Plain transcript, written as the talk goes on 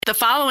The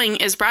following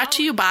is brought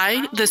to you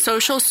by the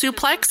Social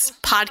Suplex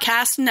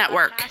Podcast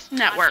Network.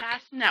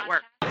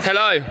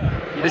 Hello,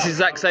 this is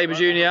Zack Sabre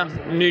Jr.,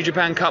 New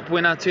Japan Cup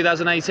winner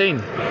 2018.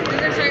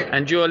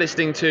 And you're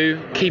listening to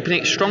Keeping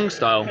It Strong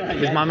Style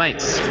with my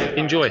mates.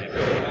 Enjoy.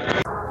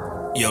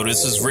 Yo,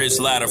 this is Rich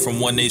Latta from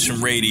One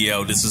Nation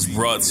Radio. This is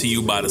brought to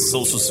you by the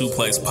Social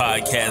Suplex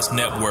Podcast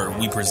Network.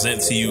 We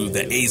present to you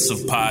the Ace of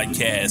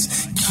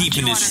Podcasts,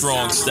 Keeping It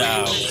Strong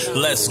Style.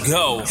 Let's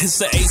go. It's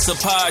the Ace of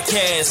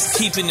Podcasts,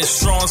 Keeping It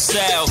Strong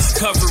Style.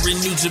 Covering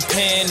New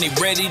Japan, they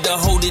ready to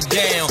hold it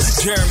down.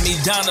 Jeremy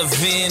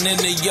Donovan and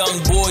the young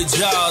boy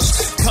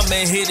Josh. Come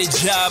and hit a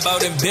job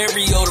out in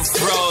Barrio the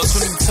Frogs.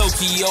 From the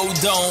Tokyo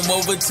Dome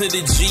over to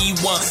the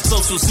G1.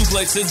 Social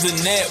Suplex is the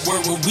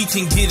network where we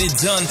can get it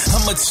done.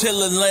 I'ma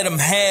chill and let them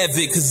have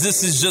it, cause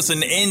this is just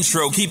an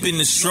intro. Keeping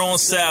the strong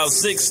style,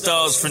 6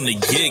 stars from the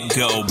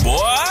get-go,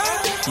 boy.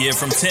 Yeah,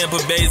 from Tampa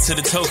Bay to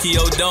the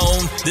Tokyo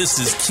Dome, this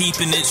is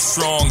Keeping It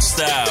Strong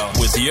Style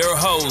with your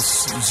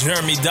hosts,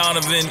 Jeremy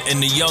Donovan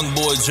and the young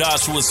boy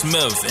Joshua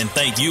Smith. And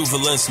thank you for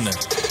listening.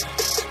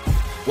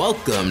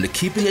 Welcome to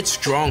Keeping It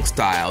Strong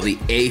Style, the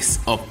ace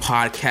of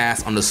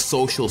podcasts on the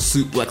Social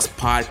Suplex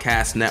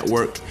Podcast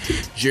Network.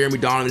 Jeremy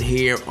Donovan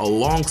here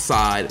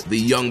alongside the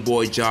young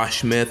boy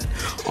Josh Smith.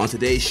 On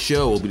today's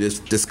show, we'll be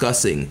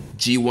discussing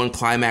G1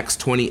 Climax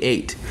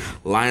 28,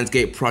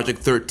 Lionsgate Project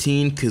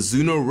 13,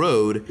 Kizuna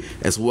Road,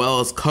 as well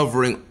as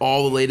covering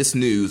all the latest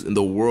news in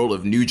the world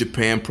of New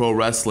Japan Pro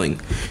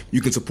Wrestling. You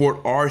can support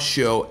our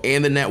show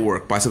and the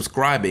network by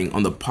subscribing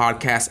on the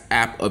podcast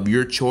app of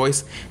your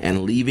choice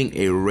and leaving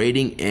a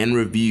rating and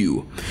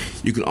review.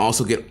 You can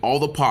also get all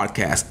the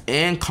podcasts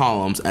and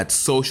columns at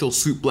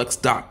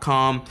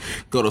socialsuplex.com.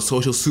 Go to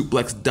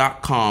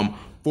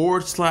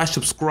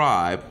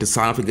socialsuplex.com/subscribe to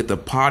sign up and get the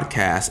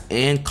podcast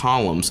and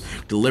columns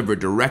delivered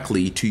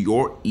directly to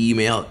your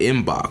email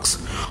inbox.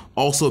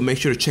 Also, make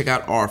sure to check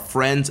out our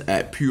friends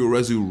at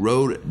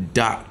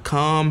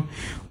purerezuroad.com.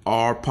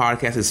 Our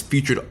podcast is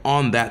featured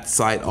on that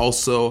site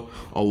also,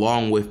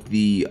 along with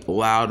the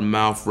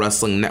Loudmouth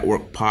Wrestling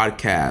Network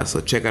podcast.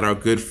 So check out our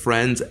good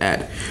friends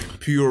at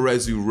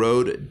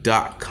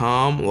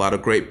purerezuroad.com. A lot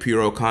of great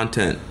Puro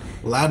content.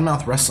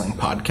 Loudmouth Wrestling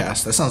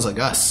podcast. That sounds like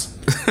us.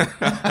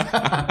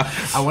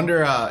 I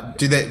wonder, what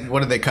do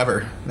they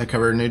cover? They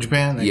cover New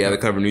Japan? They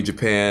cover New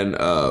Japan.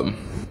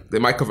 They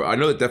might cover, I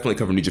know they definitely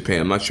cover New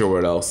Japan. I'm not sure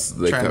what else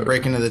they cover. Trying to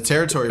break into the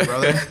territory,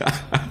 brother.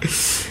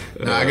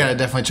 No, I gotta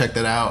definitely check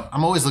that out.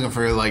 I'm always looking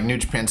for like New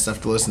Japan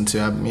stuff to listen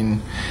to. I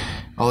mean,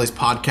 all these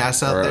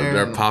podcasts out there.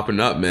 They're popping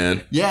up,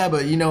 man. Yeah,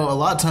 but a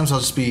lot of times I'll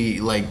just be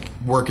like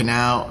working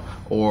out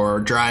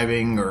or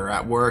driving or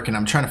at work and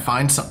I'm trying to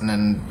find something,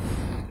 and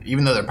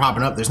even though they're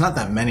popping up, there's not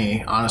that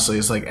many, honestly.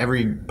 It's like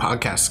every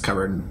podcast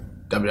covered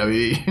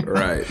WWE.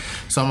 Right.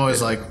 So I'm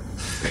always like,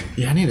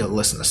 yeah, I need to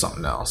listen to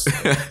something else.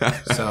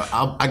 So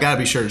I gotta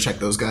be sure to check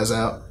those guys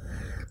out.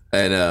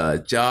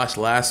 And Josh,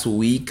 last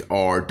week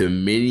our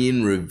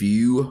Dominion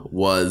review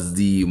was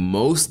the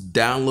most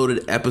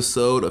downloaded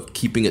episode of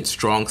Keeping It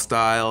Strong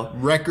Style.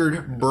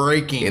 Record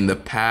breaking. In the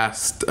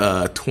past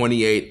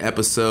 28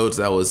 episodes,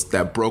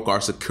 that broke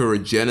our Sakura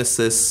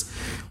Genesis,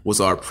 was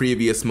our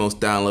previous most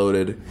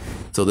downloaded.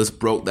 So this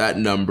broke that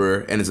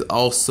number, and it's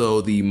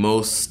also the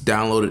most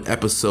downloaded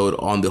episode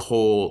on the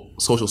whole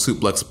Social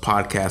Suplex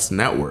Podcast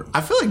Network.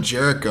 I feel like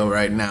Jericho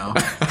right now.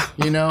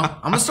 I'm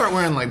gonna start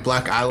wearing like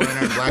black eyeliner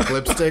and black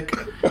lipstick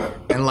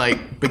and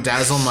like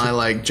bedazzle my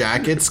like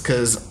jackets,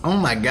 because oh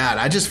my god,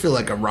 I just feel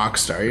like a rock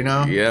star,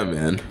 Yeah,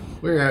 man.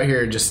 We're out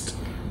here just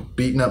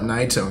beating up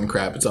Naito and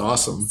crap. It's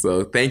awesome.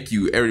 So thank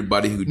you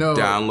everybody who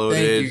downloaded.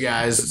 Thank you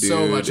guys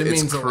so much. It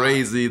means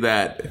crazy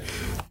that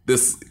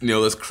this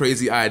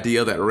crazy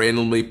idea that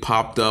randomly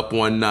popped up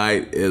one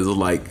night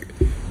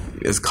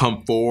has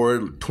come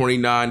forward.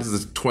 29. This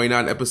is a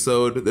 29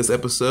 episode. This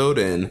episode,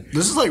 and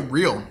this is like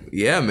real.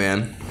 Yeah,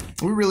 man.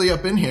 We're really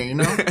up in here,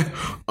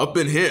 Up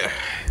in here,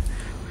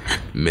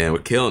 man. We're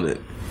killing it.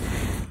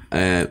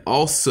 And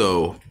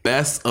also,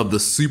 Best of the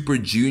Super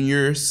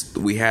Juniors.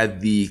 We had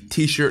the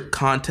t-shirt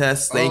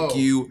contest. Thank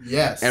you,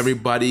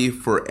 everybody,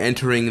 for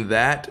entering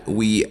that.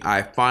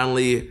 I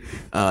finally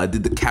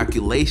did the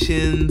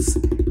calculations,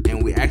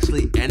 and we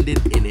actually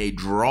ended in a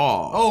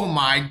draw. Oh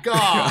my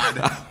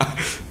god.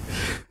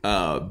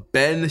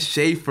 Ben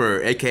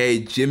Schaefer, aka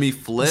Jimmy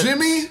Flips.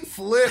 Jimmy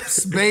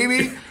Flips,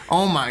 baby.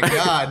 Oh my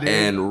god, dude.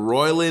 And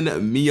Royland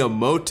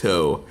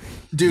Miyamoto.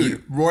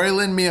 Dude,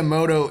 Royland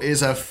Miyamoto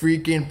is a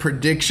freaking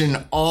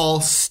prediction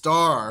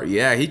all-star.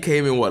 Yeah, he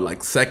came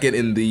in, second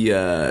in the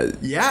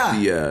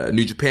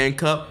New Japan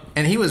Cup?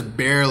 And he was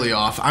barely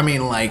off. I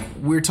mean,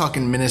 we're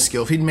talking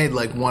minuscule. If he'd made,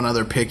 one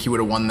other pick, he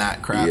would have won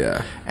that crap.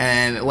 Yeah.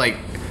 And,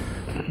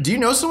 do you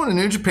know someone in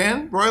New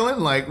Japan,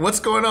 Royland? What's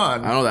going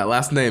on? I don't know that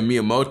last name,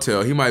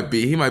 Miyamoto. He might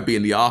be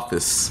in the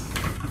office.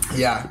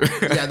 Yeah.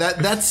 Yeah,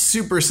 that's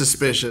super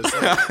suspicious.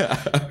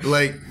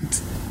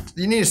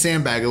 You need to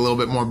sandbag a little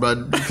bit more,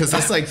 bud, because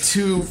that's like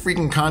 2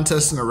 freaking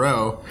contests in a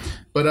row.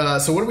 But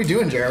so what are we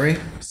doing, Jeremy?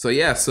 So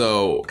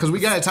Because we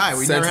got a tie.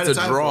 We never had a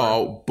tie draw.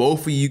 before.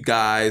 Both of you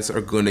guys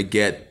are going to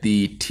get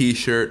the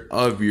T-shirt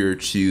of your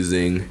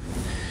choosing.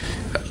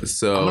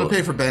 So I'm gonna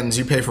pay for Ben's.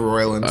 You pay for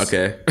Royland's.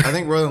 Okay. I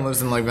think Royland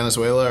lives in like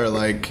Venezuela or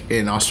like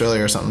in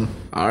Australia or something.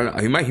 I don't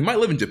know. He might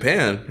live in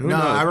Japan. Who No,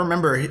 knows? I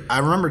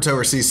remember it's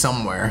overseas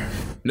somewhere.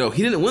 No,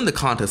 he didn't win the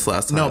contest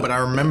last time. No, but I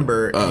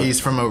remember he's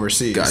from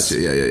overseas. Gotcha.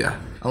 Yeah.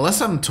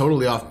 Unless I'm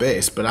totally off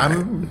base, but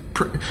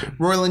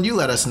Royland, you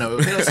let us know.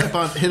 Hit us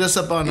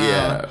up on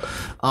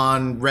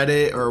on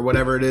Reddit or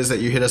whatever it is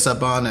that you hit us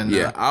up on, and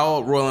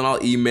Roland,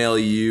 I'll email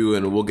you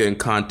and we'll get in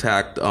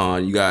contact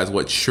on you guys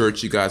what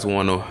shirts you guys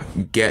want to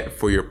get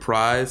for your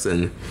prize,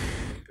 and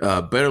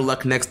better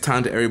luck next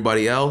time to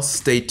everybody else.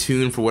 Stay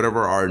tuned for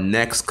whatever our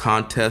next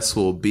contest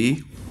will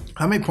be.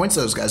 How many points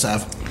do those guys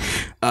have?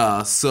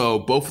 So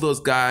both of those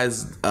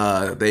guys,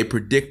 they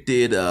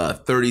predicted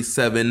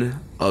 37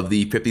 of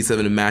the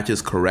 57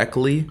 matches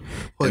correctly.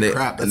 Holy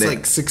crap! That's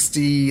like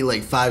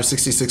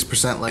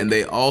 66%. Like, and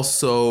they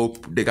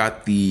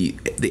got the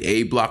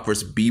A block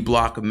versus B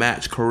block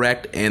match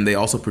correct, and they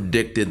also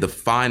predicted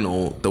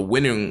the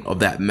winning of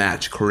that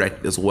match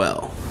correct as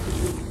well.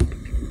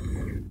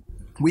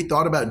 We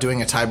thought about doing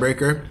a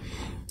tiebreaker,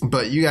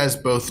 but you guys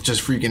both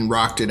just freaking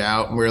rocked it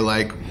out. We're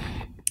like,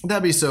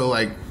 that'd be so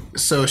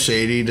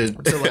shady to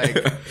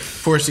like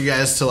force you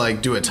guys to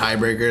like do a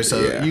tiebreaker.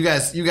 So Yeah. you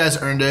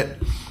guys earned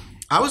it.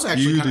 I was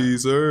actually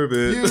deserve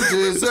it. You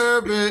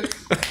deserve it.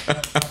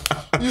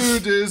 You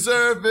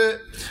deserve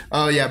it.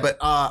 Oh yeah, but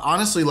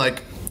honestly,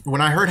 like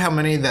when I heard how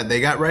many that they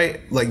got right,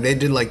 like they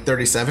did like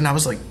 37, I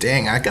was like,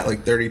 dang, I got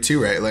like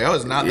 32 right. Like I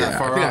was not that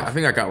far off. I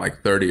think I got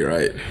like 30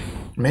 right.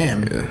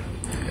 Man. Yeah.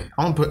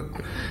 I'm gonna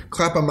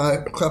clap on my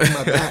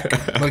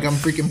back like I'm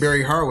freaking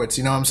Barry Horowitz,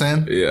 you know what I'm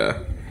saying? Yeah.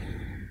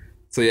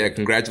 So yeah,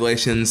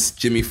 congratulations,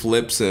 Jimmy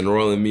Flips and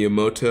Roland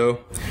Miyamoto.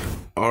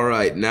 All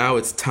right, now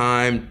it's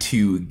time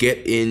to get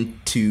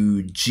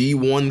into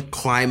G1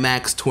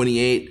 Climax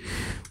 28.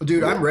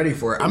 Dude, I'm ready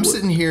for it. I'm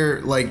sitting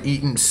here like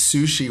eating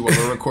sushi while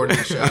we're recording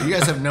the show. You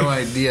guys have no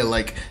idea.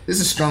 Like,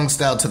 this is strong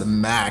style to the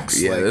max.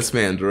 Yeah, like, this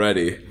man's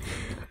ready.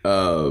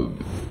 I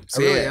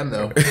really am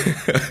though.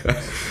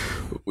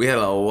 We had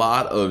a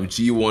lot of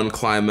G1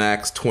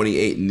 Climax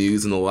 28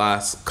 news in the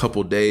last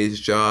couple days,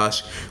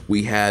 Josh.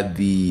 We had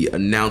the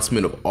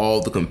announcement of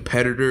all the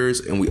competitors,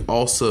 and we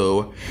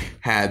also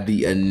had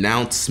the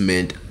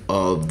announcement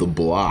of the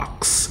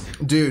blocks.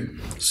 Dude,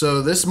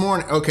 so this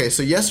morning,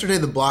 so yesterday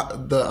they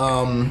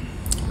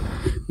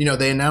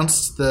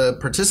announced the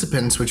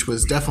participants, which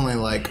was definitely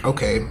like,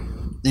 okay,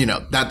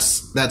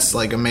 that's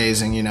like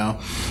amazing,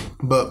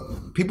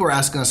 but people were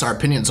asking us our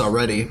opinions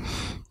already.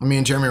 Me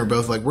and Jeremy were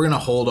both like, we're going to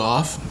hold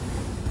off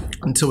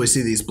until we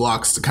see these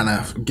blocks to kind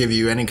of give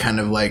you any kind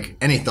of like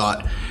any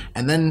thought.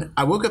 And then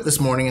I woke up this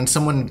morning and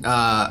someone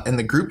in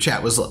the group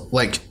chat was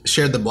like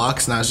shared the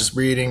blocks, and I was just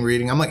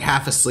reading. I'm like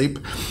half asleep.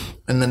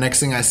 And the next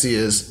thing I see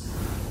is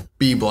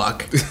B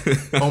block,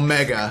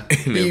 Omega,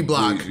 B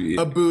block,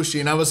 Ibushi.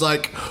 And I was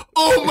like,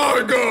 oh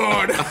my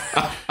God.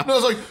 And I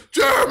was like,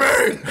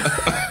 Jeremy.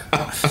 And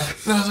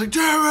I was like,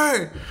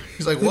 Jeremy.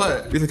 He's like,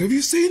 what? He's like, have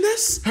you seen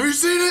this? Have you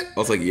seen it? I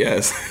was like,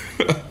 yes.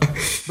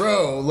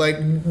 Bro, like,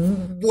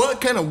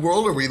 what kind of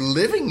world are we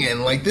living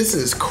in? Like, this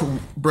is,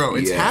 bro,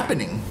 it's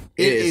happening.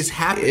 It is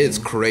happening. It's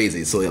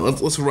crazy. So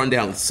let's run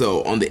down.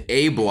 So on the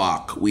A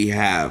block, we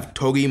have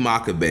Togi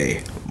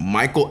Makabe,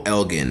 Michael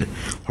Elgin,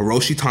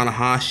 Hiroshi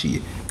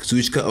Tanahashi,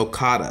 Kazuchika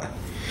Okada,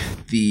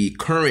 the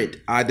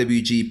current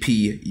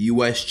IWGP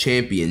US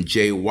champion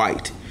Jay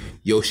White,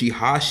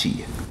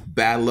 Yoshihashi,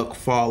 Bad Luck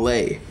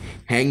Fale,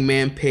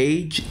 Hangman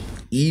Page,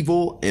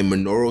 Evil, and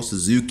Minoru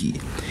Suzuki.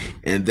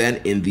 And then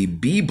in the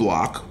B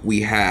block,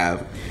 we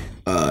have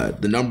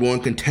the number one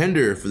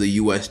contender for the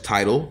U.S.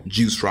 title,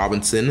 Juice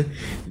Robinson,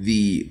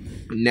 the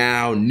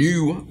now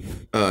new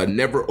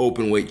never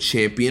openweight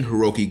champion,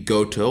 Hiroki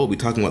Goto. We'll be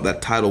talking about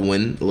that title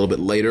win a little bit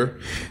later.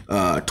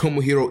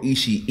 Tomohiro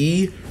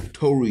Ishii,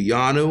 Toru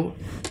Yano,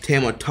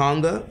 Tama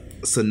Tonga,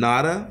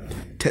 Sonata,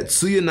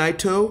 Tetsuya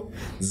Naito,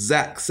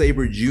 Zack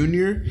Sabre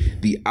Jr.,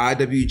 the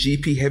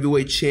IWGP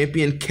Heavyweight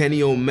Champion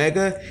Kenny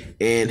Omega,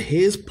 and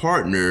his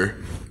partner,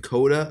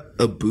 Kota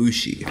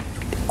Ibushi.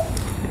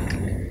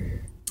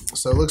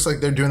 So it looks like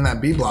they're doing that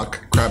B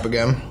block crap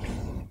again.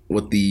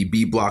 With the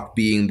B block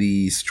being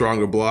the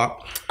stronger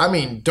block. I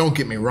mean, don't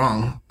get me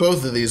wrong.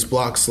 Both of these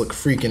blocks look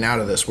freaking out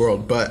of this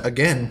world. But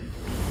again,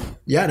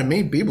 yeah, to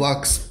me, B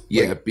blocks.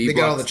 Like, B blocks. They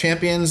got all the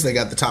champions. They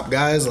got the top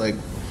guys. Like,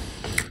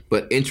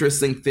 but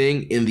interesting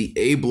thing, in the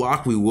A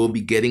block, we will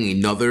be getting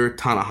another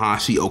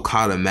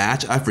Tanahashi-Okada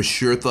match. I for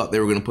sure thought they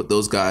were going to put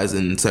those guys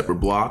in separate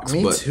blocks.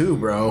 Me too,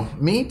 bro.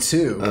 Me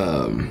too.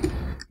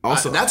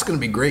 Also, that's going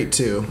to be great,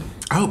 too.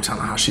 I hope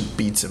Tanahashi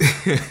beats him.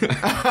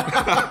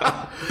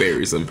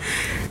 Buries him.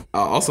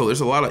 Also,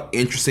 there's a lot of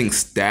interesting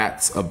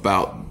stats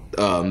about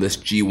this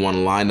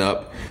G1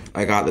 lineup.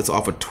 I got this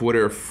off a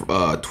Twitter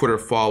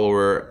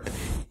follower,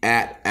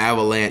 at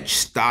Avalanche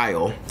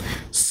Style.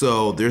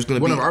 So there's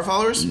going to be one of our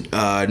followers.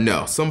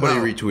 No, somebody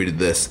retweeted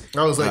this.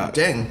 I was like,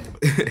 dang,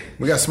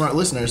 we got smart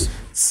listeners.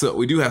 So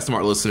we do have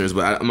smart listeners,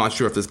 but I'm not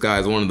sure if this guy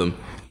is one of them.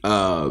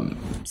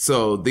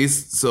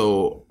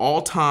 So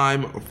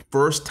all-time,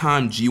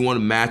 first-time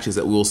G1 matches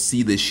that we'll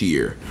see this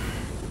year: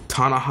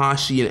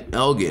 Tanahashi and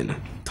Elgin,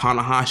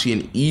 Tanahashi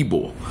and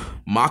Evil,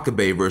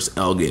 Makabe versus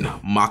Elgin,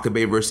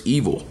 Makabe versus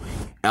Evil,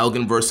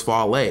 Elgin versus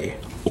Fale,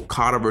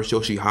 Okada versus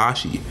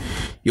Yoshihashi,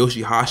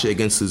 Yoshihashi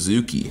against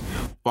Suzuki,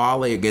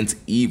 Fale against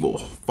Evil,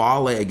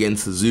 Fale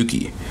against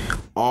Suzuki,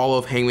 all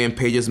of Hangman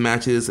Page's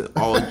matches,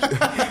 all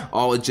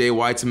of Jay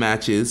White's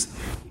matches,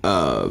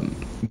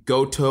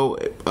 Goto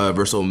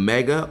versus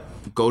Omega,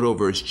 Goto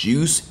versus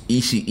Juice,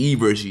 Ishii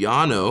versus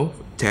Yano,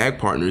 tag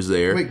partners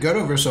there. Wait,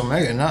 Goto versus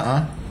Omega?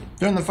 Nuh-uh.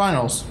 They're in the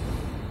finals.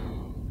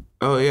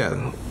 Oh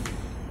yeah.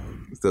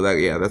 So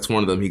that's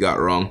one of them he got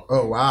wrong.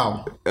 Oh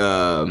wow.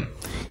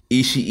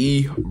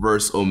 Ishii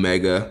versus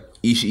Omega,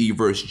 Ishii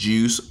versus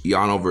Juice,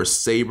 Yano versus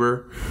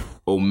Sabre,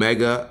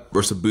 Omega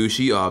versus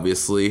Ibushi,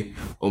 obviously,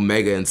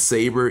 Omega and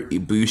Sabre,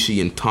 Ibushi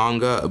and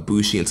Tonga,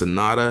 Ibushi and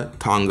Sanada,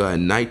 Tonga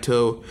and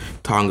Naito,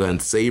 Tonga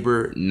and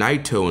Sabre,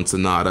 Naito and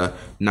Sanada,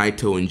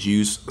 Naito and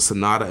Juice,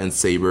 Sanada and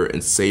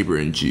Sabre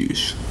and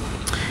Juice.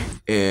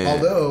 And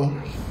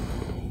although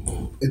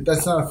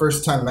that's not a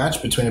first time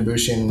match between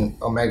Ibushi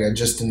and Omega,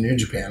 just in New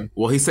Japan.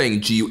 Well, he's saying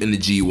in the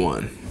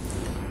G1.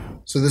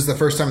 So this is the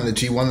first time in the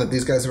G1 that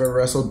these guys have ever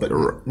wrestled, but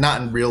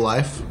not in real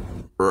life?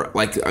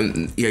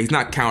 He's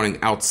not counting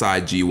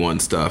outside G1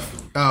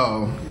 stuff.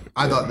 Oh,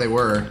 I thought they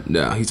were.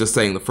 No, he's just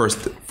saying the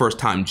first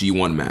time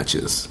G1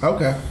 matches.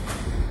 Okay.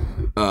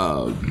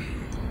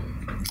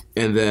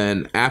 And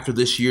then after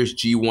this year's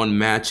G1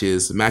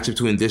 matches, match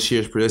between this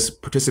year's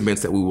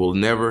participants that we will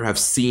never have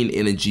seen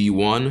in a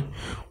G1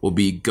 will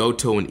be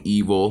Goto and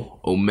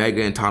Evil,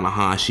 Omega and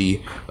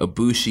Tanahashi,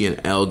 Ibushi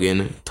and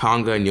Elgin,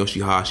 Tonga and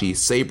Yoshihashi,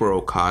 Sabre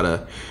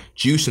Okada,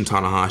 Juice and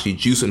Tanahashi,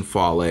 Juice and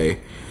Fale,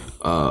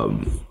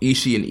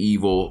 Ishii and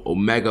Evil,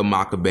 Omega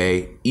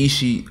Makabe,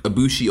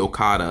 Ibushi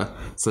Okada,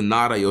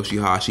 Sanada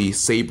Yoshihashi,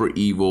 Sabre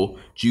Evil,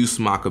 Juice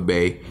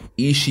Makabe,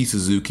 Ishii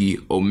Suzuki,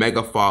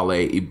 Omega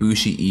Fale,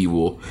 Ibushi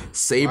Evil,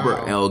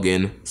 Sabre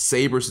Elgin,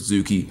 Sabre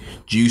Suzuki,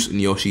 Juice and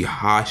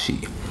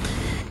Yoshihashi.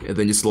 And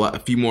then just a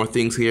few more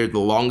things here. The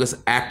longest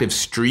active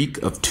streak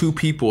of two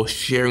people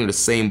sharing the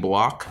same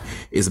block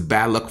is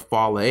Bad Luck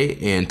Fale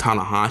and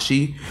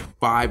Tanahashi,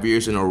 5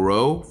 years in a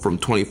row from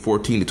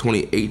 2014 to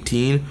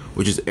 2018,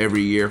 which is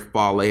every year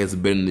Fale has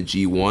been in the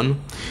G1.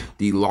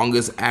 The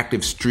longest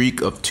active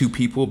streak of two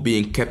people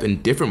being kept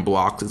in different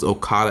blocks is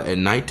Okada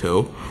and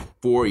Naito,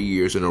 4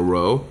 years in a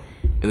row.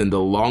 And then the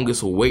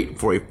longest wait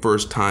for a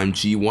first-time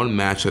G1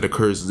 match that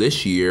occurs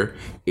this year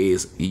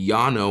is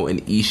Yano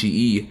and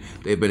Ishii.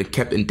 They've been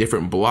kept in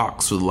different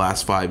blocks for the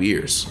last 5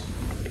 years.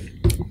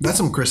 That's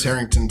some Chris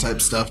Harrington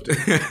type stuff.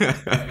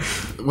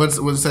 What's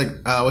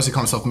he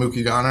call himself?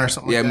 Mukigana or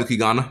something? Yeah, like that?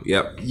 Mukigana.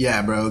 Yep.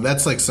 Yeah, bro.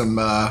 That's like some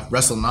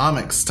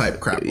WrestleNomics type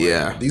crap.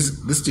 Yeah.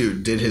 This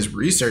dude did his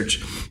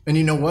research, and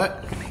you know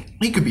what?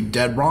 He could be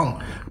dead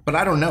wrong, but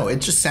I don't know.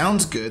 It just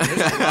sounds good.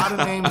 There's a lot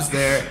of names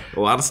there. A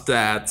lot of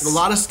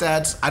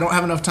stats. I don't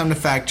have enough time to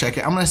fact check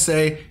it. I'm going to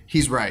say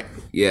he's right.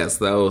 Yes,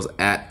 that was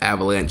at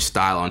Avalanche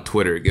Style on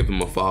Twitter. Give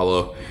him a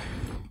follow.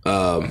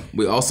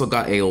 We also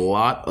got a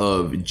lot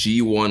of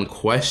G1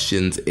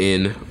 questions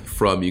in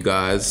from you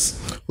guys.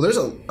 Well, there's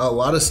a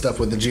lot of stuff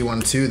with the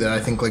G1 too that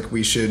I think like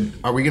we should.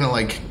 Are we gonna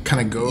like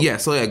kind of go? Yeah.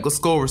 So yeah, let's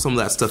go over some of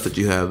that stuff that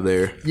you have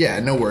there. Yeah,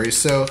 no worries.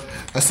 So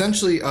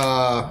essentially,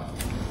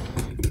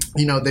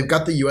 they've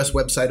got the US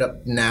website up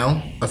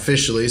now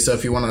officially. So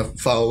if you want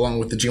to follow along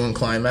with the G1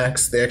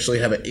 Climax, they actually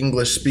have an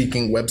English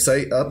speaking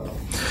website up.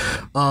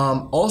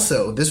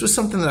 Also, this was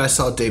something that I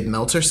saw Dave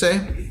Meltzer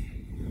say,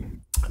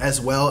 as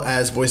well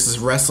as Voices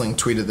of Wrestling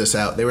tweeted this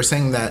out. They were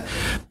saying that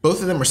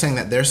both of them were saying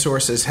that their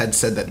sources had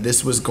said that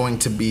this was going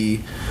to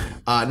be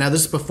now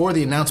this is before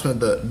the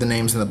announcement of the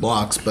names and the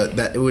blocks, but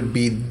that it would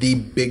be the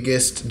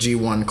biggest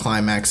G1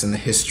 Climax in the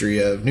history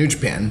of New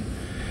Japan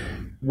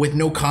with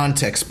no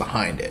context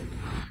behind it.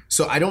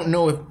 So I don't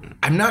know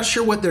I'm not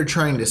sure what they're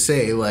trying to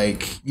say,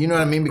 like, you know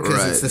what I mean?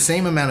 Because it's the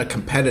same amount of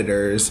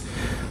competitors.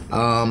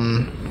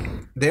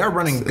 They are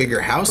running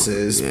bigger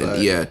houses.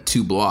 But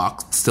 2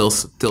 blocks. Still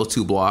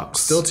 2 blocks.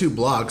 Still 2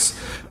 blocks.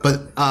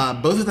 But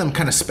both of them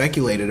kind of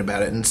speculated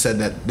about it and said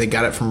that they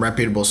got it from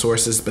reputable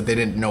sources, but they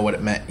didn't know what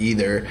it meant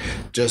either.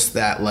 Just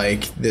that,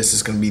 like, this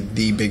is going to be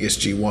the biggest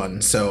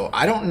G1. So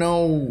I don't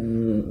know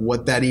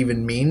what that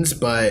even means,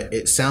 but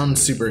it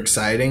sounds super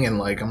exciting. And,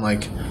 like, I'm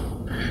like,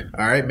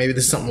 all right, maybe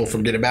this is something we'll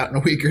forget about in a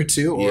week or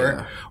two.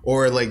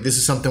 Or like, this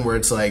is something where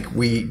it's like,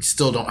 we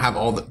still don't have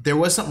all the... There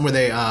was something where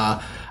they...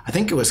 I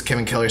think it was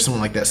Kevin Kelly or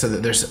someone like that said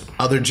that there's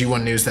other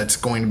G1 news that's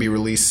going to be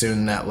released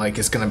soon that like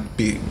is going to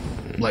be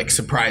like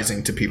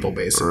surprising to people,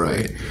 basically.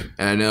 Right.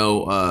 And I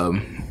know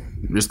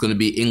there's going to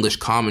be English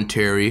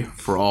commentary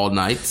for all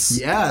nights.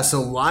 Yeah,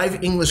 so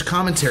live English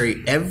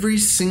commentary every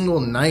single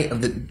night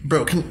of the...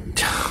 Bro,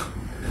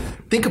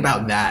 think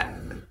about that.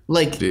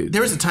 Like, Dude.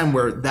 there was a time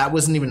where that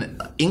wasn't even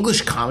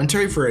English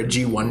commentary for a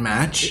G1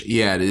 match.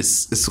 Yeah,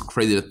 it's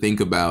crazy to think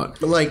about.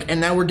 But like,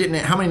 and now we're getting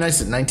it. How many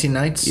nights? 19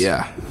 nights?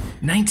 Yeah.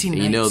 19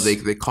 nights. You know, they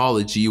call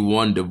the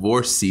G1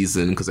 divorce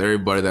season because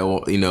everybody that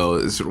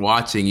is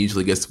watching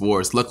usually gets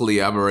divorced.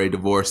 Luckily, I'm already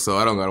divorced, so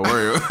I don't gotta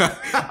worry.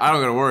 I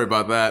don't gotta worry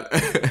about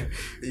that.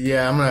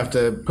 Yeah, I'm gonna have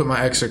to put my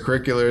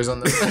extracurriculars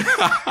on the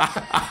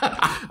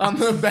on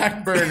the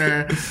back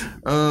burner.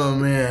 Oh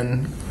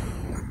man,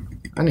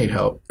 I need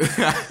help.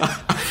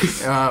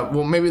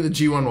 Well, maybe the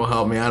G1 will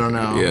help me. I don't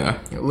know. Yeah,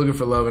 looking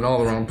for love in all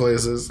the wrong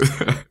places.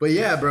 But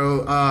yeah,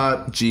 bro.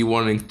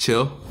 G1 and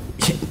chill.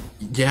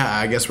 Yeah,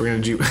 I guess we're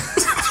gonna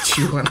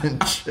G1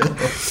 and chill.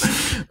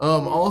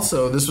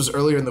 Also, this was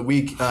earlier in the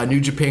week.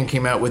 New Japan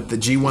came out with the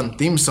G1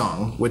 theme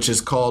song, which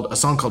is a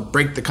song called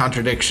 "Break the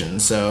Contradiction."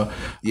 So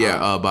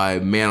yeah, by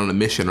Man on a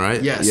Mission,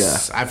 right? Yes. Yeah.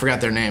 I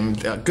forgot their name.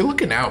 Good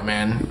looking out,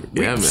 man.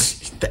 Yeah, man.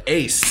 The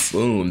Ace.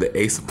 Boom, the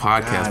Ace of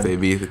Podcast, God.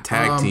 baby, the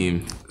tag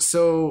team.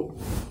 So,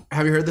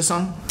 have you heard this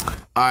song?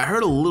 I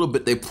heard a little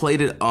bit. They played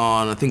it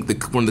on, I think,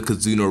 one of the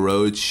Kazuno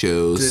Road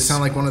shows. Does it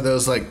sound like one of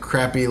those like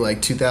crappy like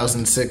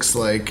 2006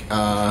 like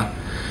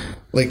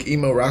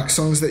emo rock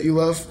songs that you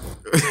love?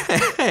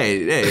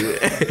 Hey,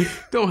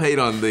 don't hate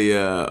on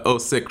the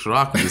 06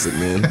 rock music,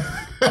 man.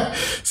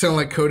 Sound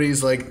like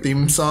Cody's like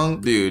theme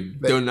song?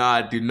 Dude, do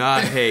not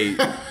hate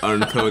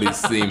on Cody's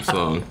theme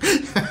song.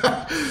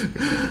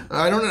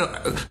 I don't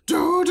know.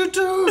 Dude,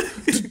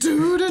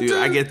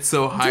 I get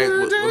so hyped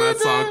when that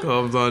song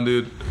comes on,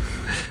 dude.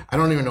 I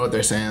don't even know what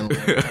they're saying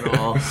like, at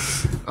all.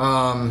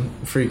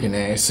 Freaking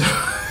A.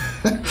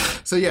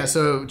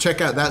 So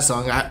check out that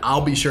song.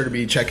 I'll be sure to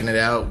be checking it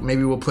out.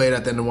 Maybe we'll play it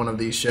at the end of one of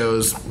these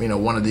shows,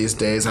 one of these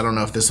days. I don't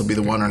know if this will be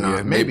the one or not.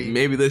 Yeah,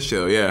 maybe this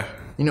show, yeah.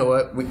 You know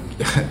what?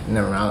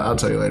 Never mind. I'll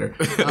tell you later.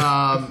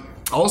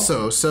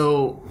 Also,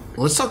 so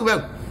let's talk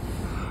about...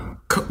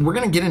 We're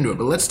going to get into it,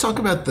 but let's talk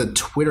about the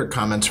Twitter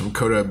comments from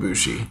Kota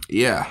Ibushi.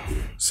 Yeah.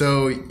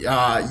 So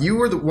you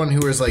were the one who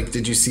was like,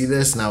 did you see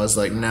this? And I was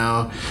like,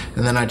 no.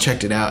 And then I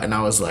checked it out, and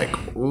I was like,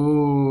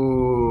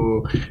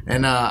 ooh.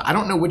 And I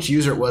don't know which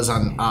user it was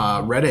on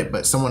Reddit,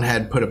 but someone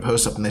had put a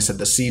post up, and they said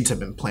the seeds have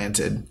been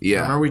planted.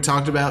 Yeah. Remember we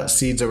talked about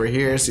seeds over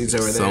here, seeds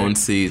over there? Sowing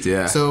seeds,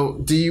 yeah.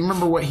 So do you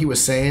remember what he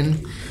was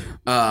saying?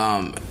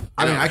 I mean,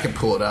 I can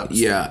pull it up.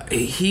 Yeah.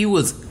 He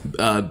was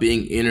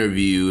being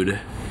interviewed,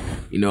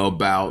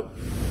 about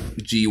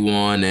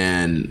G1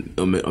 and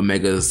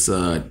Omega's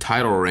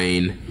title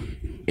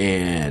reign,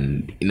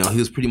 and he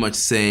was pretty much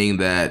saying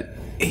that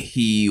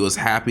he was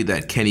happy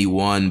that Kenny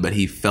won, but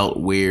he felt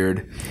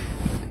weird,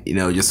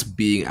 just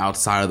being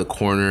outside of the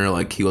corner,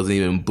 like he wasn't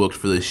even booked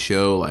for the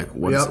show, like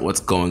what's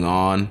going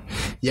on.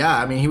 Yeah,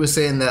 I mean, he was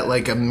saying that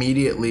like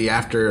immediately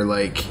after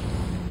like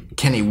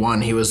Kenny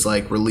won, he was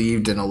like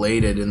relieved and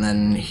elated, and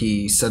then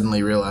he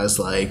suddenly realized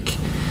like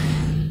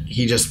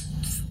he just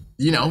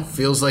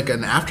feels like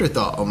an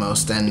afterthought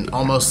almost, and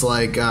almost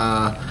like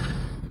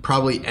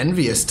probably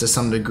envious to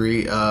some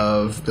degree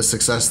of the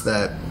success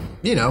that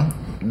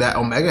that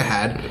Omega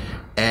had.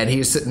 And he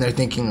was sitting there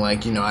thinking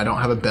like, I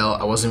don't have a belt,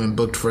 I wasn't even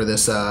booked for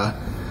this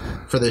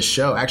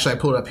show. Actually, I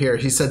pulled it up here.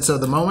 He said, so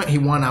the moment he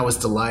won, I was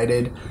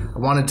delighted. I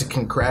wanted to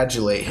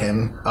congratulate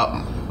him.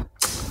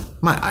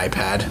 My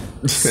iPad.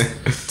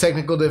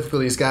 Technical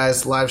difficulties,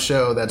 guys. Live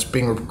show that's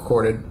being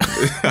recorded.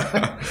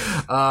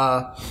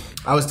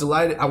 I was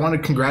delighted. I wanted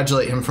to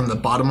congratulate him from the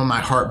bottom of my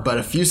heart, but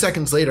a few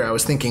seconds later, I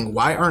was thinking,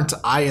 why aren't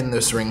I in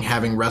this ring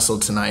having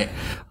wrestled tonight?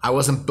 I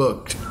wasn't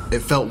booked. It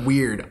felt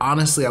weird.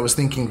 Honestly, I was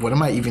thinking, what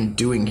am I even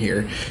doing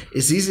here?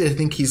 It's easy to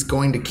think he's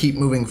going to keep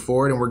moving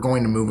forward and we're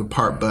going to move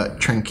apart, but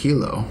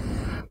tranquilo.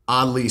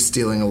 Oddly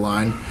stealing a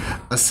line.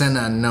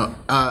 Asena, no.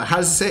 How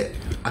does it say it?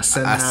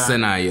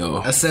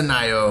 Asenayo.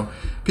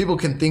 People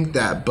can think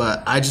that,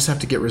 but I just have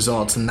to get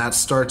results, and that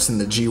starts in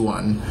the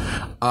G1.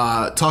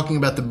 Talking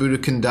about the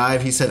Budokan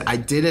dive, he said, I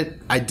did it,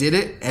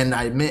 and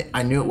I admit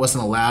I knew it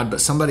wasn't allowed, but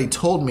somebody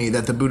told me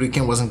that the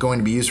Budokan wasn't going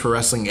to be used for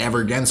wrestling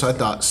ever again, so I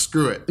thought,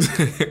 screw it.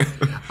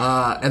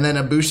 And then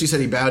Ibushi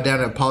said he bowed down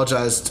and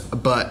apologized,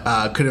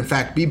 but could in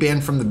fact be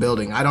banned from the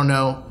building. I don't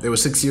know. It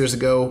was 6 years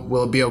ago.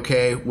 Will it be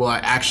okay? Will I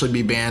actually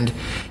be banned?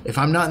 If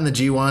I'm not in the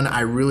G1, I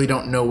really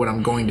don't know what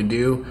I'm going to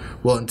do.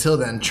 Well, until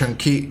then,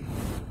 Chunky...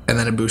 And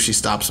then Ibushi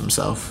stops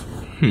himself.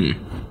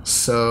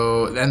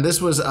 So, and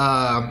this was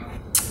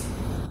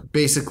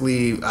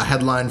basically a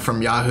headline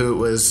from Yahoo. It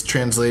was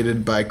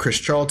translated by Chris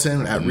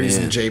Charlton at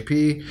Reason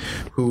JP,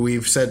 who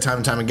we've said time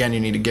and time again, you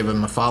need to give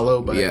him a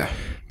follow. But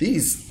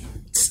these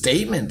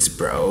statements,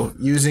 bro,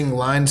 using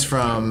lines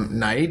from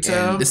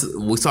Naito.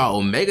 And we saw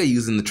Omega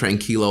using the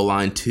Tranquilo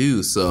line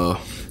too, so...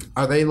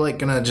 Are they like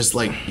gonna just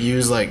like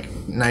use like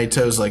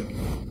Naito's like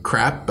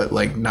crap, but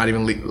like not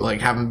even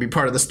like have him be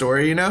part of the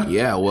story,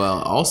 Yeah,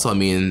 well, also, I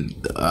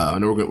mean, I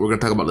know we're gonna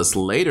talk about this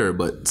later,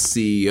 but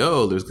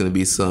CEO, there's gonna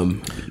be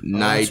some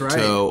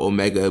Naito,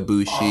 Omega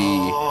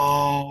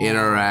Ibushi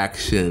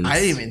interactions. I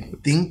didn't even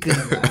think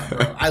of that,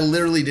 bro. I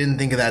literally didn't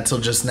think of that till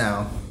just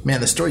now.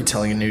 Man, the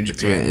storytelling in New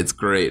Japan. Yeah, it's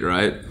great,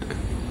 right?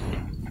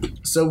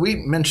 So we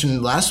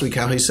mentioned last week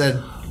how he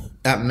said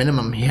at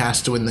minimum, he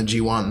has to win the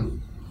G1.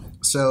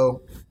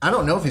 So I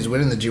don't know if he's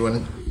winning the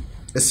G1.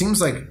 It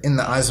seems like in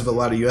the eyes of a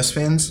lot of US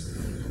fans,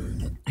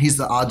 he's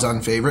the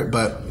odds-on favorite,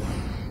 but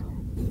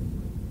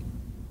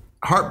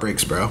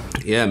heartbreaks, bro.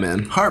 Yeah,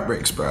 man.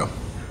 Heartbreaks, bro.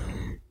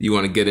 You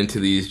want to get into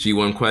these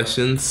G1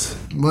 questions?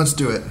 Let's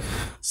do it.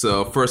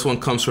 So first one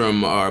comes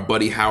from our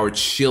buddy Howard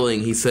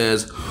Schilling. He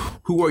says,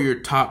 who are your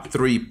top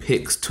 3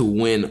 picks to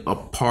win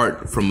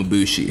apart from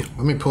Ibushi?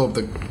 Let me pull up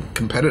the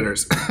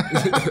competitors.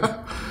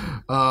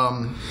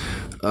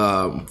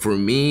 For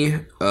me,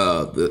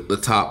 the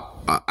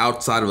top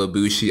outside of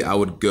Ibushi, I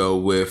would go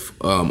with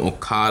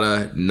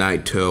Okada,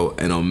 Naito,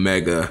 and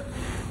Omega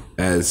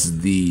as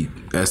 3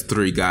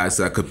 guys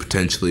that could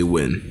potentially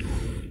win.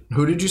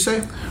 Who did you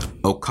say?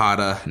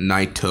 Okada,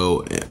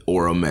 Naito,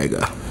 or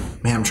Omega.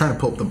 Man, I'm trying to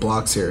pull up the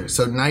blocks here.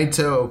 So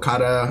Naito,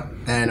 Okada,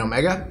 and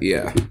Omega?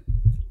 Yeah.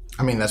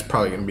 I mean, that's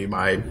probably going to be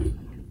my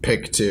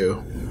pick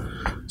too.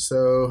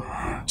 So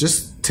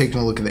just taking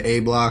a look at the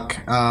A block.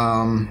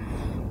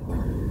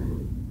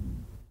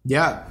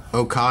 Yeah,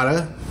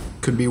 Okada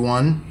could be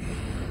one.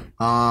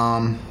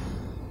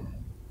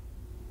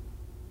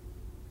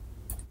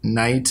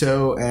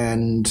 Naito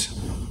and...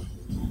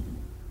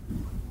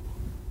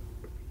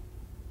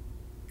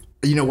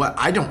 You know what?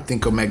 I don't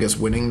think Omega's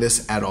winning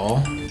this at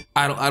all.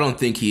 I don't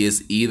think he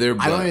is either.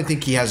 But, I don't even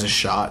think he has a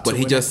shot. But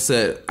he just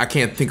said, I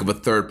can't think of a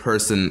third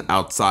person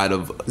outside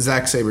of...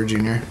 Zack Sabre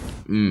Jr.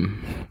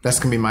 That's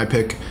going to be my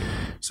pick.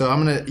 So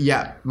I'm going to...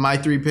 Yeah, my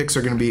 3 picks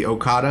are going to be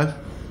Okada,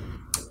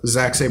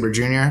 Zack Sabre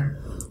Jr.,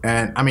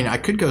 and I mean, I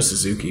could go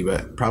Suzuki,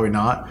 but probably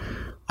not.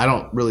 I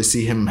don't really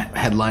see him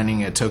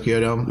headlining at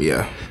Tokyo Dome.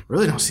 Yeah.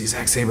 Really don't see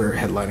Zack Sabre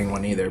headlining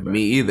one either. But.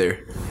 Me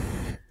either.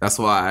 That's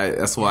why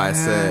I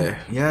said.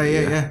 Yeah.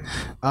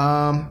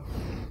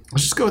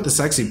 Let's just go with the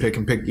sexy pick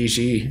and pick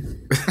Ishii.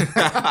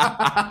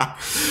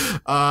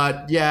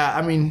 Yeah,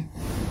 I mean,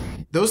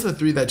 those are the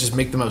 3 that just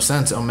make the most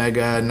sense: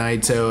 Omega,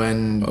 Naito,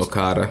 and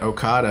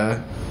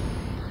Okada.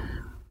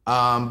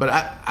 But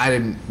I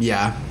didn't.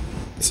 Yeah.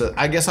 So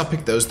I guess I'll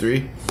pick those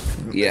 3.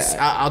 Yeah,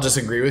 I'll just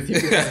agree with you.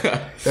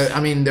 I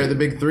mean, they're the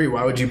big 3.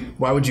 Why would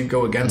you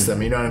go against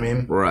them? You know what I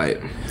mean? Right.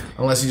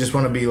 Unless you just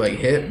want to be like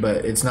hit,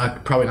 but it's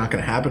probably not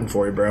going to happen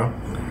for you, bro.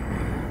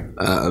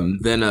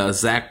 Then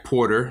Zach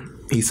Porter,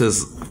 he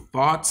says,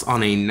 thoughts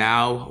on a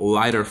now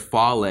lighter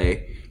Fale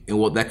and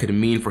what that could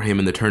mean for him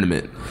in the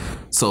tournament.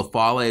 So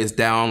Fale is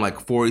down like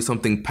 40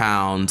 something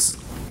pounds.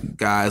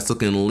 Guys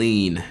looking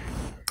lean.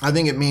 I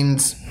think it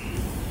means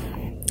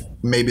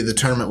maybe the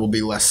tournament will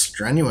be less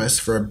strenuous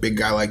for a big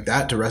guy like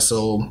that to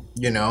wrestle,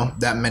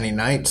 that many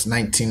nights,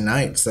 19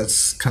 nights.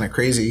 That's kind of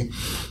crazy.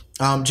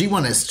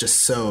 G1 is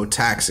just so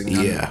taxing.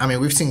 Yeah. I mean,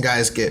 we've seen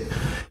guys get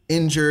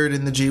injured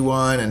in the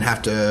G1 and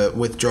have to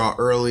withdraw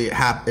early.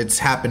 It's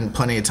happened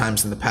plenty of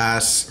times in the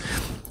past.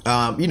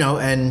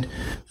 And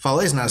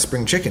Fale's not a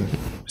spring chicken.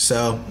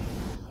 So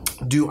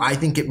do I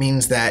think it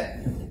means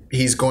that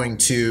he's going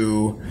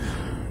to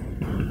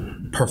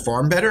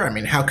perform better? I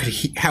mean, how could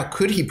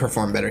he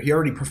perform better? He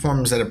already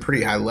performs at a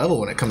pretty high level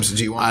when it comes to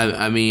G1.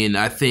 I mean,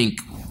 I think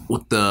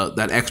with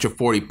that extra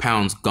 40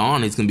 pounds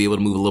gone, he's going to be able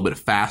to move a little bit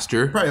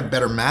faster. Probably have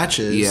better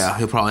matches. Yeah,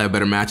 he'll probably have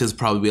better matches,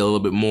 probably be a little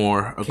bit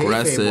more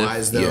aggressive.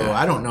 Kayfabe-wise, though, yeah.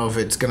 I don't know if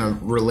it's going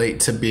to relate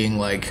to being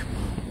like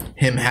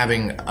him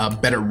having a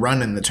better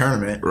run in the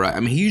tournament. Right. I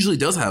mean, he usually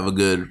does have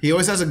He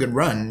always has a good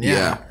run.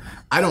 Yeah.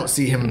 I don't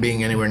see him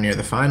being anywhere near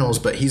the finals,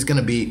 but he's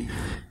going to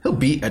he'll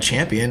beat a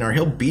champion or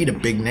he'll beat a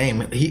big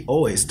name. He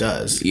always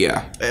does.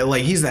 Yeah.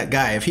 Like, he's that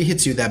guy. If he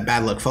hits you that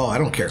bad luck fall, I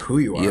don't care who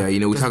you are.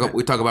 Yeah,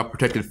 we talk about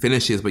protected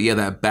finishes, but yeah,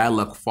 that bad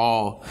luck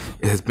fall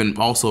has been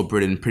also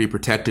pretty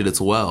protected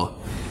as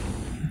well.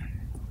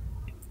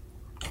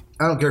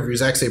 I don't care if you're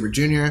Zack Sabre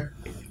Jr.,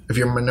 if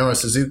you're Minoru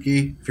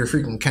Suzuki, if you're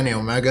freaking Kenny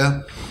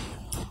Omega,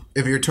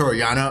 if you're Toru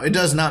Yano. It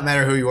does not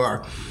matter who you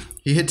are.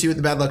 He hits you with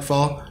the bad luck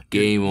fall.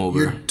 Game over.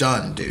 You're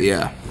done, dude.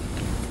 Yeah.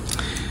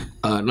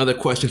 Another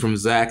question from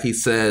Zach. He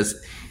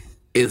says,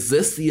 is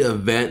this the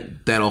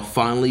event that'll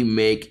finally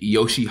make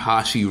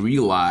Yoshihashi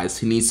realize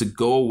he needs to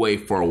go away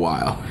for a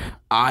while,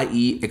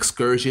 i.e.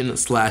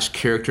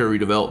 excursion/character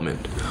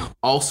redevelopment?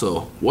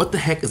 Also, what the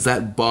heck is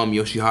that bum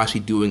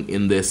Yoshihashi doing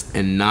in this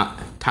and not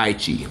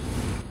Taichi?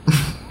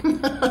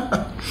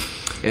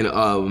 And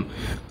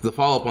the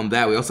follow-up on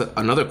that, we also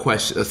another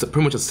question,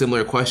 pretty much a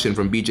similar question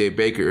from BJ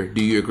Baker.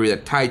 Do you agree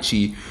that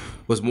Taichi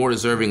was more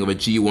deserving of a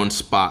G1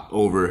 spot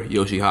over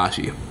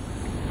Yoshihashi?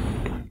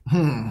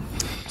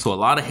 So a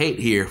lot of hate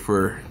here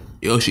for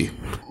Yoshi.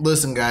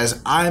 Listen,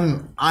 guys, I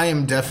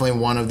am definitely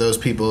one of those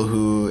people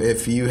who,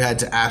 if you had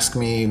to ask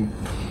me,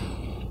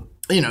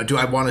 do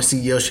I want to see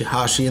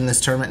Yoshihashi in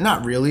this tournament?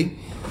 Not really.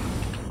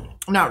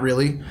 Not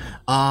really.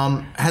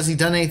 Has he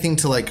done anything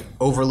to like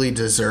overly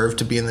deserve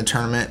to be in the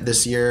tournament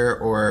this year?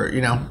 Or,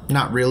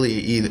 not really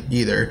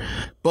either.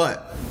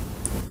 But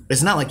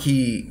it's not like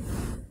he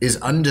is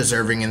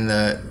undeserving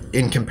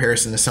in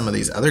comparison to some of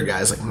these other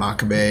guys like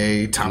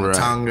Makabe,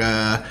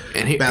 Tamatanga,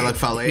 and Bad Luck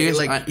Fale.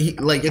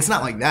 It's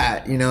not like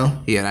that,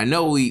 Yeah, and I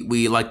know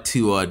we like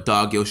to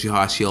dog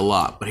Yoshihashi a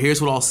lot, but here's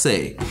what I'll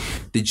say: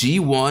 the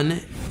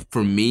G1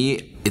 for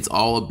me, it's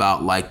all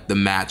about like the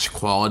match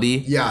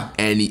quality. Yeah.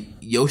 And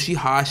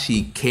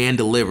Yoshihashi can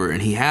deliver,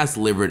 and he has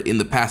delivered in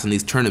the past in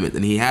these tournaments,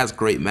 and he has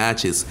great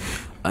matches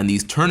in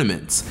these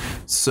tournaments.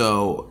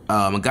 So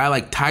a guy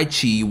like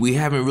Taichi, we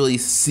haven't really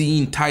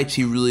seen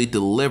Taichi really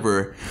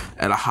deliver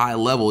at a high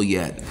level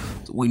yet.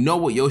 We know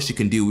what Yoshi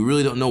can do. We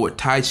really don't know what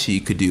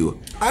Taichi could do.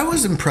 I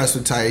was impressed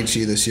with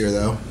Taichi this year,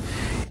 though.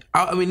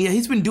 I mean, yeah,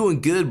 he's been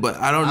doing good, but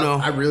I don't know.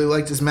 I really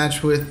liked his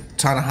match with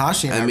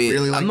Tanahashi, and I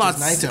really liked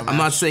his Naito match. I'm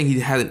not saying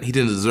he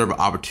didn't deserve an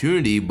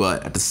opportunity,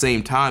 but at the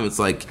same time, it's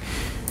like,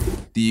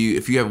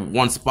 if you have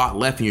one spot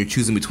left and you're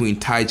choosing between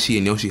Taichi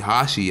and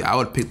Yoshihashi, I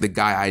would pick the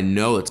guy I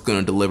know that's going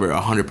to deliver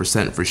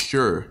 100% for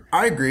sure.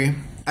 I agree.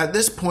 At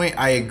this point,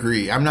 I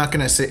agree. I'm not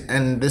going to say,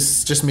 and this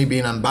is just me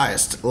being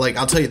unbiased. Like,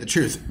 I'll tell you the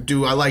truth.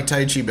 Do I like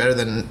Taichi better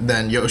than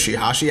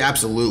Yoshihashi?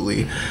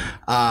 Absolutely.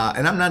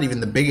 And I'm not even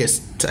the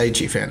biggest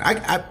Taichi fan.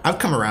 I've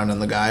come around on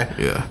the guy.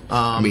 Yeah.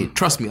 I mean,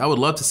 trust me, I would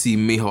love to see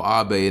Miho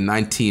Abe in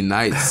 19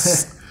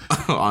 nights.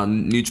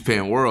 On New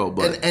Japan World,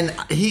 but and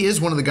he is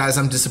one of the guys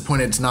I'm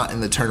disappointed it's not in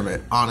the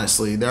tournament.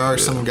 Honestly, there are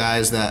some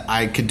guys that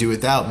I could do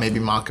without. Maybe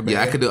Makabe.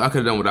 Yeah, I could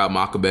have done without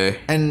Makabe,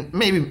 and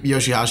maybe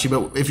Yoshihashi.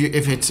 But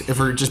if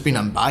we're just being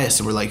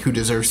unbiased and we're like, who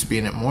deserves to be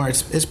in it more?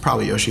 It's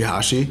probably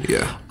Yoshihashi.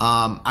 Yeah.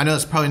 I know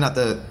it's probably not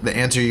the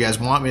answer you guys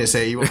want me to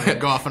say. You want me to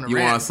go off on a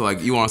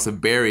rant. You want us to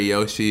bury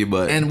Yoshi,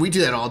 but and we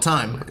do that all the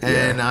time,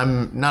 and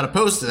I'm not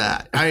opposed to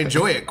that. I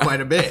enjoy it quite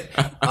a bit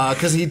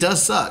because he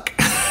does suck.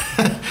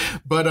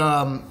 But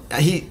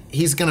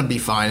he's gonna be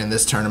fine in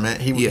this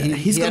tournament. He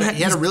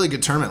had a really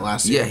good tournament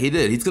last year. Yeah, he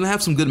did. He's gonna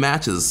have some good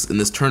matches in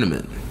this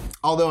tournament.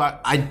 Although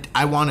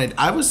I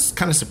was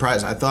kind of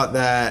surprised. I thought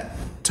that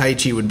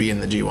Taichi would be in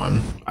the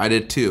G1. I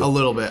did too. A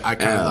little bit. I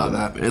kind of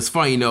thought that. It's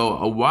funny,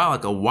 a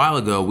while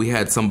ago, we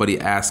had somebody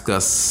ask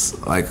us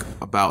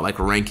about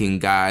ranking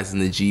guys in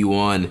the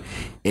G1,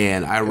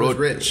 and I wrote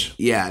Rich.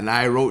 Yeah, and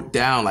I wrote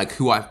down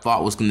who I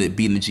thought was going to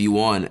be in the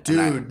G1.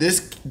 Dude,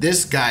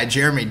 this guy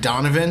Jeremy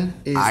Donovan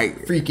is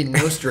freaking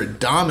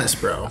Nostradamus,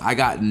 bro. I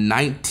got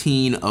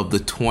 19 of the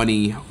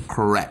 20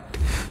 correct.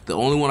 The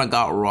only one I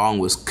got wrong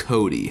was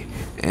Cody,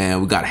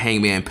 and we got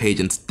Hangman Page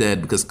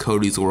instead because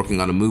Cody's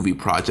working on a movie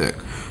project,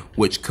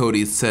 which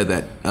Cody said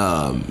that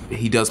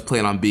he does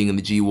plan on being in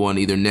the G1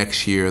 either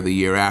next year or the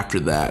year after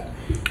that.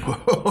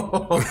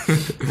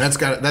 That's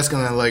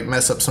gonna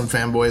mess up some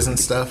fanboys and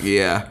stuff.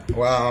 Yeah.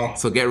 Wow.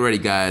 So get ready,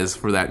 guys,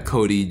 for that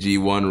Cody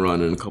G1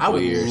 run in a couple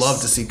of years. I would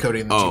love to see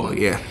Cody in the G1. Oh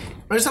yeah.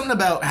 There's something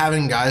about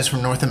having guys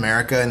from North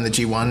America in the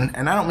G1,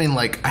 and I don't mean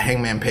like a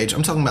Hangman Page.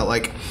 I'm talking about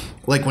like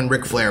when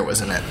Ric Flair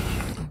was in it.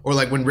 Or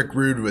when Rick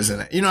Rude was in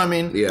it. You know what I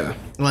mean? Yeah.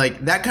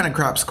 That kind of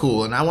crop's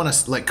cool. And I want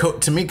to,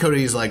 to me,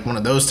 Cody's one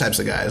of those types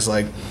of guys.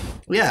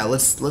 Yeah,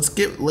 let's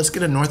get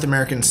a North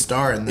American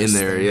star in this. In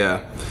there, thing.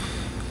 Yeah.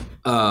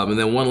 And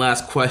then one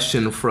last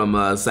question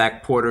from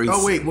Zach Porter.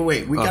 Wait.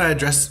 We gotta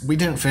address. We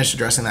didn't finish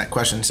addressing that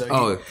question.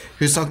 So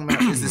he was talking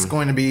about, is this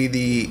going to be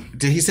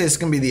did he say it's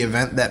going to be the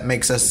event that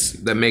makes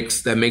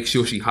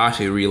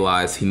Yoshihashi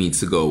realize he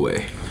needs to go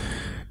away?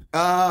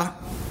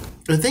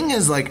 The thing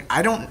is,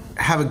 I don't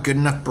have a good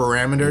enough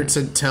barometer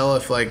to tell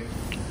if,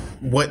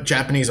 what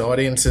Japanese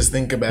audiences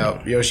think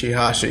about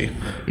Yoshihashi.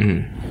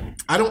 Mm-hmm.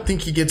 I don't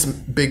think he gets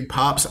big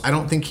pops. I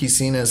don't think he's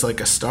seen as,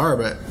 a star,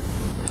 but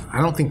I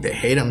don't think they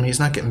hate him. He's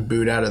not getting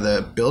booed out of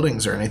the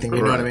buildings or anything.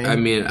 You know what I mean? I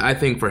mean, I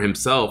think for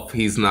himself,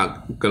 he's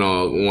not going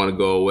to want to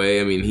go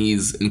away. I mean,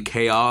 he's in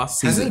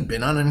chaos. Hasn't he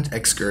been on an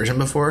excursion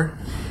before?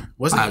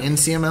 Wasn't he in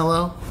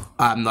CMLL?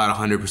 I'm not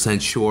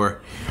 100%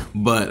 sure.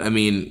 But, I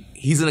mean,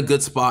 he's in a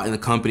good spot in the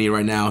company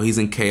right now. He's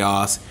in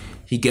chaos.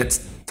 He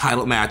gets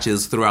title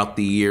matches throughout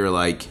the year.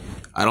 I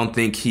don't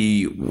think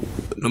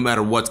no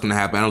matter what's going to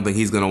happen, I don't think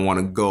he's going to want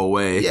to go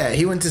away. Yeah,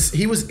 he was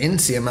in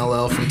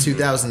CMLL from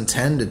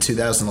 2010 to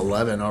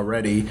 2011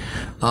 already.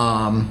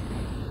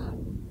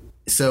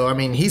 So, I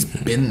mean, he's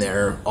been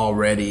there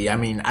already. I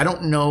mean, I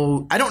don't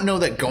know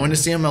that going to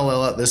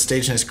CMLL at this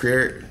stage in his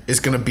career is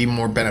going to be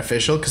more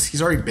beneficial because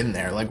he's already been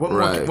there. What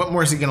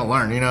more is he going to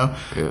learn, Yeah.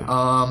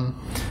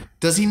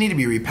 Does he need to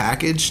be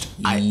repackaged?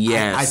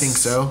 Yes. I think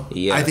so.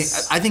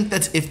 Yes. I think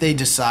that's if they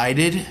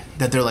decided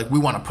that they're we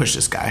want to push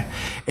this guy.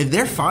 If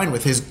they're fine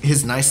with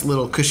his nice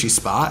little cushy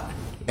spot,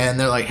 and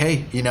they're like,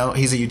 hey,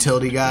 he's a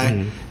utility guy,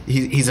 mm-hmm.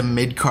 he's a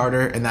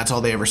mid-carder, and that's all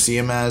they ever see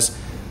him as,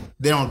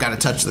 they don't got to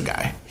touch the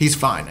guy. He's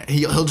fine.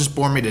 He'll just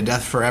bore me to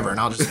death forever,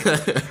 and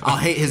I'll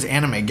hate his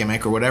anime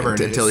gimmick or whatever it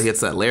is. Until he hits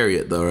that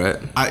lariat, though,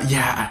 right?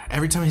 Yeah.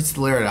 Every time he hits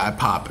the lariat, I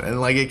pop,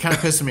 and it kind of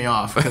pisses me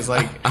off because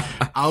I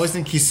always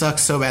think he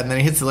sucks so bad, and then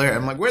he hits the lariat.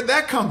 I'm like, where'd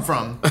that come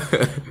from?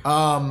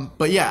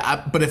 But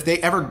if they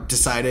ever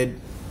decided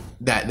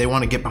that they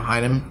want to get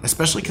behind him,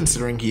 especially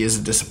considering he is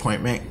a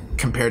disappointment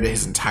compared to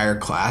his entire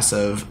class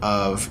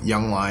of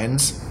young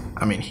lions.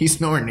 I mean, he's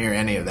nowhere near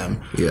any of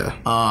them. Yeah.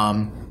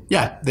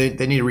 Yeah,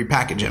 they need to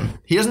repackage him.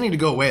 He doesn't need to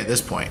go away at this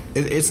point.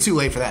 It's too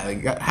late for that.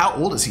 Like, how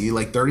old is he?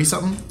 Like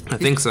 30-something? I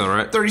think so,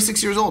 right?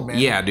 36 years old, man.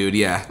 Yeah, dude,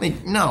 yeah.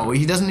 Like, no,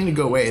 he doesn't need to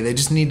go away. They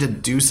just need to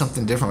do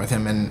something different with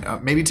him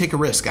and maybe take a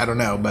risk. I don't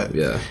know. But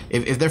yeah.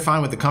 if they're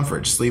fine with the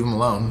comfort, just leave him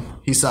alone.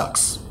 He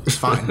sucks. It's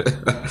fine.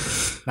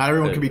 Not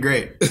everyone can be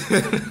great.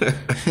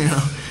 You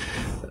know?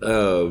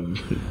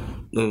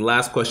 The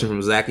last question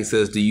from Zach, he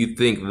says, do you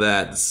think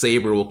that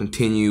Sabre will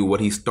continue what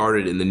he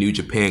started in the New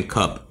Japan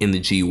Cup in the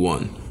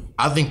G1?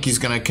 I think he's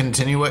going to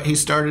continue what he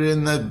started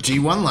in the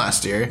G1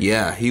 last year.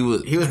 Yeah, he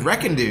was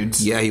wrecking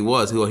dudes. Yeah, he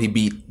was. He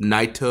beat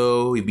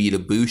Naito, he beat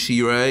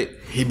Ibushi, right?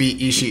 He beat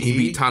Ishii. He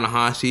beat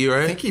Tanahashi,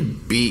 right? I think he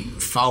beat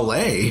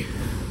Fale.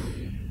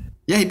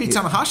 Yeah, he beat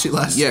Tanahashi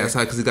last year. Yeah, it's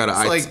because he got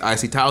an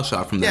IC title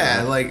shot from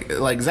that. Yeah,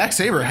 like Zack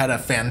Sabre had a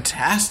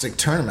fantastic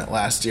tournament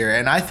last year,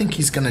 and I think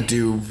he's going to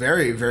do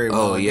very, very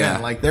well again. Yeah.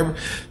 Like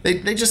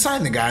they just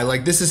signed the guy.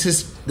 Like this is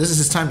his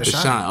time to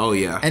shine. Oh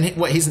yeah. And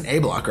he's an A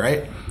block,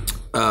 right?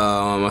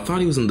 I thought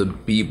he was in the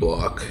B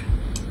block.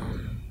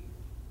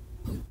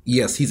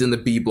 Yes, he's in the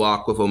B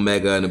block with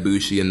Omega and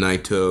Ibushi and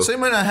Naito. So he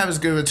might not have as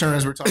good of a turn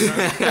as we're talking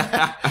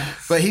about.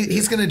 But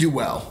he's going to do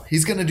well.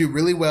 He's going to do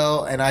really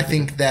well, and I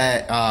think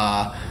that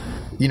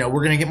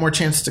we're going to get more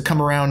chances to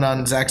come around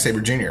on Zack Sabre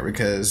Jr.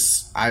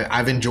 because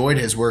I've enjoyed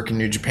his work in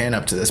New Japan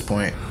up to this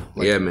point.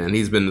 Yeah, man,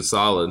 he's been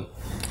solid.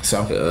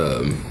 So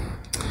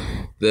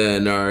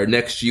then our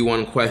next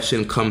G1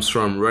 question comes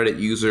from Reddit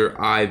user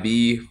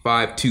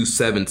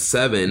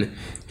IV5277.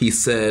 He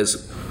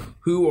says,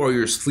 who are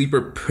your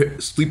sleeper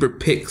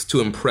picks to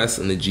impress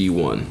in the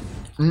G1?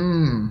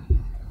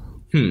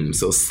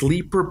 So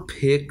sleeper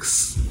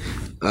picks.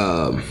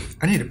 I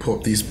need to pull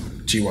up these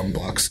G1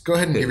 blocks. Go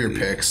ahead and give your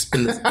picks.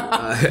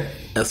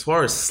 As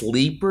far as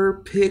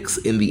sleeper picks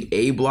in the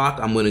A block,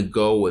 I'm going to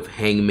go with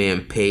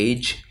Hangman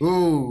Page.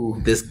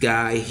 Ooh. This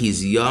guy,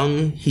 he's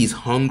young, he's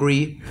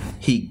hungry,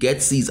 he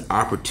gets these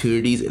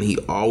opportunities, and he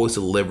always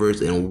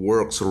delivers and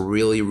works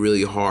really,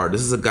 really hard.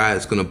 This is a guy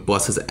that's going to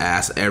bust his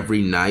ass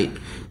every night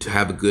to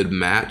have a good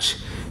match.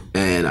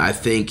 And I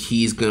think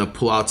he's going to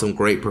pull out some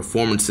great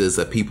performances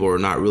that people are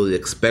not really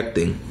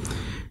expecting.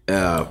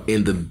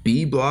 In the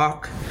B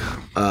block,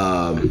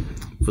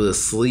 for the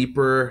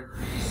sleeper,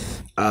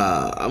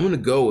 I'm going to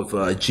go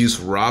with Juice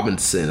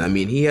Robinson. I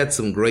mean, he had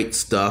some great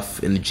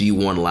stuff in the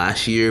G1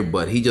 last year,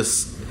 but he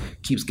just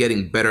keeps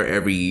getting better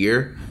every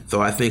year.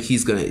 So I think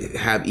he's going to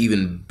have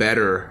even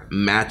better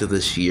matches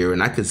this year.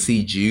 And I could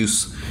see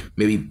Juice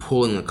maybe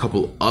pulling a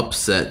couple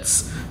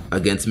upsets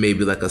against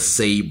maybe like a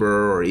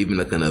Sabre or even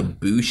like an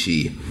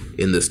Ibushi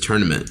in this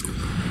tournament.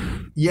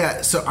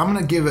 Yeah, so I'm going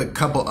to give a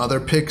couple other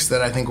picks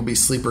that I think will be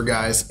sleeper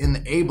guys in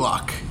the A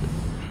block.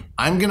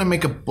 I'm going to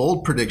make a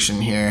bold prediction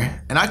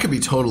here, and I could be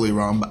totally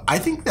wrong, but I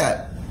think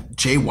that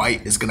Jay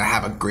White is going to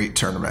have a great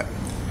tournament.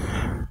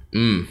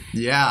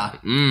 Yeah.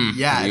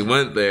 Yeah. You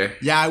went there.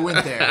 Yeah, I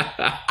went there.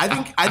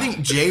 I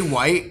think Jay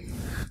White,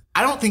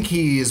 I don't think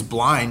he is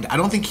blind. I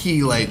don't think he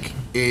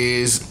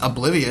is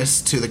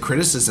oblivious to the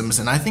criticisms,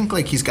 and I think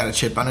he's got a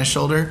chip on his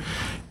shoulder.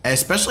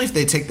 Especially if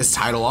they take this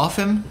title off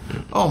him.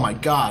 Oh my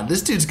God,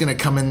 this dude's gonna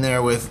come in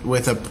there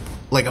with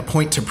a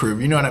point to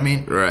prove. You know what I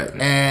mean? Right.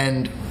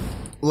 And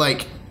I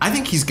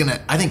think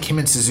him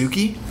and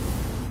Suzuki.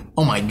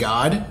 Oh my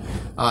God,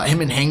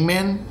 him and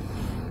Hangman,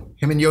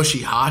 him and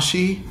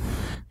Yoshihashi,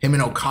 him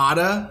and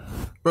Okada.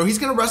 Bro, he's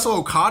gonna wrestle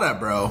Okada,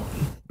 bro.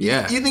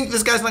 Yeah. You think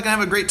this guy's not gonna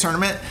have a great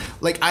tournament?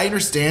 I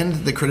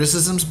understand the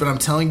criticisms, but I'm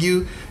telling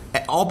you,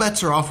 all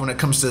bets are off when it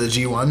comes to the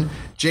G1.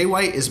 Jay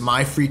White is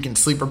my freaking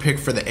sleeper pick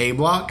for the A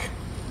block.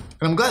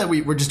 And I'm glad that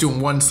we're just doing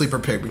one sleeper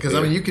pick because,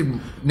 I mean, you could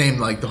name,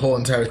 the whole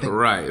entire thing.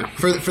 Right.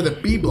 For the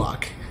B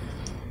block.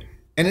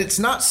 And it's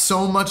not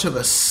so much of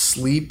a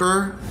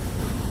sleeper,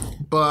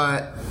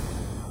 but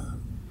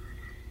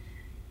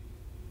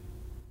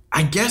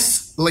I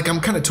guess,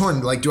 I'm kind of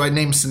torn. Do I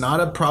name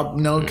Sonata?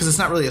 No, because it's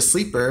not really a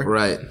sleeper.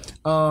 Right.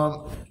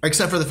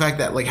 Except for the fact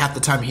that, half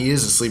the time he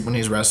is asleep when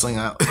he's wrestling.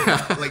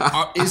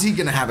 Is he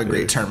going to have a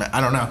great tournament?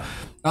 I don't know.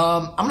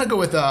 I'm going to go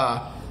with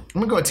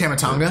Tama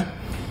Tonga.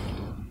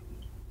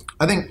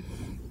 I think...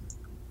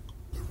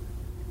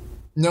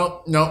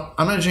 No,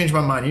 I'm going to change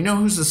my mind. You know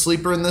who's the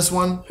sleeper in this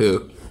one?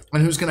 Who?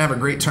 And who's going to have a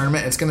great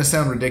tournament? It's going to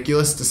sound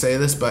ridiculous to say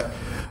this, but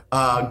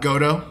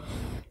Goto.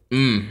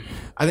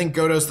 I think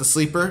Goto's the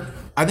sleeper.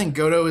 I think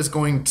Goto is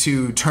going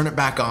to turn it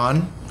back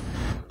on.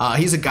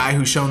 He's a guy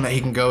who's shown that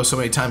he can go so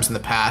many times in the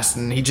past,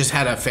 and he just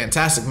had a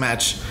fantastic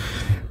match,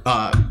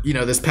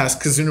 this past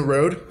Kazuna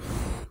Road.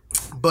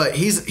 But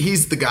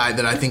he's the guy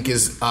that I think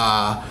is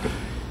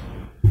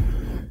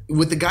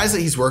with the guys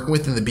that he's working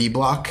with in the B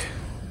block,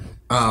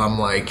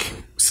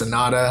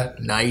 Sonata,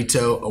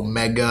 Naito,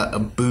 Omega,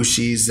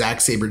 Ibushi, Zack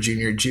Sabre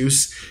Jr.,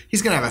 Juice.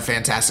 He's gonna have a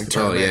fantastic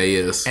tournament. Oh yeah, he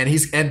is.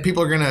 And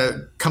people are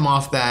gonna come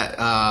off that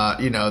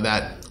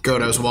that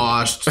Goto's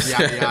washed,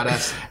 yada yada,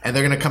 and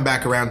they're gonna come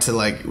back around to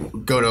like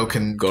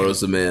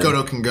Goto's the man.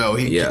 Goto can go.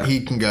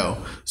 He can go.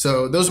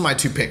 So those are my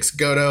two picks: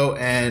 Goto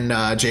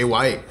and Jay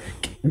White.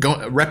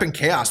 Repping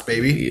Chaos,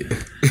 baby. Yeah.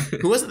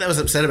 Who was it that was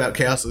upset about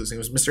Chaos losing?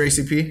 Was it Mr.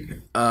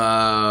 ACP?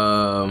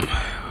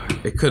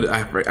 It could.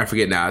 I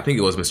forget now. I think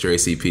it was Mr.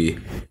 ACP.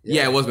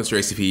 Yeah, it was Mr.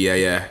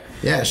 ACP.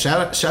 Yeah.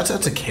 Shouts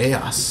out to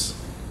Chaos.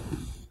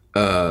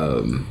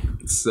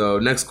 So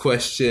next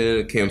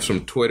question comes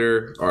from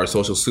Twitter. Our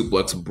Social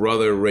Suplex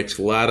brother, Rich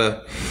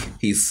Latta.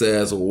 He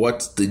says,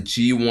 "What's the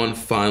G1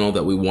 final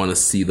that we want to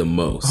see the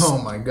most?" Oh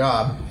my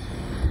god.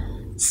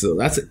 So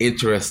that's an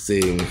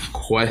interesting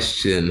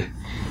question.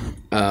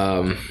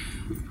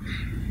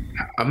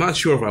 I'm not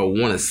sure if I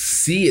want to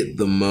see it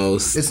the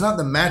most. It's not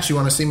the match you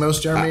want to see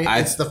most, Jeremy.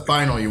 It's the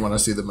final you want to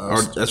see the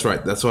most. That's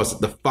right. That's what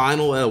the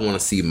final I want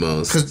to see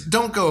most. Because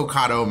don't go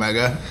Okada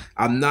Omega.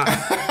 I'm not.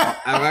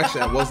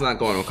 I was not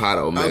going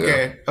Okada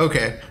Omega.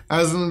 Okay. I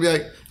was gonna be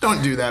like,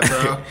 don't do that,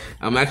 bro.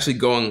 I'm actually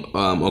going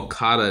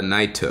Okada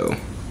Naito.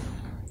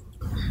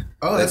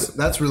 Oh,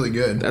 that's really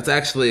good. That's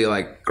actually,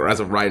 like, as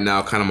of right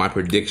now, kind of my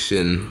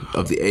prediction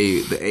of the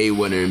A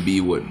winner and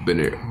B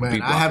winner.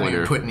 Man, I haven't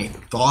even put any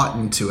thought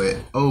into it.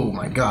 Oh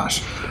my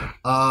gosh.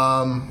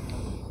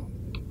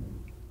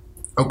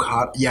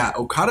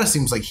 Okada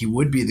seems like he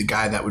would be the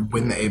guy that would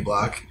win the A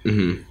block.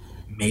 Mm-hmm.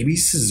 Maybe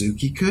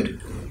Suzuki could.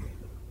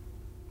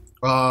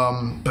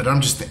 But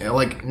I'm just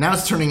like, now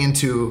it's turning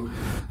into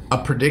a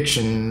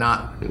prediction,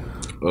 not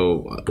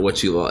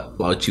what you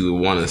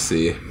want to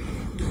see.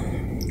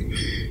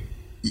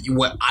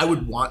 What I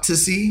would want to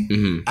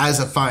see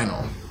as a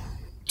final.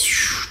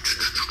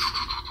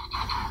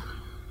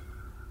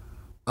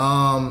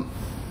 I'm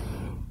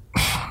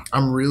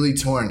really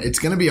torn. It's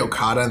gonna be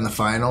Okada in the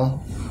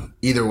final,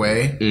 either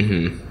way.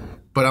 Mm-hmm.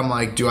 But I'm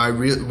like,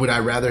 would I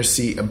rather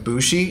see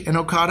Ibushi and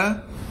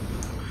Okada,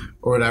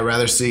 or would I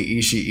rather see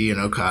Ishii and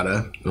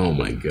Okada? Oh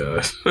my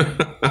gosh!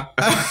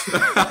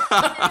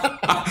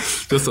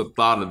 Just the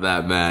thought of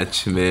that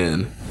match,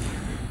 man.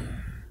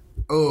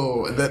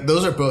 Oh,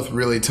 those are both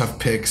really tough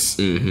picks.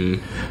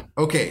 Mm-hmm.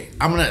 Okay,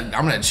 I'm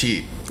gonna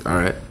cheat. All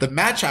right. The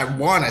match I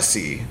want to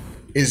see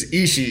is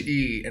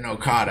Ishii and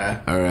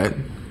Okada. All right.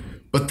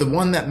 But the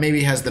one that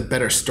maybe has the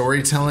better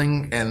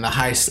storytelling and the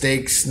high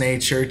stakes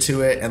nature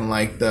to it, and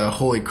like the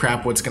holy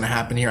crap, what's gonna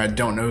happen here? I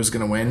don't know who's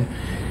gonna win.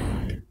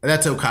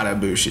 That's Okada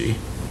Ibushi.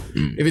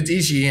 Mm. If it's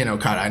Ishii and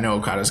Okada, I know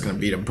Okada's gonna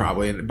beat him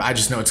probably. I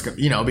just know it's gonna,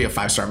 it'll be a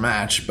 5-star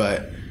match.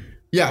 But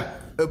yeah.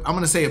 I'm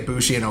going to say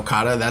Ibushi and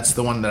Okada. That's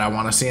the one that I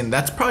want to see. And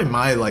that's probably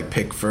my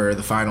pick for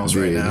the finals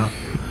right now.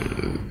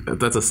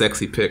 That's a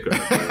sexy pick. Right?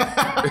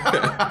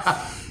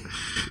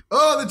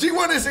 Oh, the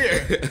G1 is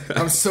here.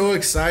 I'm so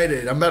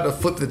excited. I'm about to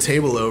flip the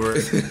table over.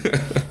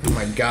 Oh,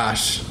 my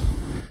gosh.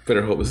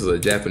 Better hope this is a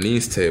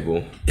Japanese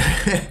table.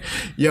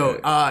 Yo,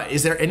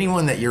 is there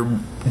anyone that you're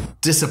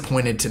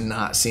disappointed to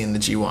not see in the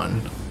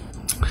G1?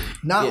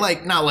 Not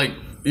like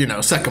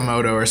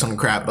Sakamoto or some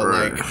crap, but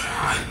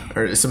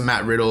or some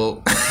Matt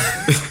Riddle.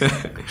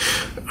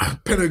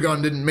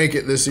 Pentagon didn't make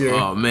it this year.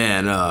 Oh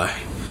man,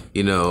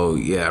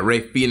 Ray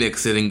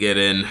Phoenix didn't get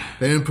in.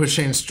 They didn't put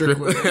Shane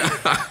Strickland. They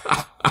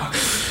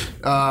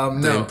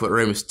didn't put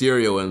Rey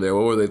Mysterio in there.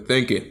 What were they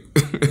thinking?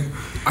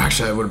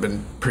 Actually, that would have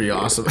been pretty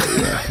awesome.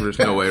 Yeah, there's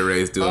no way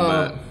Ray's doing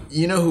that.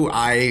 You know who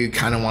I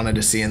kind of wanted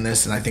to see in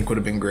this, and I think would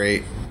have been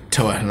great?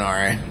 Toa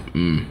Henare.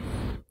 Mm.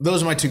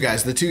 Those are my two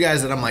guys. The two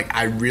guys that I'm like,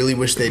 I really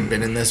wish they'd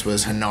been in this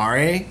was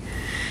Henare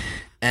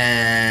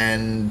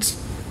and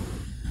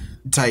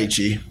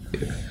Taichi.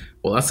 Yeah.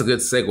 Well, that's a good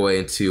segue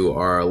into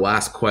our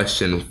last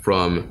question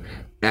from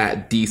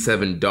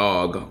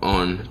 @D7Dog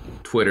on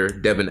Twitter,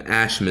 Devin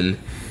Ashman.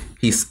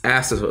 He's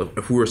asked us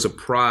if we were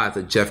surprised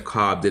that Jeff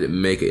Cobb didn't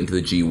make it into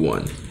the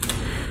G1.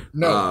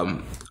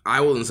 No.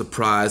 I wasn't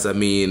surprised. I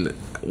mean,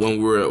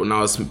 when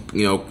I was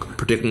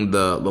predicting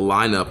the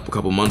lineup a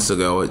couple months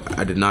ago,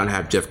 I did not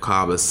have Jeff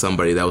Cobb as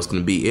somebody that was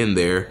going to be in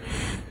there.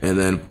 And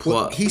then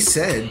he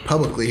said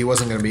publicly he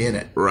wasn't going to be in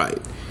it. Right.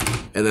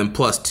 And then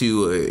plus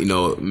two,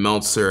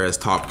 Meltzer has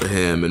talked to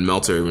him, and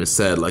Meltzer even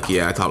said,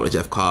 I talked to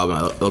Jeff Cobb, and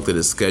I looked at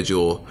his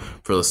schedule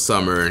for the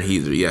summer, and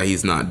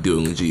he's not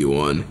doing the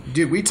G1.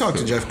 Dude, we talked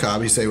to Jeff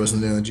Cobb. He said he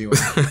wasn't doing the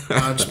G1. No,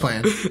 I'm just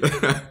playing.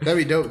 That'd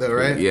be dope, though,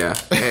 right? Yeah.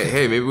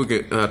 Hey, maybe we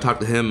could talk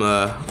to him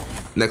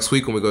next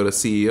week when we go to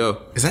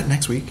CEO. Is that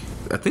next week?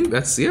 I think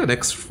that's,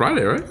 next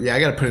Friday, right? Yeah,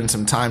 I got to put in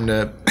some time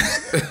to...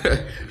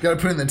 got to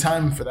put in the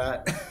time for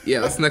that.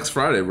 Yeah, that's next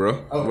Friday,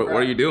 bro. Oh, what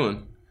are you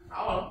doing?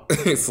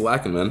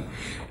 Slacking, man.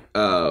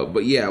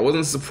 But yeah, I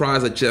wasn't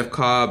surprised that Jeff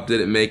Cobb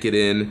didn't make it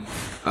in.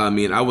 I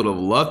mean, I would have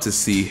loved to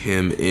see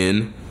him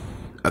in.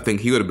 I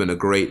think he would have been a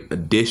great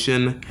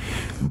addition,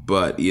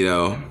 but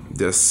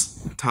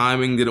just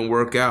timing didn't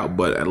work out.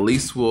 But at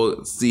least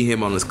we'll see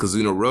him on his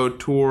Kazuna Road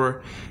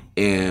tour,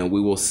 and we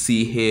will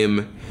see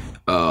him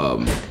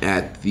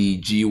at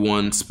the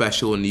G1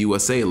 special in the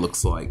USA. It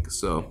looks like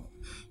so.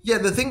 Yeah,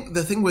 the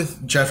thing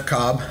with Jeff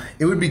Cobb,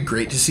 it would be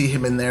great to see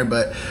him in there,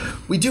 but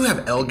we do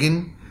have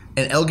Elgin,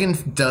 And Elgin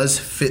does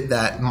fit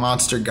that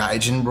monster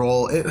Gaijin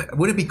role.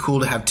 Would it be cool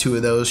to have 2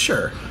 of those?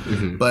 Sure.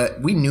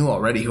 But we knew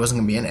already he wasn't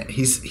going to be in it.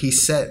 He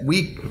said,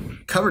 we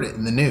covered it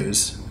in the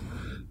news,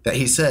 that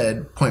he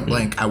said, point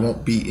blank, I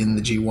won't be in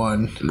the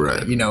G1.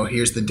 Right. You know,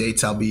 here's the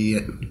dates I'll be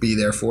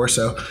there for.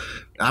 So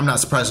I'm not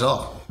surprised at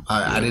all.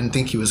 I didn't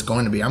think he was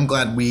going to be. I'm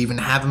glad we even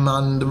have him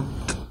on the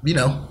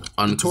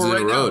tour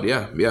right road.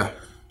 now. Yeah.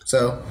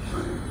 So.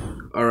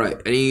 All right.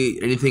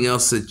 Anything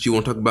else that you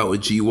want to talk about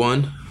with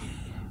G1?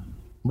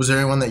 Was there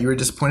anyone that you were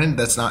disappointed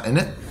that's not in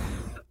it?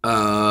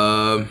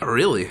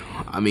 Really?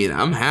 I mean,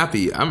 I'm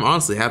happy. I'm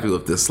honestly happy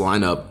with this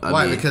lineup.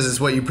 Why? Because it's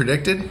what you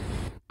predicted?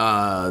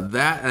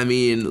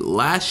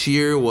 Last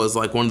year was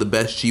like one of the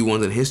best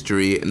G1s in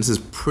history, and this is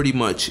pretty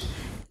much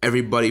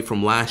everybody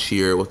from last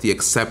year with the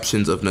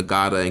exceptions of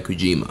Nagata and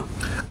Kojima.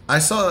 I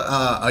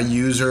saw a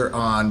user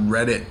on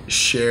Reddit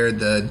share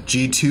the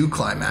G2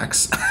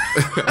 climax.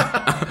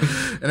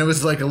 And it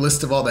was like a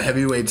list of all the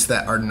heavyweights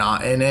that are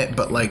not in it,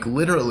 but like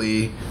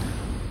literally...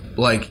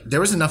 Like, there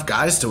was enough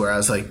guys to where I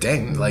was like,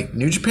 dang, like,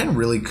 New Japan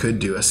really could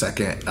do a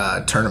second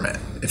tournament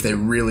if they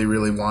really,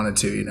 really wanted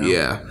to, you know?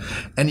 Yeah.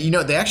 And, you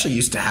know, they actually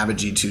used to have a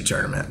G2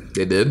 tournament.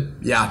 They did?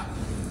 Yeah.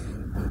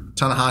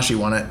 Tanahashi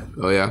won it.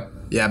 Oh, yeah?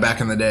 Yeah, back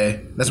in the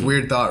day. That's a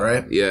weird thought,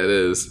 right? Yeah, it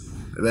is.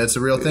 That's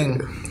a real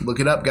thing. Look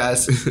it up,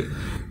 guys.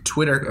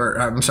 Twitter, or,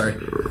 I'm sorry.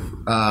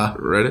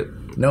 Reddit?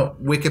 No,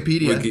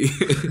 Wikipedia.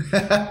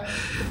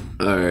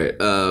 All right,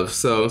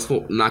 so let's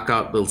knock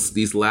out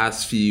these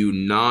last few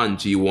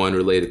non-G1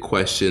 related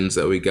questions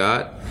that we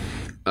got.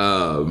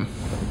 Oh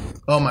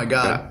my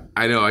God.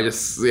 I know,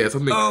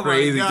 something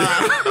crazy.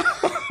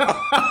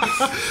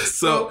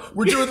 So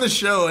we're doing the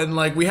show and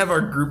like we have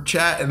our group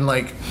chat and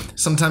like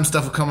sometimes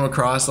stuff will come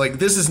across. Like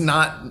this is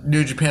not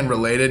New Japan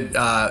related.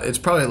 It's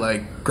probably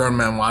like Grown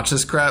Man Watch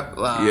This crap.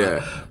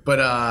 But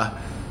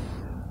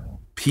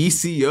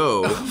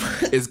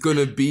PCO is going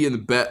to be in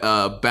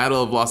the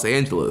Battle of Los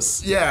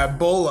Angeles. Yeah,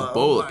 Bola.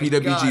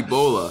 PWG God.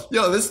 Bola.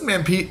 Yo, this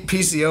man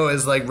PCO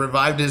has like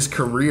revived his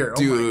career.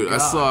 Dude, I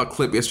saw a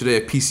clip yesterday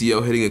of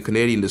PCO hitting a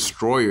Canadian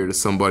destroyer to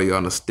somebody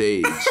on a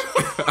stage.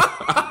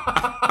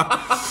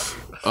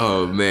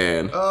 Oh,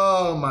 man.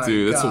 Oh, my God.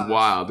 Dude, that's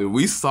wild. Dude,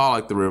 we saw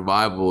like the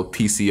revival of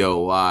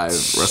PCO live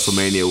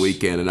WrestleMania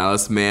weekend, and now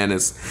this man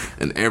is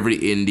in every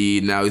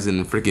indie. Now he's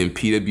in freaking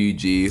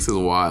PWG. This is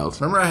wild.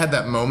 Remember I had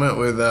that moment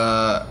with,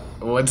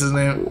 what's his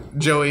name?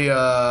 Joey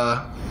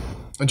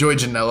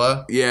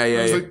Janela. Yeah.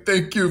 I was like,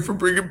 thank you for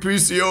bringing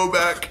PCO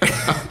back.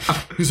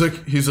 he's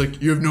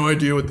like, you have no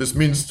idea what this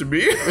means to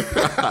me.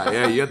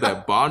 Yeah, you had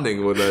that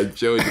bonding with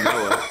Joey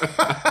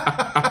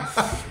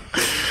Janela.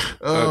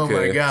 Oh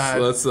okay, my God.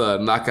 So let's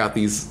knock out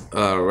these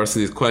rest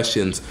of these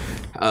questions.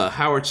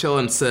 Howard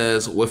Chillin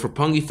says, with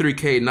Roppongi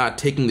 3K not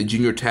taking the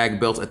junior tag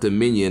belts at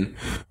Dominion,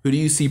 who do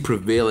you see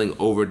prevailing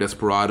over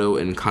Desperado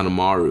and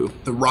Kanemaru?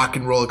 The Rock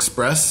and Roll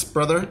Express,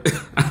 brother.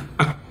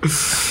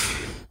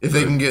 If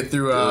they can get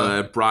through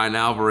Brian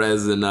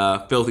Alvarez and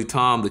Filthy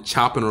Tom, the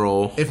Chop and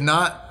Roll. If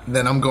not,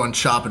 then I'm going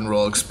Chop and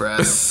Roll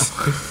Express.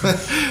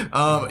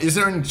 Is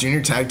there any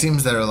junior tag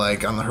teams that are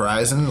like on the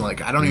horizon?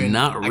 Like I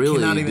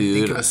cannot even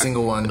think of a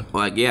single one.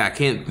 Like I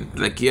can't.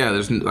 Like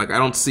there's like I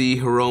don't see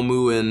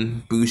Hiromu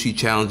and Bushi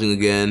challenging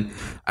again.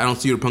 I don't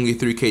see Roppongi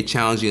 3K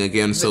challenging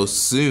again so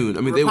soon.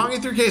 I mean, Roppongi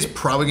 3K is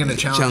probably going to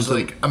challenge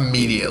like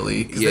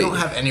immediately because they don't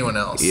have anyone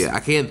else. Yeah,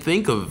 I can't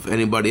think of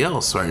anybody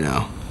else right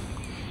now.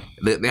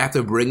 They have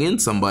to bring in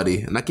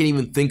somebody, and I can't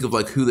even think of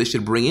like who they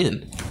should bring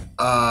in.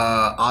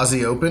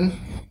 Aussie Open.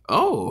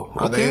 Oh,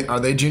 okay. Are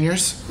they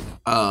juniors?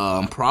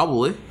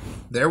 Probably.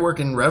 They're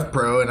working Rev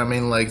Pro, and I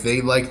mean, like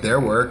they like their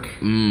work.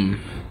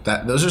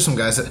 Those are some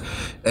guys that,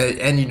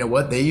 and you know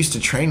what? They used to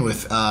train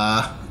with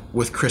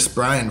Chris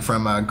Bryan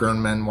from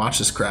Grown Men Watch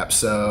This crap.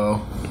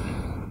 So,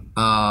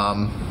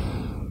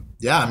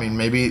 yeah, I mean,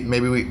 maybe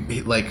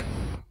we like.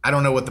 I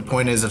don't know what the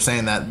point is of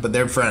saying that, but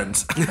they're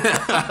friends.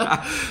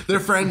 They're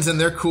friends and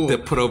they're cool. They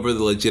put over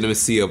the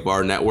legitimacy of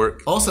our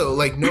network. Also,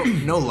 like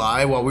no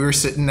lie, while we were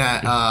sitting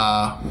at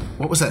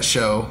what was that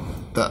show?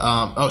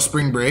 The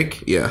Spring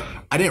Break. Yeah.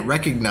 I didn't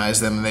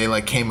recognize them, and they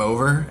like came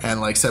over and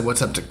like said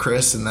what's up to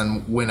Chris, and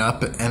then went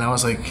up, and I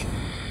was like,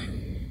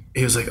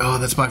 he was like, oh,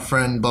 that's my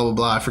friend, blah blah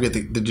blah. I forget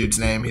the dude's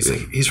name. He's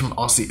like, he's from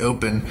Aussie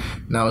Open,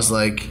 and I was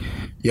like,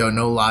 yo,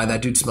 no lie,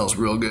 that dude smells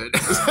real good.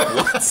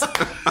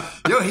 What?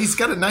 Yo, he's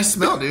got a nice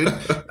smell, dude.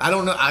 I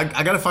don't know.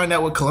 I got to find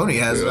out what cologne he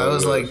has. But I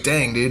was like,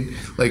 dang, dude.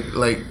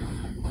 Like,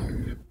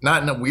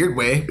 not in a weird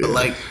way, but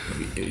like,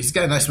 he's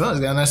got a nice smell.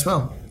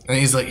 And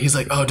he's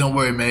like, oh, don't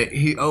worry, mate.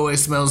 He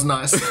always smells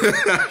nice.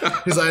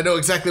 He's like, I know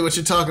exactly what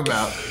you're talking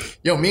about.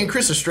 Yo, me and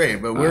Chris are straight,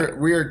 but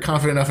we're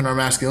confident enough in our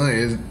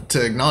masculinity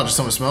to acknowledge if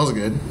someone smells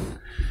good.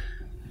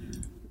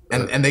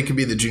 And they could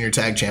be the junior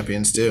tag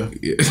champions too.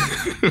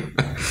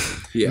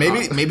 Yeah.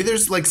 Maybe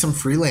there's like some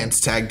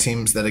freelance tag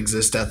teams that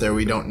exist out there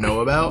we don't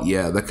know about.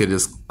 Yeah, that could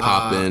just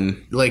pop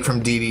in. Like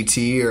from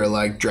DDT or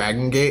like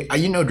Dragon Gate.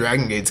 You know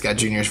Dragon Gate's got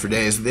juniors for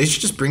days. They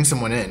should just bring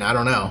someone in. I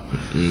don't know.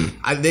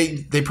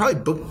 They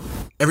probably book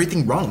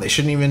everything wrong. They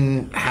shouldn't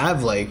even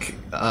have like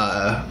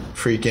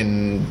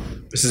freaking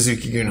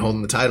Suzuki-gun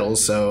holding the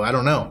titles. So I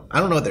don't know.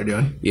 I don't know what they're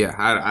doing. Yeah,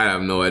 I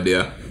have no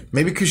idea.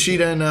 Maybe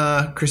Kushida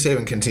and Chris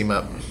Sabin can team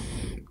up.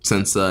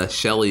 Since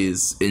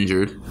Shelly's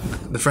injured.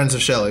 The Friends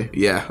of Shelly.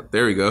 Yeah,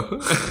 there we go.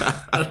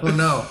 I don't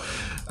know.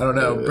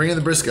 Bring in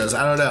the Briscoes.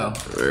 I don't know.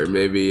 Or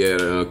maybe,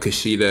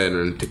 Kushida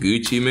and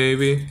Taguchi,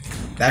 maybe.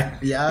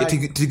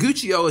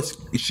 Taguchi always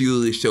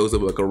usually shows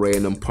up like a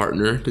random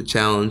partner to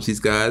challenge these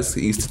guys.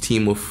 He used to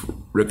team with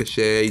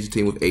Ricochet. He used to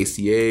team with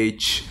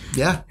ACH.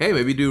 Yeah. Hey,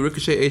 maybe do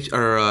Ricochet ACH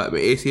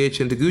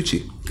and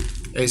Taguchi.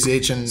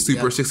 ACH and...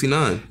 Super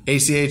 69.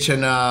 ACH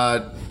and...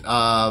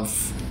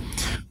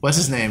 what's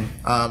his name?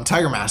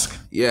 Tiger Mask.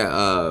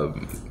 Yeah,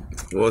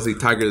 what was he?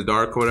 Tiger the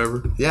Dark or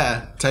whatever?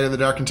 Yeah, Tiger the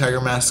Dark and Tiger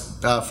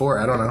Mask 4.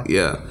 I don't know.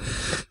 Yeah.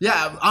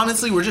 Yeah,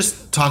 honestly, we're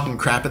just talking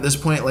crap at this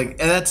point. Like,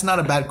 and that's not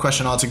a bad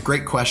question at all. It's a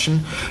great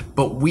question,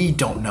 but we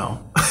don't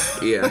know.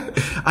 Yeah.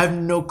 I have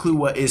no clue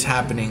what is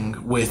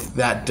happening with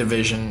that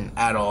division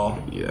at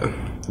all. Yeah.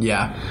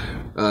 Yeah.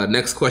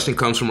 Next question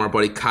comes from our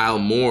buddy Kyle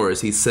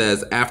Moores. He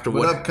says, What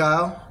up,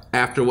 Kyle?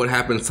 After what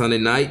happened Sunday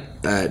night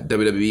at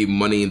WWE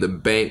Money in the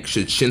Bank,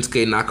 should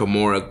Shinsuke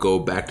Nakamura go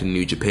back to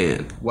New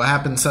Japan? What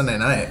happened Sunday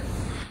night?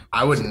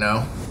 I wouldn't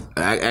know.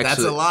 Actually,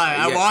 that's a lie.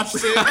 Yeah. I watched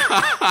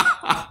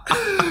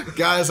it.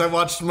 Guys, I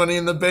watched Money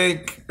in the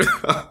Bank.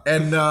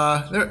 And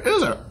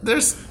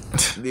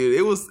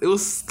it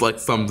was like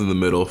something in the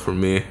middle for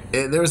me.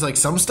 There was like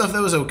some stuff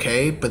that was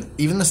okay, but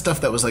even the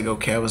stuff that was like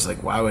okay, I was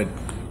like, why would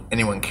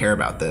anyone care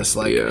about this?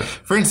 Like,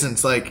 for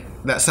instance, like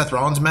that Seth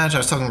Rollins match, I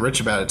was talking to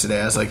Rich about it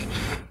today. I was like,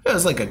 it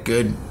was like a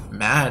good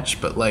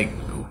match, but like,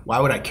 why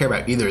would I care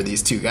about either of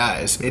these two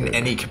guys in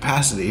any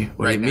capacity?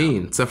 What do you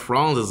mean? Seth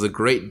Rollins is a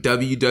great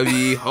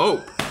WWE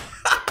hope.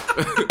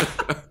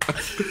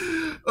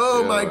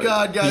 Oh my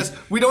God, guys.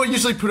 We don't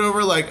usually put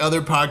over like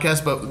other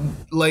podcasts, but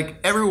like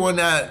everyone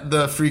at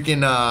the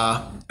freaking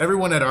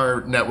everyone at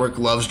our network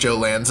loves Joe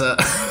Lanza.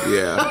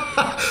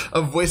 Yeah.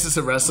 Of Voices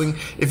of Wrestling.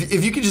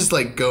 If you could just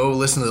like go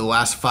listen to the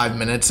last 5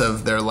 minutes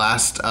of their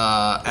last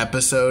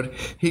episode,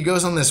 he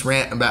goes on this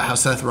rant about how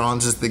Seth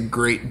Rollins is the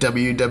great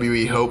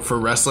WWE hope for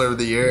Wrestler of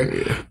the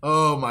Year. Yeah.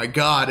 Oh my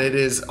God,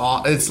 it's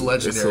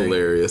legendary. It's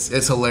hilarious.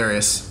 It's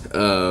hilarious.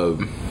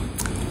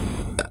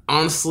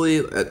 Honestly,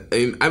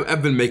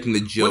 I've been making the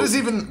joke.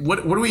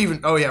 What do we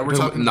even? Oh yeah, we're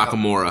talking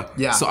Nakamura.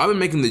 Yeah. So I've been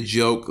making the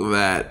joke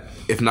that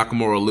if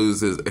Nakamura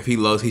loses, if he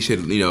loves, he should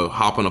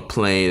hop on a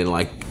plane and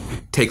like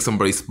take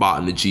somebody's spot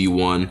in the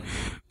G1.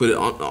 But in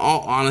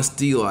all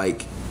honesty,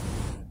 like,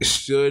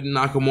 should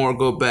Nakamura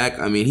go back?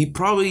 I mean, he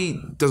probably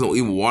doesn't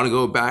even want to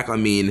go back. I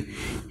mean,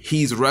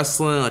 he's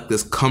wrestling like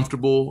this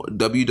comfortable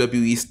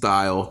WWE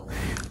style.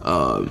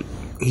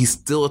 He's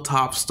still a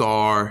top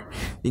star.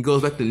 He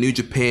goes back to New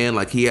Japan,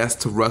 like he has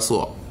to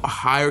wrestle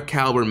higher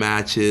caliber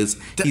matches.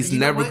 Does he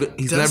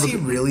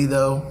really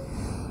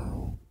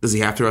though? Does he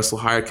have to wrestle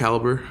higher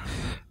caliber?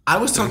 I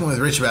was talking with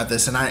Rich about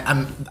this, and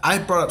I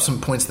brought up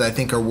some points that I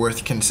think are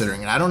worth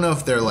considering. And I don't know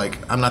if they're like,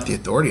 I'm not the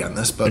authority on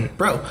this, but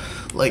bro,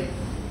 like,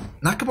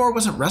 Nakamura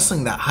wasn't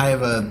wrestling that high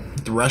of a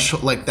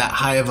threshold, like that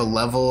high of a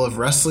level of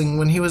wrestling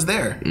when he was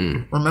there.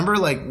 Remember,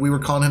 like, we were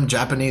calling him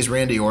Japanese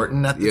Randy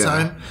Orton at the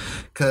time?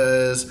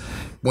 Because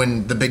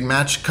when the big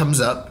match comes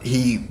up,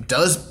 he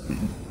does,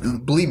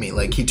 believe me,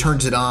 like, he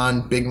turns it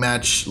on, big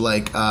match,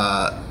 like,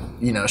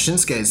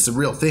 Shinsuke is the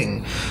real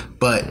thing,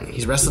 but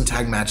he's wrestling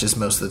tag matches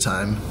most of the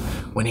time.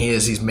 When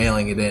he's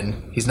mailing it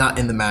in. He's not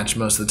in the match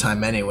most of the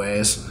time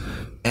anyways.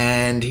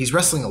 And he's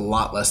wrestling a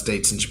lot less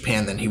dates in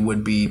Japan than he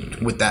would be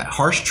with that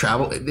harsh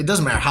travel. It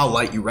doesn't matter how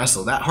light you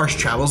wrestle. That harsh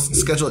travel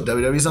schedule at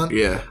WWE's on.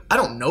 Yeah. I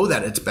don't know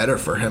that it's better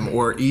for him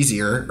or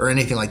easier or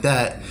anything like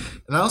that.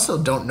 And I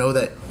also don't know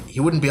that he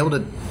wouldn't be able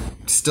to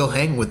still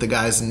hang with the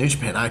guys in New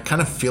Japan. I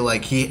kind of feel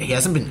like he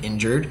hasn't been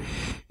injured.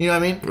 You know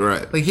what I mean?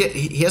 Right. Like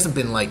he hasn't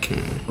been like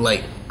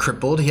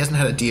crippled. He hasn't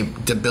had a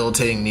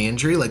debilitating knee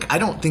injury. Like, I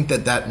don't think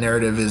that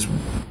narrative is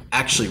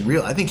actually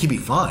real. I think he'd be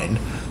fine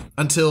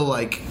until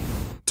like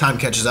time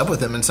catches up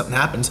with him and something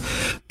happens.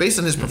 Based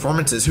on his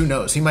performances, who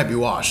knows? He might be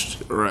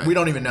washed. Right. We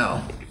don't even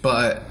know.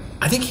 But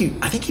I think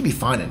he'd be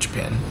fine in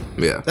Japan.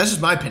 Yeah. That's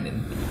just my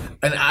opinion.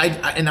 And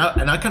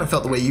I kind of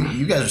felt the way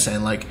you guys are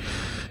saying, like,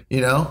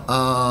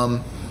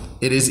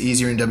 it is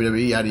easier in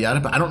WWE, yada yada.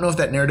 But I don't know if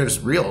that narrative is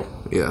real.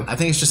 Yeah. I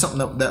think it's just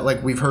something that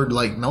like we've heard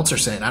like Meltzer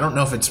saying. I don't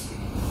know if it's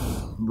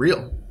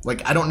real.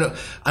 Like, I don't know.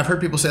 I've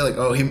heard people say like,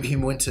 oh, he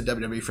went to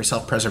WWE for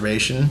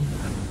self-preservation.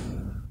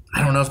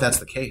 I don't know if that's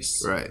the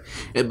case. Right.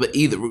 But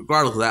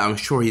regardless of that, I'm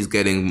sure he's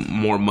getting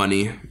more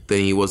money than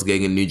he was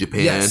getting in New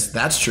Japan. Yes,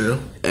 that's true.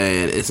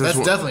 And that's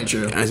definitely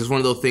true. And it's just one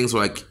of those things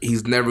where, like,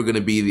 he's never going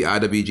to be the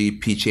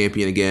IWGP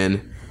champion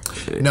again.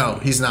 No,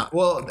 he's not.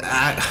 Well,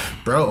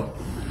 bro,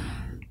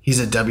 he's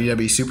a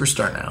WWE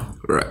superstar now.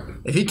 Right.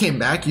 If he came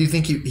back, you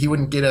think he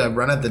wouldn't get a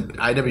run at the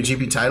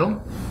IWGP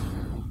title?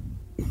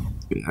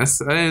 I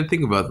didn't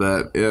think about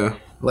that. Yeah.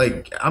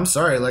 Like, I'm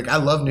sorry. Like, I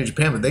love New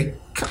Japan, but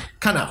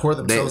kind of whore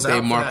themselves out.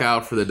 They mark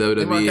out for the WWE.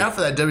 They mark out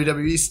for that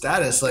WWE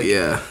status. Like,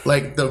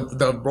 like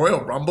the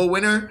Royal Rumble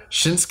winner,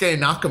 Shinsuke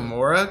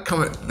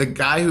Nakamura, the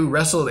guy who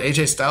wrestled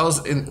AJ Styles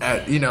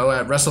at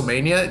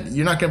WrestleMania.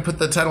 You're not going to put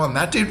the title on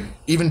that dude,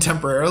 even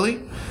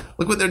temporarily?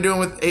 Look what they're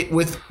doing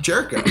with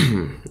Jericho.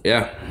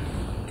 Yeah.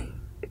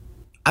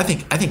 I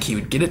think he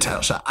would get a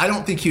title shot. I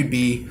don't think he would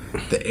be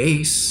the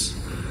ace,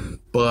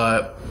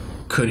 but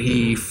could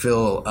he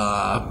fill,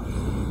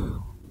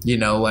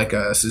 like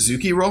a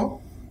Suzuki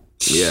role?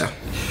 Yeah.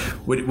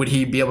 Would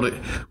he be able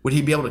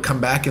to come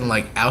back and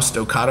like oust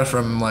Okada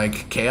from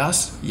like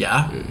Chaos?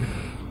 Yeah.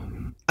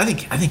 I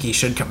think he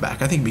should come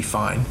back. I think he'd be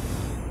fine.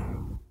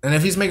 And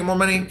if he's making more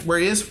money where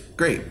he is,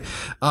 great.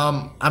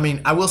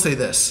 I will say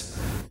this.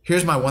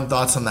 Here's my one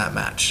thoughts on that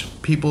match.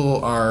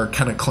 People are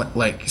kind of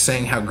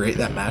saying how great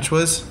that match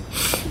was.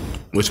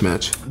 Which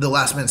match? The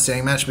last man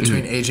standing match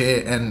between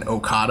AJ and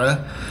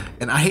Okada.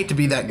 And I hate to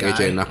be that guy.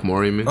 AJ and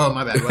Nakamura, you mean? Oh,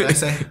 my bad. What did I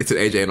say? It's an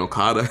AJ and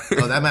Okada.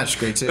 Oh, that match is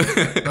great too.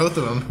 Both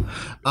of them.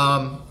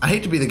 I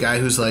hate to be the guy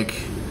who's like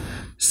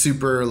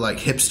super like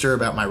hipster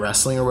about my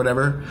wrestling or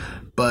whatever.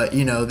 But,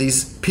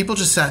 these people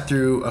just sat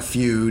through a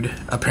feud,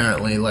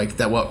 apparently, like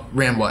that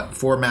ran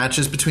 4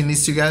 matches between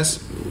these two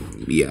guys?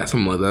 Yeah,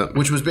 something like that.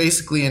 Which was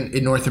basically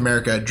in North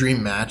America a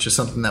dream match, is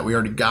something that we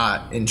already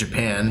got in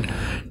Japan.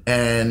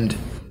 And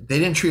they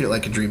didn't treat it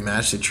like a dream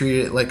match. They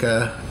treated it like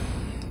an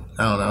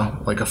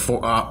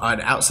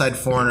outside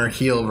foreigner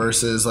heel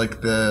versus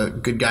like the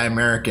good guy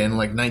American,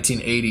 like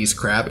 1980s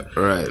crap.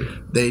 Right.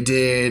 They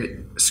did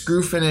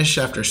screw finish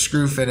after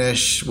screw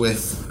finish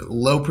with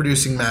low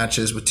producing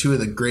matches with 2 of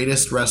the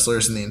greatest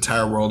wrestlers in the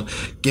entire world,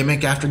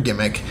 gimmick after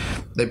gimmick.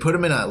 They put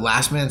them in a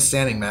last man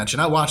standing match,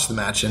 and I watched the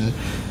match, and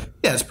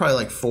yeah, it's probably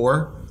like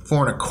 4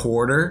 and a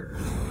quarter.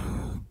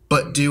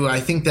 But do I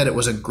think that it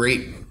was a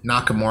great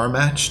Nakamura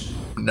match?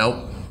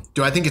 Nope.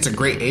 Do I think it's a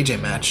great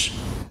AJ match?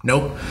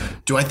 Nope.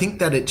 Do I think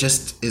that it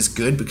just is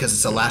good because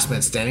it's a last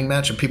man standing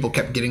match and people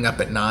kept getting up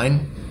at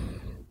 9?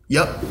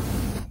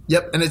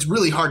 Yep, and it's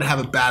really hard to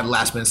have a bad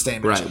last man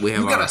standing match. Right,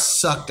 you gotta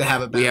suck to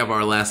have a bad. We have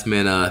our last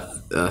man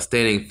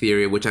standing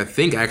theory, which I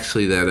think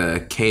actually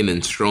that Kane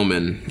and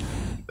Strowman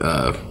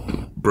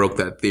broke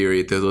that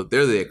theory. They're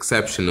the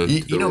exception.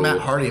 Matt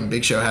Hardy and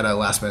Big Show had a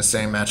last man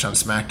standing match on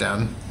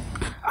SmackDown.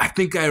 I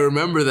think I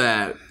remember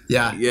that.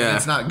 Yeah.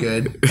 It's not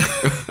good.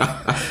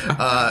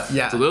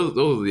 Yeah. So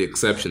those are the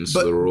exceptions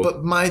to the rule.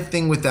 But my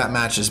thing with that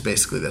match is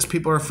basically this.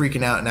 People are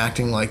freaking out and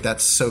acting like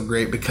that's so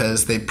great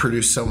because they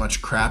produced so much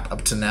crap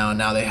up to now, and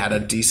now they had a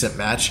decent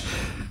match.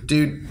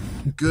 Dude,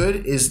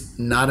 good is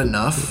not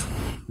enough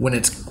when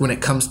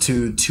it comes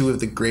to 2 of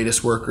the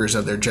greatest workers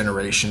of their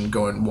generation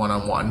going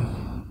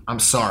one-on-one. I'm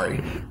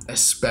sorry.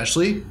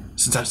 Especially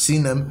since I've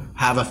seen them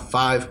have a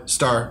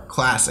 5-star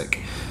classic.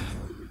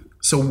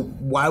 So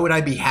why would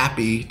I be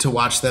happy to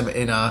watch them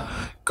in a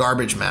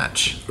garbage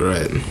match?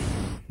 Right.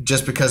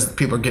 Just because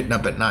people are getting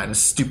up at 9 is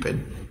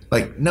stupid.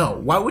 Like, no.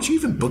 Why would you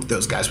even book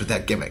those guys with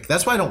that gimmick?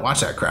 That's why I don't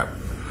watch that crap.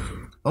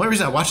 The only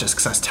reason I watched this is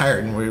because I was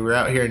tired and we were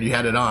out here and you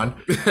had it on.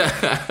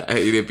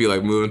 You didn't feel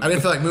like moving? I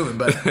didn't feel like moving,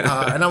 but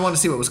and I wanted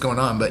to see what was going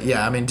on. But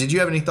yeah, did you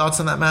have any thoughts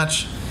on that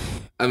match?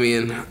 I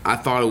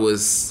thought it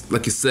was,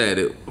 like you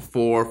said,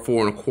 4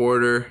 and a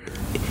quarter.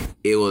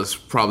 It was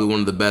probably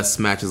one of the best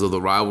matches of the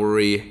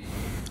rivalry.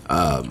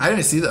 I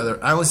didn't see the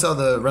other. I only saw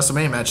the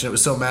WrestleMania match, and it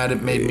was so mad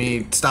it made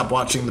me stop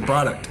watching the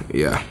product.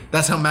 Yeah,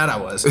 that's how mad I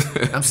was.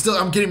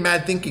 I'm getting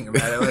mad thinking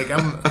about it. Like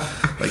I'm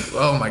like,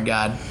 oh my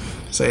god.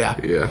 So yeah.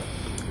 Yeah.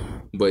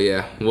 But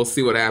yeah, we'll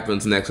see what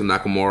happens next with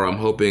Nakamura. I'm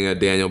hoping a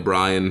Daniel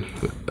Bryan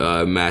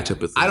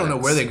matchup is. I don't know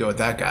where they go with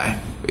that guy.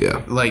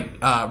 Yeah. Like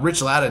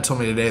Rich Latta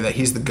told me today that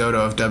he's the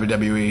Goto of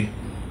WWE.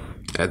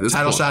 At this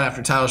title point, shot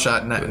after title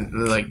shot,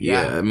 and like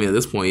yeah. At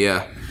this point,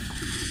 yeah.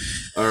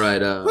 All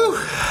right.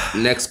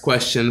 Next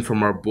question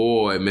from our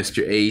boy,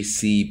 Mr.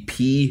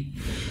 ACP.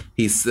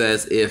 He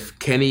says, if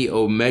Kenny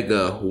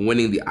Omega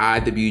winning the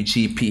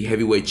IWGP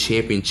Heavyweight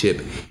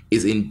Championship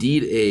is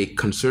indeed a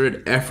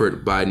concerted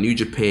effort by New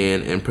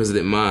Japan and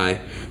President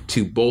Mai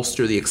to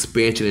bolster the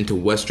expansion into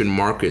Western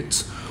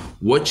markets,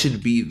 what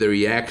should be the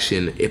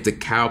reaction if the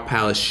Cow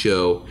Palace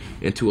show,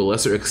 and to a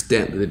lesser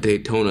extent the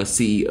Daytona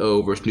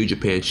CEO versus New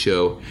Japan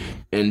show,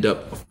 end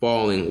up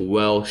falling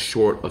well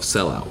short of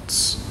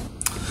sellouts?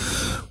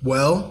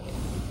 Well,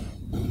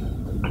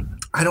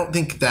 I don't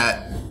think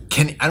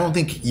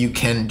you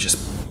can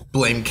just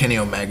blame Kenny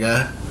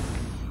Omega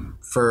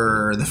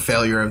for the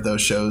failure of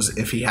those shows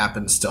if he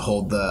happens to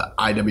hold the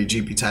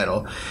IWGP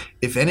title.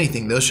 If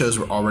anything, those shows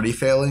were already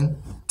failing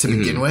to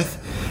begin with,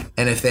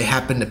 and if they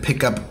happen to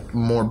pick up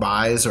more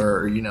buys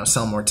or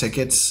sell more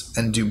tickets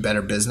and do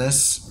better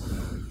business,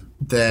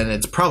 then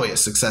it's probably a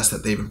success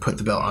that they even put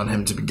the belt on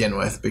him to begin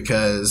with.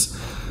 Because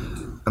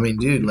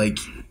dude, like,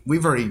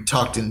 we've already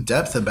talked in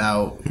depth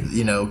about,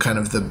 kind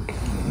of the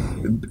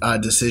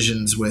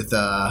decisions with,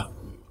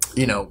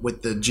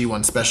 with the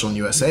G1 special in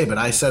USA. But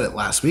I said it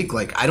last week,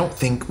 like, I don't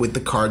think with the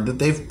card that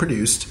they've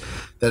produced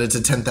that it's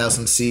a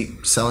 10,000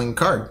 seat selling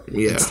card.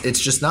 Yeah. It's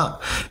just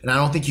not. And I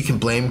don't think you can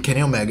blame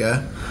Kenny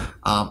Omega.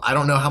 I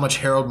don't know how much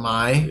Harold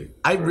Mai.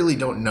 I really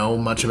don't know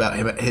much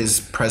about his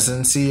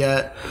presidency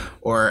yet,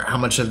 or how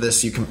much of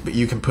this you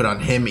can put on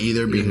him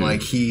either, being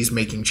like he's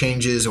making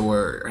changes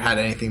or had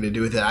anything to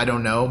do with it. I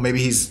don't know. Maybe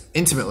he's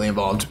intimately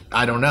involved.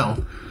 I don't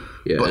know.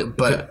 Yeah,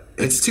 But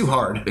it's too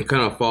hard. And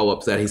kind of follow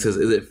up to that, he says,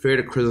 is it fair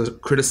to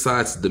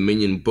criticize the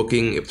Dominion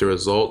booking if the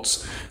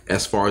results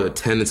as far as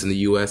attendance in the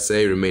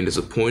USA remain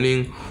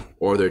disappointing,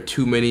 or are there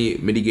too many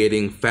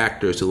mitigating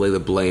factors to lay the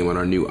blame on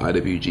our new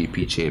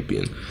IWGP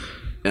champion?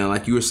 And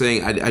like you were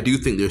saying, I do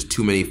think there's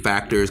too many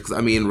factors, because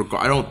I mean,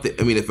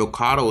 if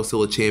Okada was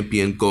still a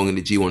champion going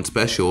into G1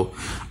 Special,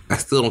 I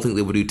still don't think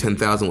they would do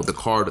 10,000 with the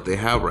card that they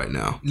have right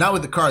now. Not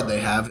with the card they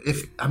have.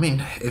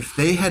 If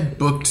they had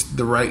booked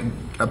the right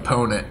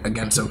opponent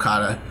against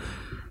Okada,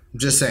 I'm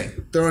just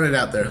saying, throwing it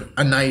out there,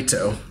 a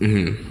Naito,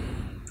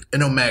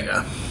 an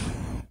Omega,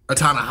 a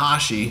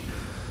Tanahashi,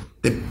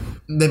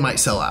 they might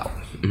sell out.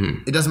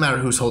 It doesn't matter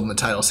who's holding the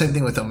title. Same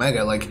thing with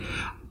Omega. Like,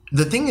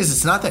 the thing is,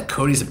 it's not that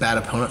Cody's a bad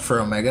opponent for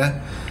Omega.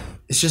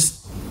 It's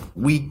just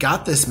we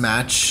got this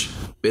match.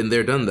 Been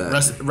there, done that.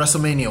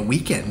 WrestleMania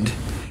weekend.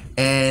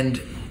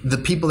 And the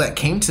people that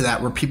came to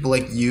that were people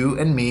like you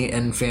and me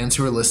and fans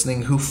who are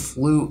listening who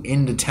flew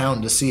into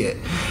town to see it.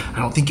 I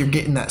don't think you're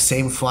getting that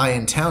same fly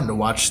in town to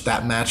watch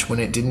that match when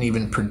it didn't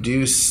even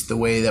produce the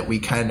way that we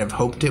kind of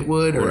hoped it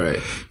would. Or,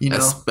 right. You know?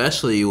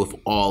 Especially with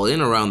All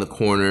In around the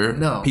corner.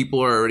 No.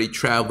 People are already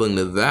traveling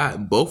to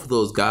that. Both of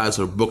those guys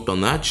are booked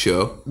on that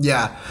show.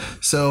 Yeah.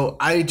 So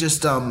I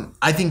just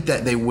I think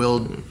that they will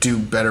do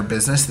better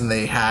business than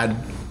they had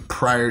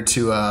prior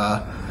to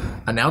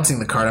announcing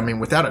the card. I mean,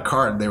 without a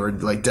card, they were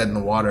like dead in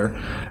the water.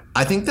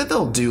 I think that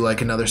they'll do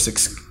like another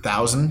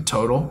 6,000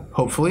 total,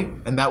 hopefully,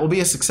 and that will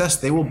be a success.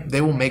 They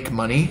will make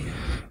money.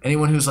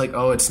 Anyone who's like,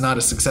 oh, it's not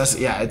a success,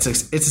 yeah, it's a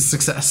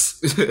success.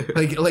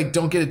 like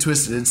don't get it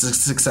twisted. It's a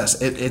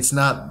success. It's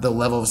not the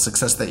level of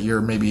success that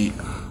you're maybe,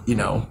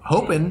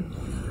 hoping,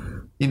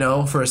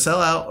 for a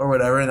sellout or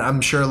whatever. And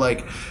I'm sure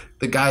like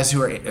the guys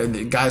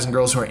and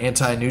girls who are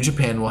anti New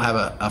Japan will have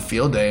a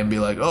field day and be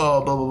like,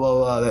 oh, blah blah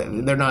blah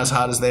blah. They're not as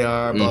hot as they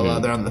are. Blah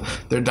blah.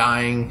 They're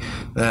dying.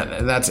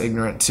 That's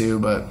ignorant too.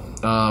 But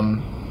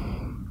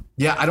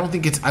yeah, I don't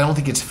think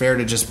it's fair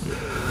to just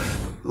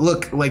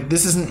look like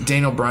this isn't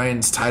Daniel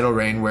Bryan's title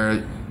reign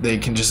where they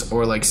can just,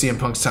 or like CM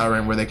Punk's title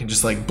reign where they can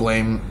just like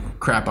blame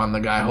crap on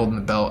the guy holding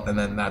the belt and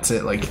then that's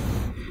it. Like,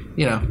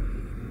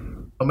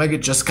 Omega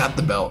just got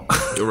the belt.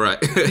 Right.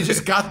 He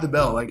just got the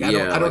belt. Like, I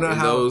don't know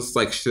how. Those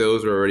like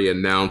shows are already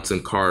announced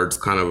and cards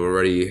kind of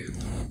already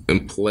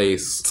in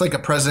place. It's like a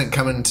president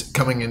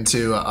coming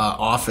into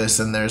office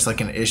and there's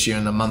like an issue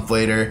and a month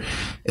later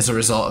it's a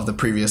result of the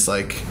previous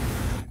like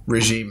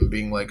regime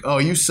being like, oh,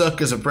 you suck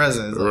as a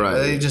president. Like, right.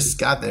 They just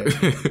got there.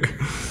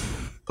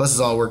 Plus it's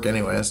all work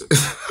anyways.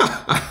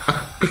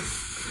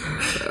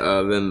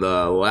 Then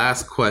the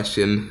last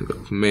question,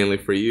 mainly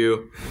for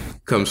you,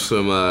 comes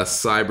from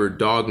Cyber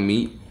Dog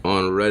Meat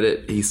on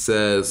Reddit. He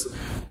says,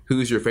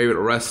 who's your favorite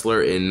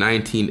wrestler in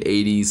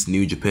 1980s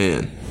New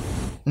Japan?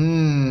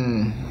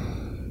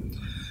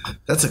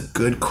 That's a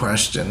good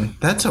question.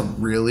 That's a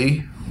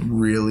really,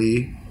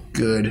 really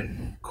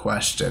good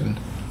question.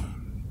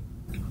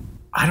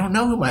 I don't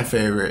know who my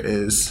favorite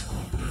is.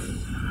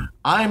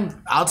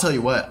 I'll tell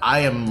you what, I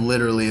am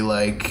literally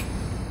like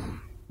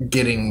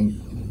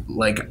getting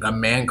like a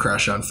man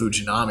crush on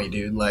Fujinami,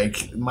 dude.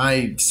 Like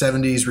my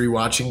 70s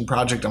rewatching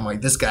project, I'm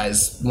like, this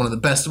guy's one of the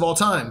best of all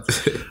time.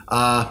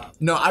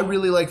 No, I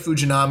really like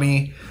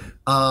Fujinami.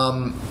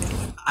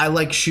 I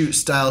like shoot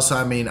style, so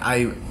I mean,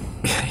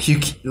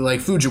 like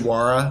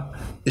Fujiwara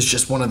is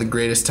just one of the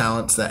greatest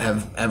talents that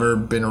have ever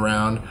been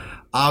around.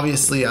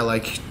 Obviously, I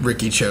like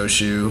Riki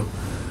Choshu.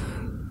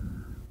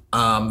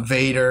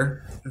 Vader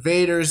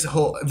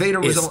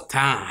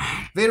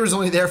was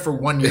only there for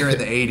 1 year in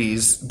the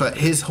 80s, but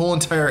his whole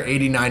entire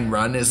 89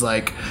 run is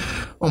like,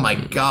 oh my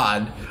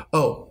god.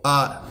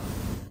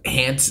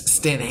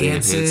 Stan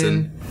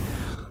Hansen,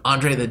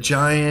 Andre the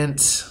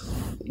Giant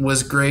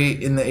was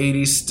great in the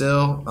 80s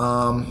still.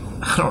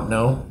 I don't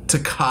know,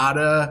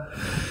 Takada,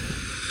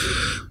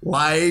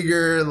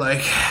 Liger,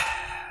 like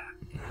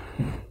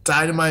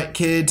Dynamite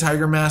Kid,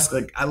 Tiger Mask,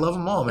 like I love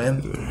them all,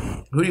 man.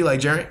 Who do you like,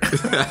 Jeremy?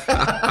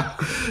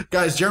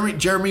 Guys,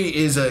 Jeremy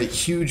is a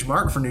huge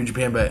mark for New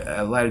Japan, but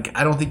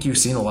I don't think you've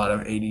seen a lot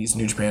of 80s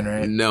New Japan,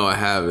 right? No, I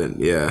haven't.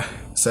 Yeah.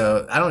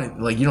 So I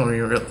don't like, you don't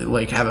even really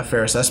like have a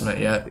fair assessment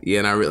yet. Yeah,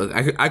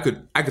 and I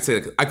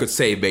could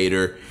say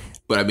Vader,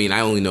 but I mean I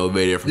only know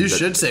Vader from. You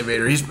should say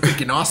Vader. He's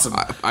freaking awesome.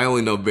 I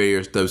only know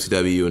Vader's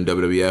WCW and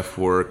WWF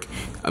work.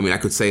 I mean I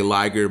could say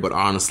Liger, but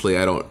honestly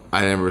I've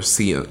never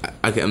seen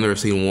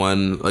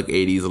one like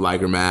 80s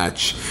Liger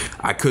match.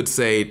 I could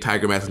say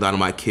Tiger Mask and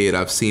Dynamite Kid.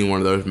 I've seen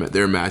one of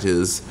their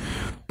matches.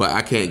 But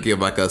I can't give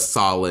like a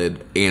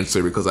solid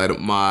answer because I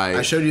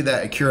showed you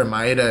that Akira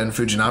Maeda and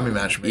Fujinami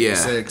match from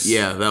 '86.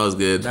 Yeah, that was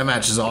good. That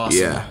match is awesome.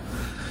 Yeah.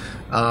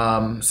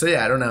 So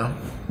yeah, I don't know.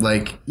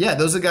 Like, yeah,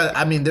 those are guys.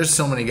 I mean, there's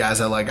so many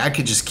guys I like. I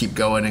could just keep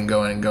going and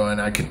going and going.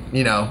 I could,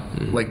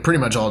 like pretty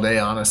much all day,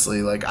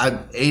 honestly. Like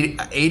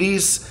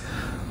 80s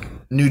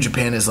New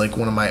Japan is like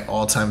one of my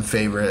all-time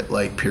favorite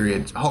like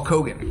periods. Hulk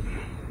Hogan.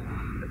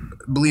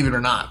 Believe it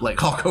or not, like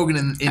Hulk Hogan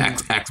in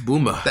Axe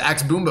Boomba. The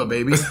Axe Boomba,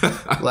 baby.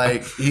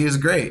 Like, he is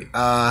great.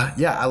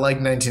 Yeah, I like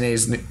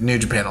 1980s New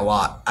Japan a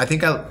lot. I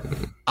think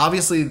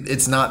obviously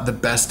it's not the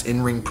best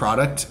in-ring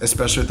product,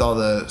 especially with all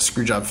the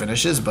screwjob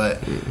finishes,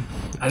 but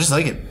I just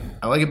like it.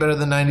 I like it better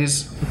than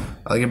 90s.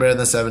 I like it better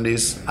than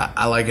 70s.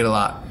 I like it a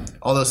lot.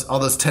 All those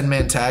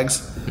 10-man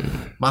tags.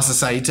 Masa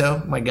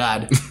Saito, my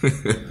God.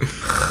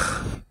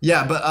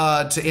 Yeah,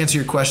 but to answer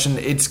your question,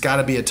 it's got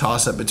to be a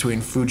toss-up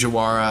between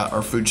Fujiwara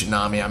or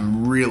Fujinami.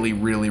 I'm really,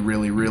 really,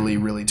 really, really,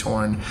 really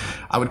torn.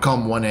 I would call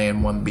them 1A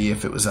and 1B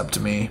if it was up to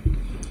me.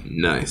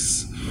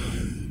 Nice.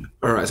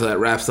 All right, so that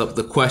wraps up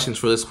the questions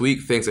for this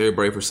week. Thanks,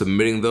 everybody, for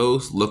submitting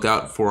those. Look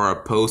out for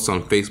our posts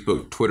on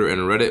Facebook, Twitter,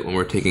 and Reddit when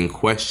we're taking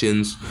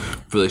questions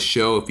for the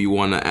show if you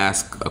want to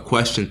ask a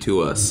question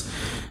to us.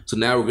 So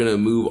now we're going to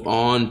move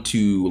on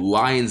to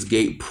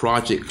Lionsgate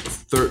Project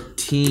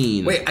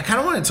 13. Wait, I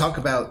kind of want to talk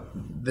about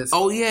this.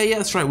 Oh, yeah,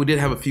 that's right. We did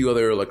have a few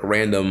other, like,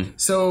 random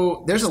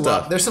So there's stuff. a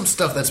lot. There's some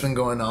stuff that's been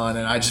going on,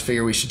 and I just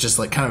figure we should just,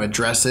 like, kind of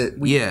address it.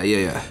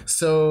 Yeah.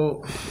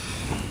 So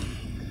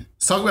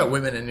let's talk about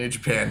women in New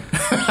Japan.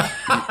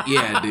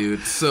 Yeah,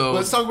 dude. So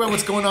Let's talk about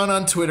what's going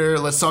on Twitter.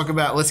 Let's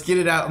get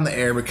it out in the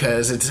air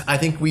because I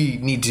think we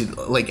need to,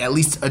 like, at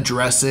least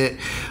address it.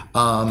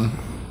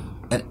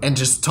 And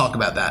just talk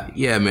about that.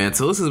 Yeah, man.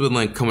 So this has been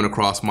like coming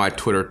across my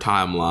Twitter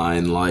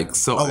timeline, like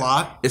so a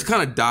lot. It's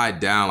kind of died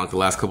down like the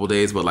last couple of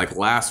days, but like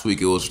last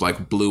week it was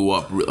like blew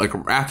up. Like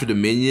after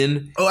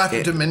Dominion. Oh,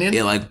 after Dominion,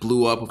 it like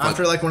blew up with,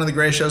 after like one of the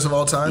greatest shows of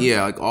all time.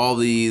 Yeah, like all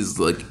these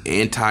like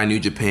anti New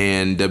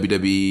Japan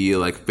WWE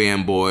like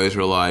fanboys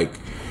are like,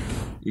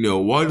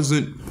 why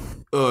doesn't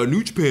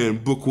New Japan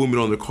book women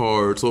on the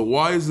card? So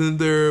why isn't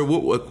there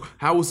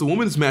how was the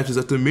women's matches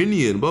at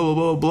Dominion? Blah blah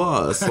blah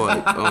blah. It's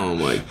like, oh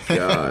my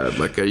God.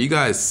 Like, are you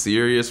guys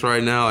serious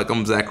right now? Like,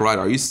 I'm Zack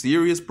Ryder. Are you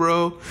serious,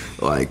 bro?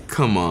 Like,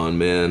 come on,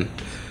 man.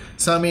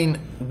 So I mean,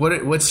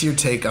 what's your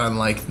take on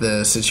like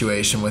the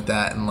situation with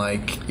that, and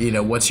like,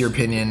 what's your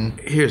opinion?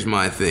 Here's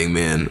my thing,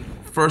 man.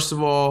 First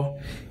of all,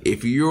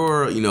 if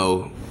you're,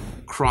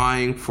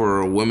 crying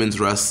for women's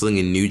wrestling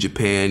in New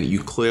Japan,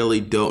 you clearly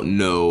don't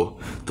know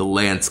the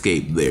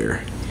landscape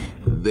there.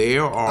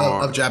 There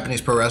are of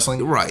Japanese pro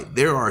wrestling, right?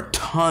 There are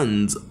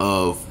tons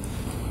of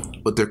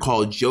what they're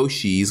called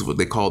Joshis, what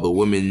they call the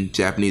women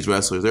Japanese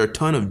wrestlers. There are a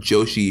ton of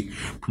Joshi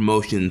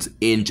promotions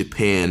in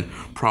Japan.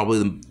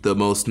 Probably the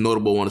most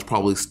notable one is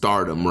probably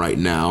Stardom right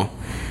now.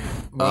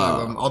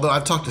 Although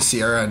I've talked to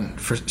Sierra, and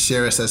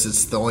Sierra says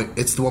it's the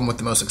one with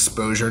the most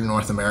exposure in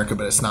North America,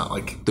 but it's not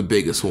like the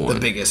biggest one. The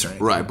biggest, right?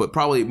 Right, but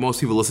probably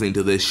most people listening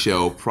to this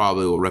show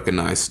probably will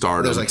recognize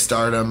Stardom. There's like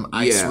Stardom,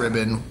 Ice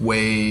Ribbon,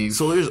 Wave.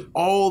 So there's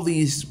all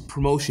these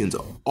promotions,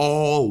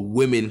 all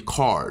women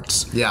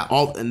cards. Yeah,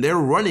 and they're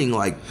running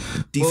like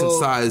decent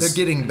size.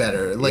 They're getting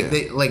better. Like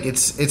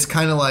it's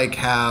kind of like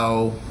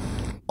how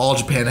All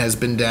Japan has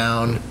been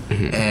down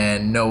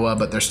and Noah,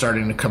 but they're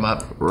starting to come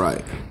up.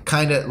 Right.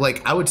 Kind of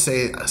like, I would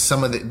say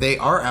they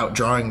are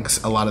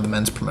outdrawing a lot of the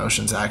men's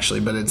promotions actually,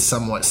 but it's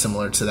somewhat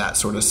similar to that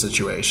sort of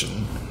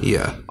situation.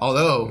 Yeah.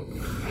 Although,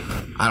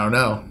 I don't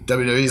know,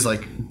 WWE's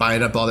like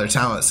buying up all their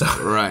talent, so.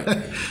 Right.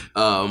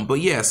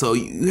 But yeah, so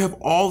you have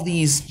all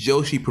these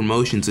Joshi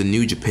promotions in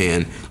New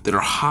Japan that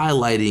are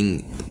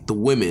highlighting the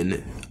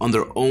women on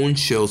their own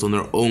shows, on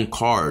their own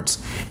cards.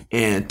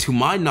 And to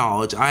my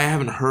knowledge, I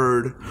haven't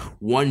heard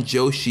one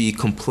Joshi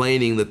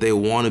complaining that they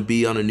want to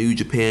be on a New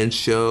Japan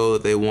show,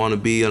 that they want to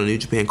be on a New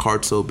Japan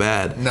card so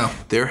bad. No.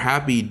 They're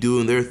happy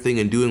doing their thing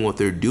and doing what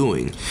they're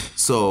doing.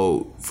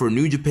 So for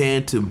New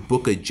Japan to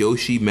book a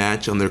Joshi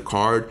match on their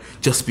card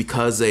just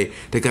because they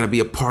got to be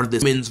a part of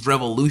this women's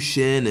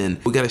revolution and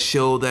we got to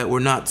show that we're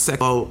not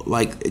sexual,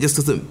 like, it just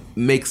doesn't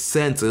make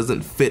sense. It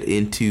doesn't fit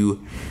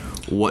into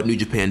what New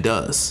Japan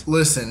does.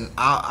 Listen,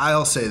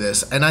 I'll say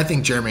this, and I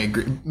think Jeremy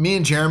agreed. Me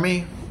and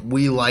Jeremy,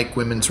 we like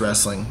women's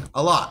wrestling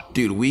a lot.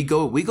 Dude, we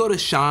go to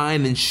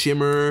Shine and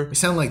Shimmer. We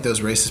sound like those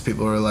racist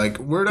people who are like,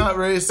 we're not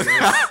racist.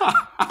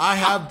 I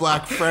have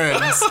black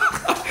friends.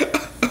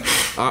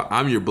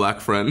 I'm your black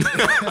friend.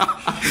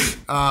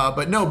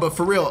 But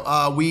for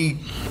real, we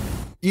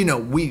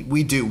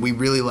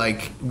really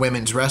like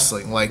women's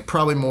wrestling, like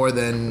probably more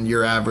than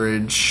your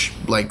average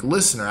like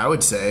listener, I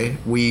would say.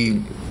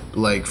 We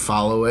like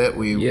follow it.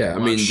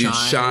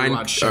 Shine,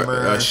 watch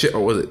Shimmer, or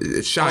was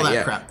it Shine? All that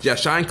Yeah, crap. yeah.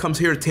 Shine comes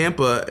here to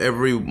Tampa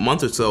every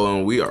month or so,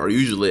 and we are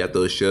usually at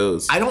those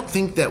shows. I don't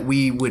think that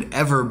we would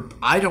ever.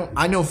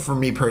 I know for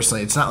me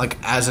personally, it's not like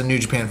as a New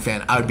Japan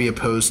fan, I would be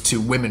opposed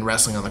to women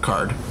wrestling on the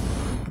card.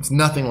 It's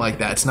nothing like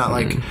that. It's not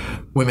like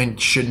women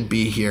shouldn't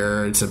be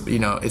here.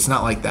 It's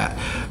not like that.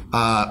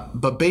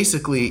 But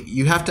basically,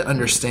 you have to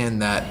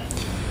understand that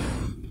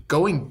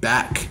going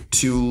back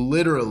to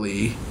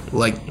literally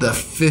like the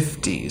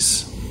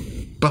 50s,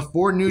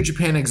 before New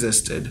Japan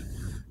existed,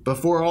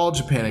 before All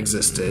Japan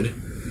existed,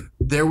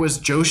 there was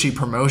Joshi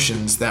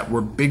promotions that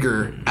were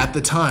bigger at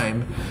the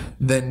time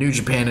than New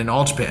Japan and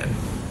All Japan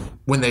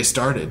when they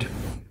started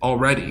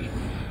already.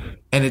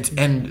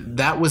 And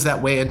that was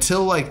that way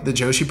until like the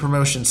Joshi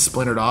promotions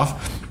splintered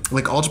off.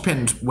 Like All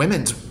Japan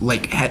women's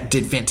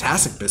did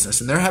fantastic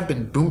business, and there have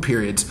been boom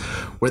periods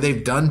where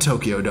they've done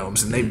Tokyo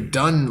Domes and they've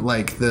done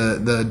like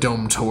the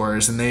dome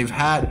tours, and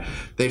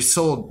they've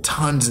sold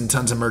tons and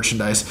tons of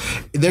merchandise.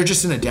 They're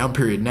just in a down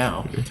period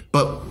now,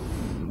 but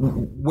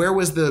where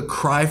was the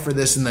cry for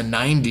this in the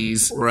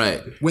 90s?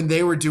 Right. When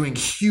they were doing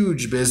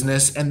huge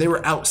business and they were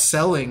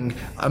outselling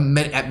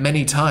at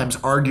many times,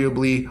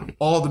 arguably,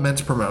 all the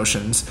men's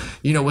promotions.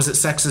 You know, was it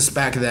sexist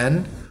back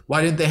then?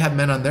 Why didn't they have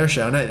men on their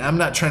show? And I'm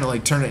not trying to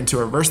like turn it into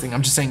a reverse thing.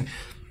 I'm just saying,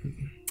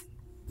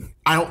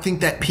 I don't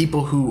think that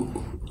people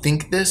who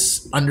think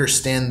this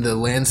understand the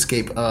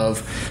landscape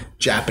of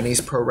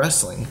Japanese pro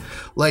wrestling.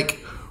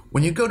 Like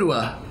when you go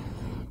to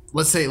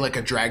let's say like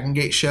a Dragon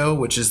Gate show,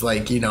 which is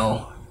like, you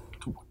know,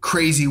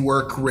 crazy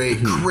work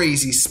rate,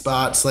 crazy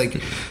spots. Like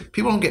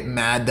people don't get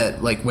mad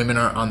that like women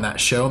aren't on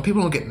that show, and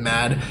people don't get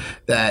mad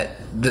that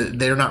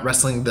they're not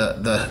wrestling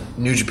the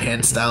New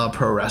Japan style of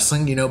pro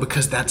wrestling, you know,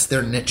 because that's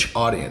their niche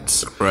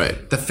audience.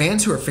 Right. The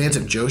fans who are fans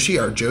of Joshi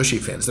are Joshi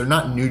fans. They're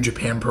not New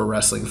Japan pro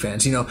wrestling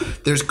fans. You know,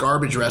 there's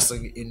garbage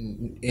wrestling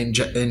in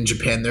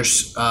Japan.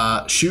 There's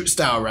shoot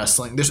style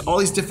wrestling. There's all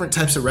these different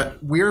types of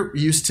we're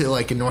used to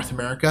like in North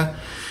America.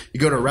 You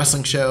go to a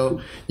wrestling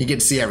show, you get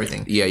to see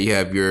everything. Yeah, you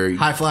have your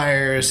high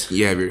flyers.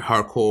 You have your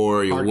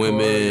hardcore, your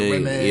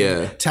women,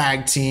 yeah,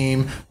 tag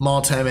team,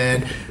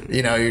 multi-man,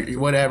 you know, your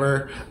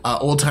whatever,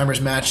 old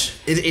timers match.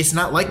 It's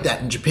not like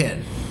that in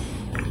Japan.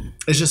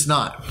 It's just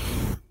not.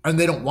 And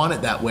they don't want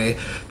it that way.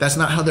 That's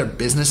not how their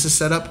business is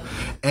set up.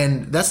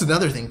 And that's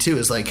another thing too,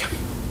 is like,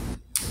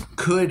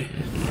 could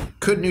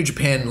New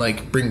Japan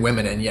like bring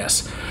women in?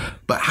 Yes.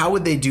 But how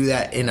would they do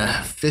that in a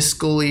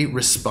fiscally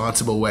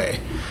responsible way?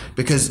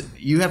 Because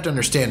you have to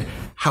understand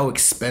how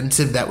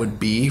expensive that would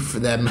be for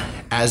them,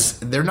 as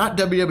they're not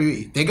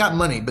WWE. They got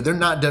money, but they're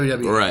not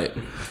WWE. Right.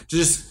 To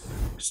just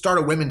start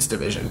a women's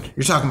division.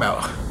 You're talking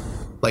about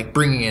like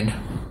bringing in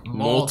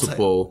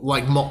multiple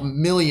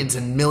millions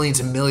and millions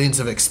and millions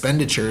of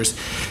expenditures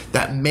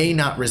that may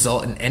not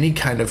result in any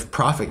kind of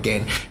profit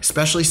gain,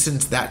 especially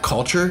since that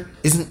culture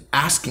isn't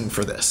asking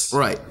for this.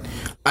 Right.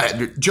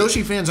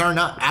 Joshi fans are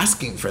not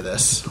asking for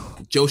this.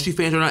 Joshi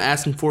fans are not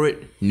asking for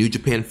it. New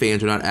Japan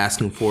fans are not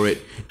asking for it.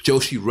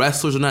 Joshi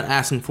wrestlers are not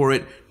asking for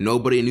it.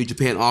 Nobody in New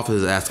Japan office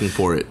is asking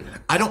for it.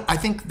 I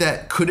think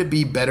that could it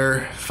be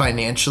better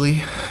financially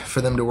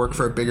for them to work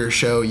for a bigger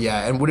show?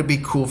 Yeah. And would it be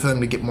cool for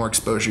them to get more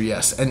exposure?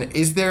 Yes. And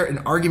is there an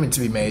argument to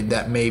be made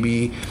that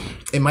maybe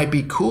it might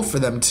be cool for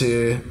them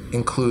to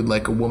include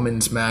like a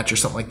women's match or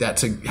something like that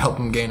to help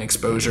them gain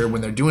exposure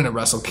when they're doing a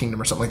Wrestle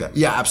Kingdom or something like that?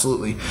 Yeah,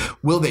 absolutely.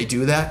 Will they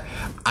do that?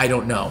 I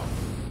don't know.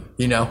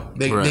 You know,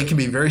 they can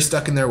be very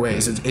stuck in their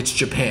ways. It's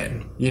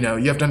Japan. You know,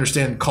 you have to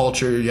understand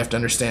culture. You have to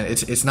understand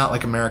it's not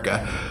like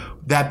America.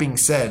 That being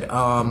said,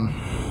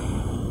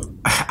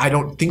 I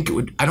don't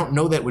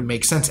know that would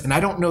make sense. And I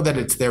don't know that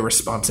it's their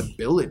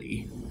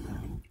responsibility.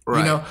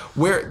 Right. You know,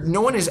 where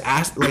no one is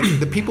asked, like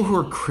the people who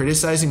are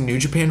criticizing New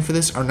Japan for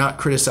this are not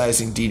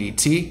criticizing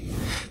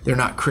DDT. They're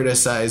not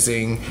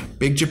criticizing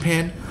Big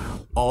Japan,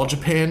 All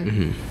Japan.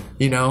 Mm-hmm.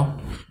 You know,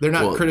 they're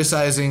not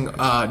criticizing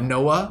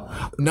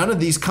Noah. None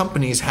of these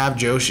companies have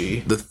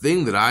Joshi. The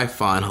thing that I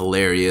find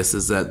hilarious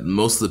is that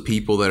most of the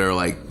people that are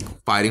like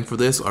fighting for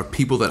this are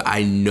people that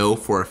I know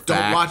for a fact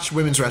don't watch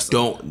women's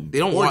wrestling. They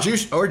don't watch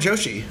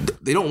Joshi.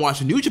 They don't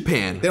watch New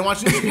Japan. They don't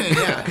watch New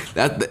Japan.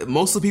 Yeah.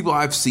 Most of the people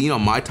I've seen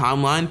on my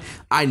timeline,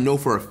 I know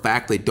for a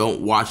fact they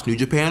don't watch New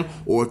Japan,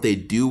 or if they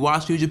do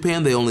watch New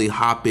Japan, they only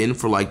hop in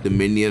for like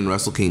Dominion and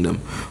Wrestle Kingdom.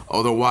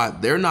 Otherwise,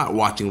 they're not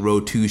watching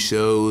Road 2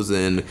 shows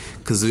and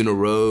Kazuna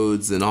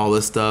Roads and all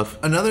this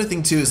stuff. Another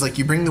thing too is like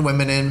you bring the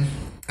women in,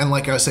 and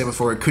like I was saying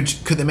before, could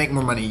they make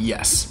more money?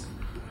 Yes.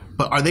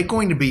 But are they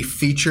going to be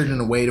featured in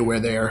a way to where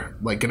they're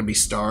like going to be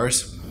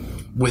stars?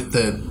 With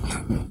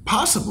the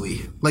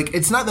possibly, like,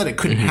 it's not that it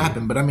couldn't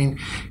happen, but I mean,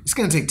 it's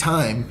going to take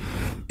time.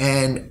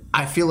 And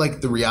I feel like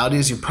the reality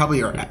is you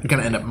probably are going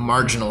to end up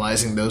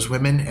marginalizing those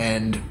women.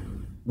 And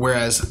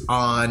whereas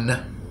on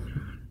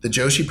the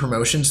Joshi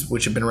promotions,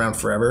 which have been around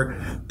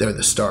forever, they're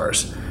the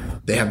stars.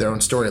 They have their own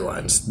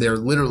storylines. They're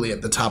literally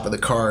at the top of the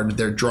card.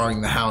 They're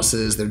drawing the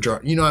houses. They're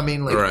drawing, you know what I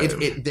mean? Like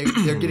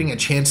they're getting a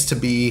chance to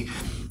be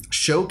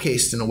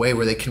showcased in a way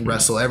where they can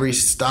wrestle every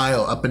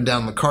style up and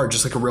down the card,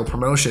 just like a real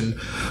promotion.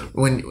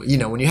 When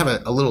you have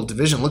a little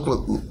division, look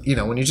what,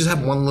 when you just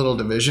have one little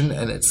division,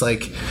 and it's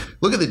like,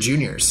 look at the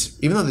juniors.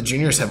 Even though the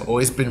juniors have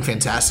always been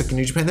fantastic in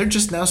New Japan, they're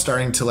just now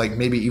starting to like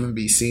maybe even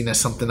be seen as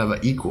something of an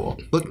equal.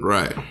 Look,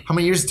 how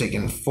many years it's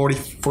taken? 40,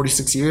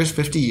 46 years,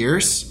 50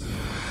 years?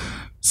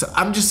 So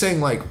I'm just saying,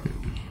 like,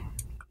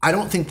 I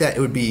don't think that it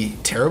would be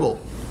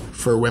terrible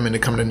for women to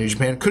come to New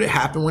Japan. Could it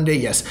happen one day?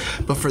 Yes.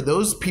 But for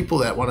those people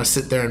that want to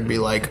sit there and be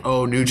like,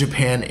 oh, New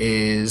Japan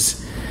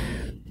is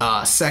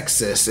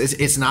sexist.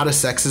 It's not a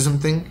sexism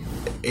thing.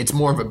 It's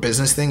more of a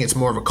business thing. It's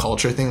more of a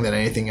culture thing than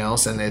anything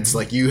else. And it's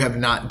like you have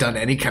not done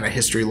any kind of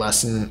history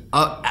lesson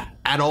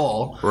at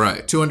all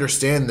to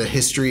understand the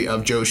history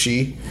of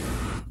Joshi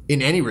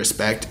in any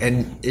respect.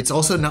 And it's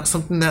also not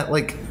something that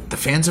like the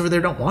fans over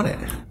there don't want it.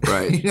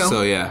 Right. You know?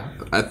 So yeah,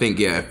 I think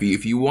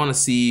if you want to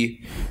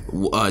see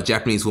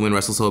Japanese women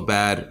wrestle so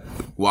bad,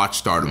 watch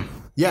Stardom.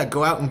 Yeah,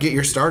 go out and get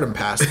your Stardom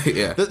pass.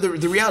 Yeah.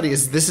 The reality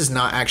is this is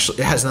not actually,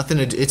 it has nothing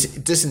to do, it's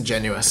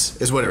disingenuous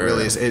is what it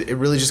really is. It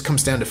really just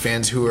comes down to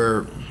fans who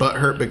are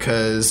butthurt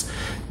because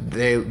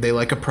they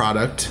like a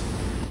product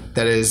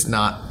that is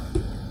not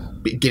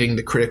getting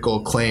the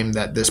critical acclaim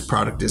that this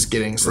product is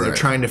getting. So they're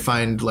trying to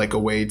find like a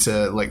way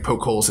to like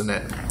poke holes in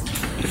it.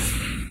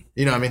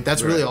 You know what I mean?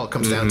 That's really all it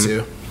comes down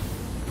to.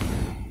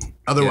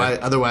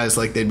 Otherwise,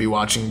 like they'd be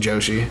watching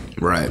Joshi.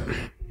 Right.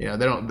 You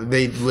know,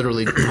 they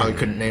literally probably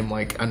couldn't name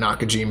like a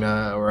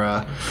Nakajima or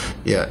a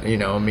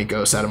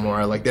Miko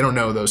Satomura. Like they don't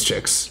know those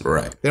chicks.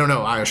 Right. They don't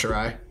know Io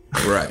Shirai.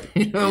 Right.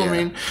 You know what I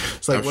mean?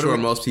 It's like, I'm sure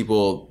most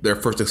people, their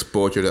first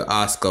exposure to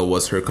Asuka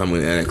was her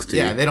coming to NXT.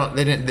 Yeah,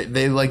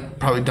 they like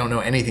probably don't know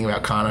anything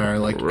about Kana or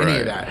like any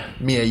of that.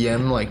 Mia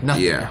Yim, like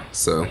nothing. Yeah.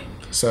 So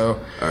all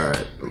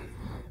right.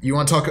 You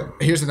want to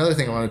talk? Here's another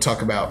thing I want to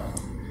talk about: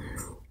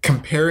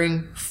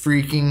 comparing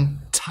freaking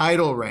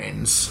title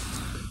reigns.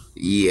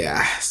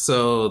 Yeah,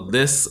 so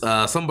this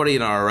somebody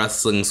in our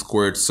Wrestling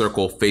Squared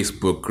Circle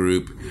Facebook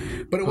group,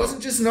 but it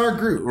wasn't just in our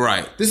group,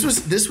 right? This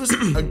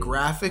was a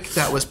graphic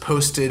that was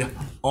posted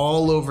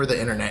all over the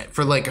internet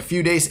for like a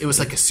few days. It was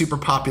like a super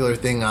popular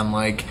thing on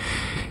like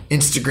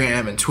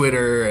Instagram and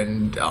Twitter,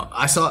 and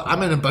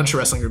I'm in a bunch of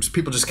wrestling groups.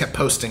 People just kept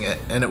posting it,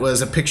 and it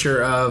was a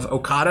picture of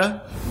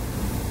Okada.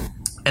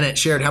 And it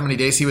shared how many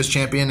days he was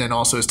champion and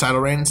also his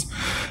title reigns,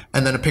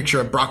 and then a picture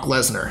of Brock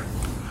Lesnar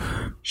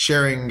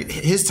sharing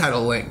his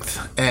title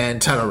length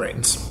and title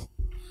reigns.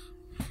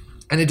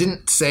 And it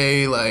didn't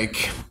say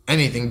like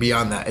anything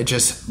beyond that. It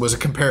just was a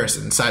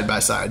comparison side by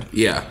side.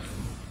 Yeah.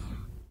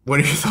 What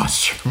are your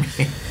thoughts,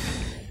 Jeremy?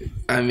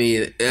 I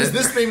mean, because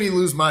this made me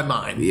lose my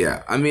mind.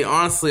 Yeah. I mean,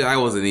 honestly, I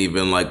wasn't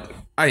even like,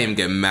 I didn't even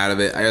get mad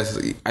at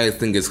it. I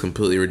think it's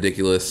completely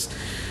ridiculous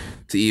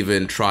to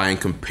even try and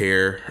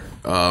compare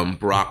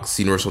Brock's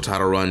Universal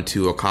title run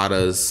to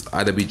Okada's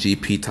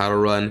IWGP title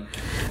run.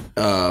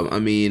 I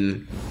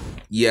mean,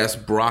 yes,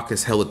 Brock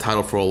has held the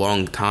title for a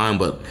long time,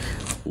 but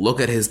look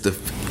at his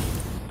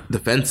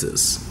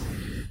defenses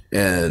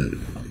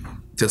and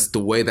just the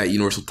way that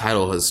Universal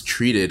title has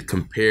treated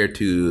compared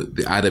to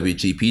the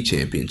IWGP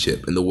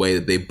Championship and the way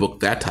that they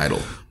booked that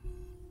title.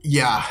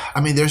 Yeah,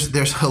 I mean,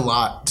 there's a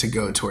lot to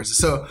go towards.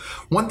 So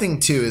one thing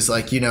too is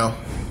like, you know,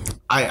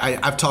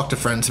 I've talked to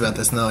friends about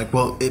this, and they're like,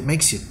 well, it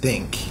makes you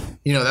think.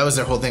 You know, that was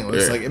their whole thing. It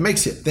was like, it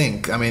makes you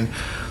think. I mean,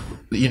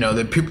 you know,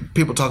 the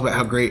people talk about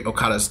how great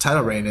Okada's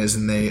title reign is,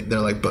 and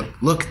they're like, but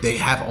look, they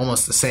have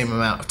almost the same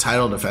amount of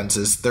title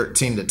defenses,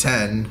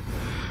 13-10,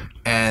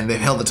 and they've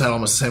held the title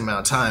almost the same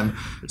amount of time.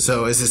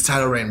 So is his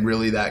title reign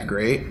really that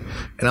great?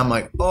 And I'm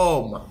like,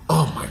 oh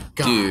my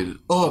god, dude,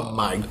 oh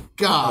my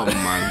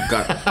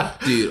god,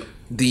 dude.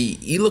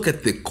 You look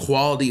at the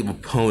quality of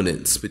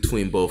opponents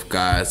between both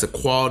guys, the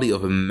quality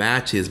of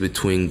matches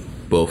between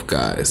both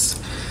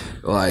guys.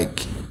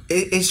 Like,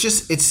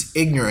 it's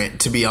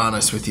ignorant, to be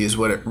honest with you, is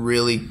what it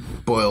really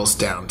boils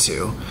down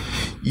to.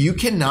 You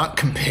cannot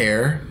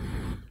compare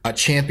a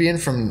champion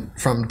from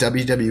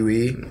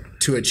WWE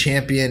to a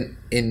champion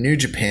in New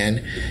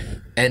Japan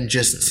and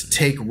just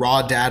take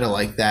raw data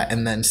like that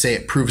and then say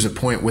it proves a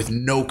point with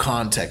no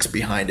context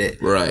behind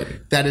it. Right.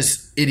 That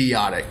is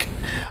idiotic.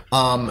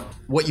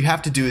 What you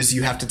have to do is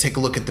you have to take a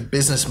look at the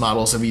business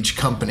models of each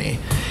company.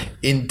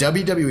 In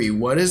WWE,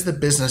 what is the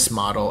business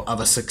model of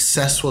a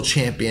successful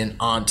champion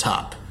on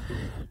top?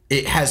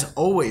 It has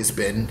always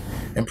been,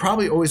 and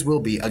probably always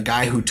will be, a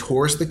guy who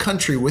tours the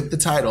country with the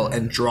title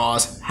and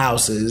draws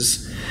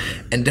houses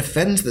and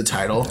defends the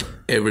title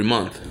every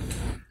month.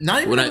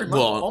 Not even every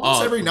month,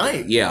 almost every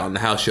night. Yeah, on the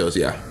house shows,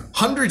 yeah.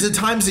 Hundreds of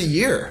times a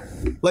year.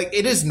 Like,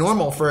 it is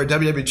normal for a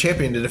WWE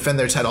champion to defend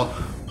their title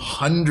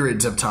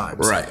hundreds of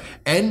times. Right.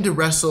 And to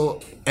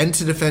wrestle, and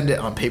to defend it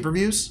on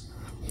pay-per-views,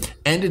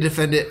 and to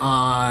defend it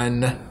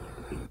on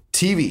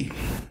TV.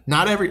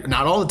 Not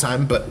all the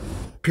time, but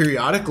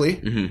periodically.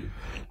 Mm-hmm.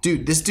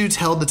 Dude, this dude's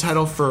held the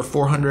title for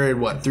 400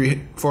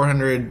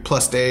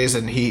 plus days,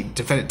 and he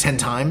defended 10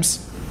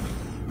 times.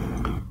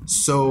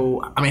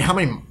 So, I mean, how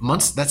many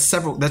months? That's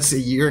a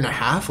year and a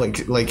half.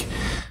 Like,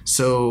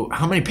 so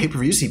how many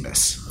pay-per-views he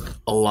miss?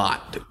 A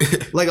lot.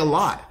 Like a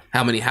lot.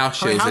 How many house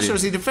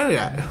shows he defended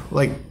at?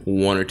 Like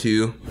 1 or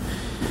 2.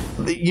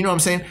 You know what I'm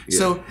saying? Yeah.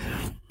 So,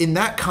 in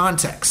that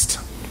context,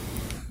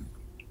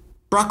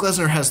 Brock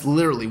Lesnar has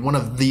literally one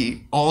of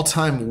the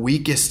all-time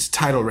weakest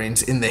title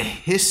reigns in the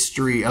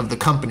history of the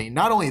company.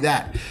 Not only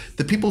that,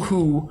 there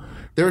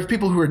are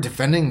people who are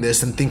defending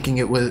this and thinking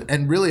it was,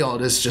 and really all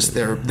it is just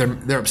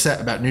they're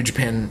upset about New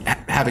Japan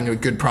having a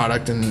good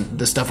product and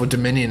the stuff with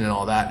Dominion and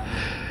all that.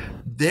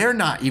 they're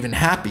not even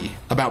happy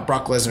about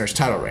Brock Lesnar's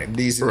title reign.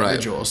 These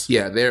individuals,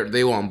 yeah,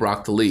 they want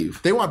Brock to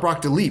leave. They want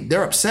Brock to leave.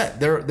 They're upset.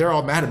 They're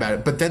all mad about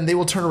it. But then they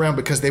will turn around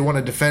because they want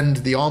to defend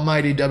the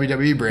almighty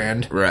WWE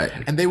brand, right?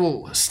 And they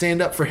will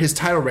stand up for his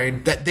title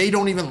reign that they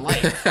don't even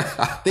like.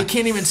 They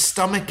can't even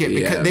stomach it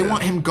because they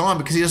want him gone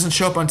because he doesn't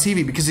show up on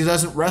TV, because he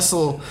doesn't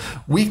wrestle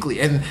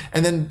weekly. And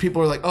then people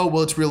are like, oh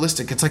well, it's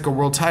realistic. It's like a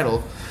world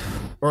title,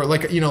 or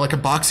like like a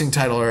boxing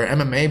title or an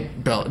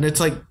MMA belt, and it's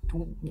like,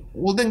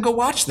 well, then go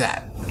watch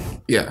that.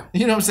 Yeah.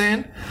 You know what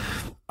I'm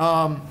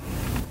saying?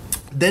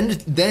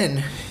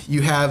 Then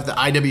you have the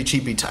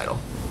IWGP title,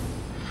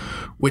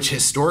 which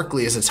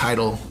historically is a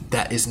title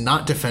that is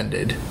not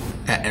defended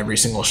at every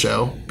single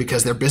show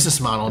because their business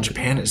model in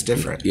Japan is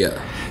different.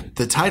 Yeah.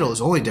 The title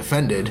is only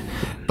defended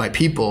by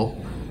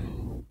people,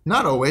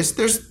 not always.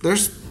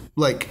 There's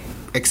like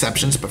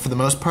exceptions, but for the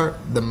most part,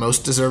 the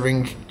most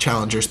deserving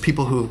challengers,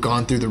 people who have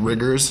gone through the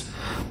rigors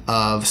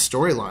of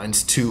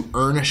storylines to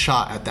earn a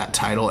shot at that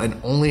title, and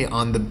only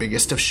on the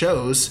biggest of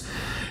shows.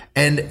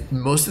 And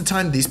most of the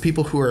time, these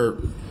people who are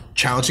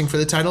challenging for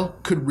the title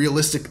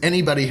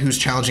anybody who's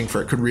challenging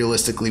for it could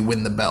realistically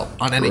win the belt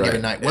on any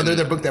given night, whether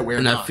they're booked that way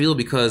or not. And I feel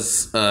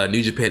because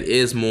New Japan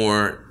is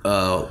more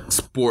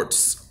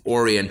sports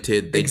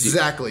oriented. They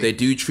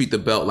do treat the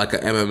belt like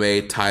an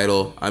MMA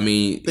title. I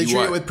mean, they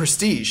treat it with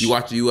prestige. You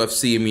watch the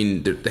UFC. I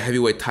mean, the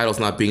heavyweight title's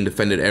not being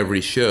defended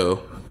every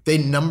show. They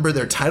number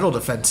their title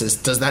defenses.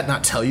 Does that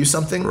not tell you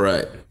something?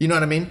 Right. You know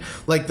what I mean?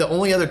 Like, the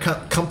only other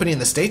company in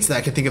the States that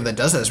I can think of that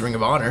does that is Ring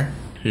of Honor.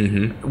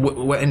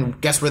 Mm-hmm.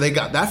 And guess where they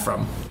got that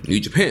from?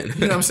 New Japan.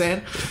 You know what I'm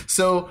saying?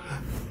 So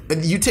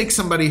you take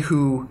somebody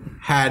who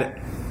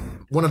had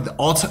one of the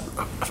all-time,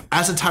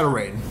 as a title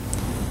reign,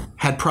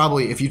 had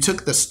probably, if you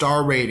took the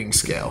star rating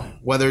scale,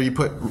 whether you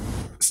put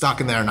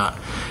stock in there or not,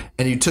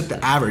 and you took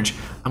the average,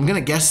 I'm going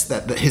to guess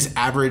that his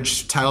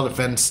average title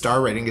defense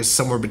star rating is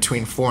somewhere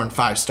between 4 and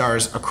 5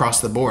 stars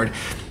across the board.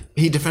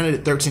 He defended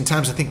it 13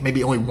 times. I think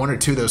maybe only 1 or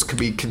 2 of those could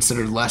be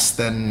considered less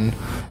than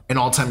an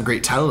all-time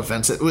great title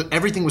defense.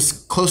 Everything was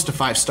close to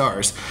 5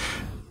 stars.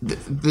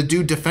 The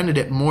dude defended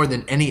it more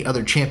than any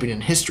other champion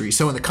in history.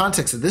 So in the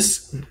context of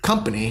this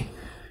company,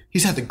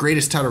 he's had the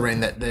greatest title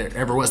reign that there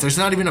ever was. There's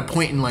not even a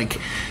point in arguing.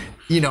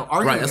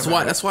 Right.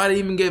 That's why I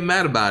didn't even get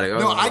mad about it.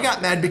 I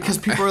got mad because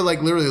people are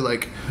literally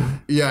like,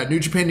 yeah, New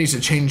Japan needs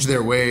to change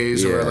their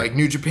ways, or like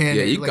New Japan.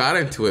 Yeah, you got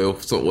into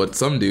it with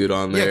some dude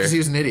on there. Yeah, because he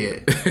was an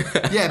idiot.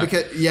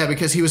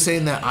 because he was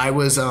saying that I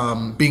was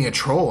being a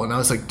troll, and I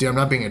was like, dude, I'm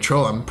not being a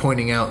troll. I'm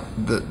pointing out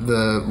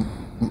the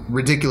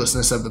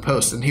ridiculousness of the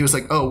post. And he was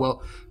like, oh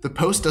well, the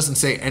post doesn't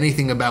say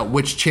anything about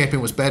which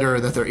champion was better or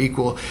that they're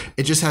equal.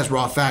 It just has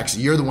raw facts.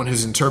 You're the one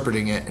who's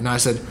interpreting it. And I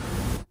said,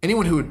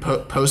 anyone who would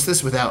post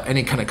this without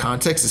any kind of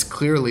context is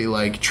clearly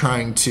like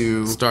trying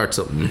to start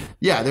something.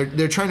 Yeah,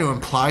 they're trying to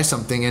imply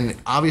something, and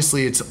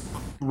obviously it's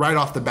right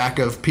off the back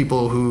of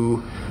people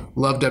who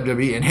love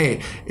WWE. And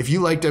hey, if you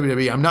like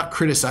WWE, I'm not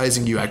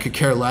criticizing you. I could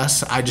care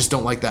less. I just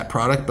don't like that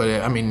product.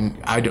 But I mean,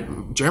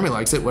 Jeremy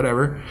likes it.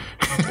 Whatever.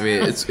 I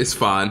mean, it's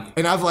fine.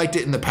 And I've liked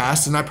it in the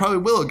past, and I probably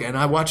will again.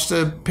 I watched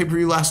a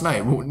pay-per-view last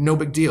night. No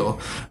big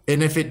deal.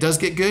 And if it does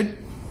get good,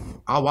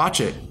 I'll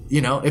watch it.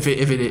 If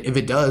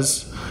it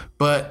does.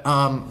 But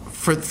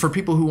for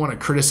people who want to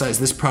criticize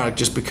this product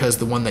just because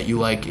the one that you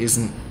like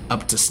isn't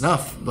up to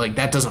snuff, like,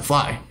 that doesn't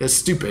fly. It's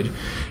stupid.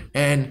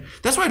 And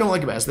that's what I don't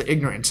like about it, is the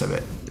ignorance of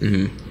it.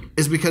 Mm-hmm.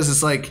 Is because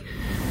it's like,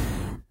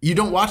 you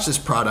don't watch this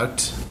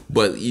product,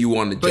 but you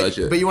want to judge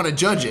it. But you want to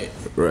judge it.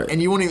 Right.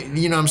 And you won't even,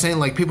 you know what I'm saying?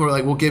 Like, people are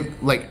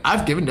like,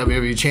 I've given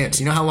WWE a chance.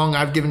 You know how long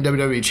I've given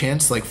WWE a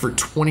chance? Like, for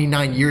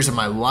 29 years of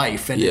my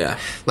life. And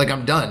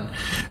I'm done.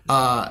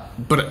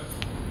 But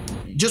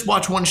just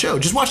watch one show.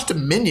 Just watch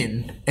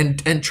Dominion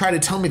and try to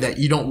tell me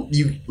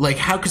that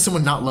how could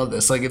someone not love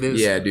this? Like, it is.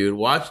 Yeah, dude.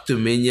 Watch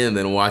Dominion and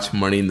then watch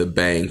Money in the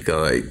Bank.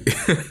 Like,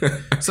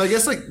 so I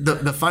guess like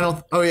the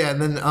final. Oh yeah,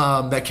 and then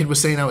that kid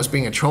was saying I was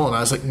being a troll, and I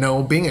was like,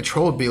 no, being a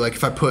troll would be like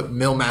if I put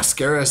Mil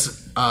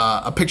Mascaras,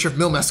 a picture of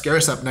Mil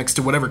Mascaras up next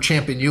to whatever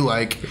champion you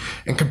like,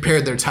 and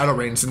compared their title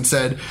reigns and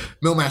said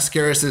Mil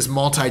Mascaras'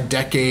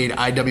 multi-decade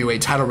IWA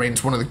title reign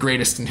is one of the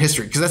greatest in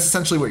history, because that's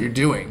essentially what you're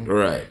doing.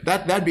 Right.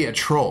 That'd be a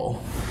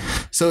troll.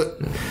 So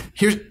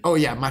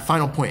my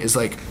final point is,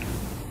 like,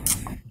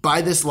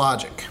 by this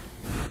logic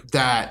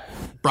that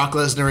Brock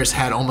Lesnar has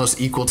had almost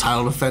equal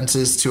title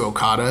defenses to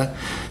Okada,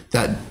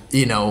 that,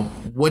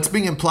 what's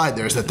being implied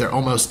there is that they're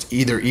almost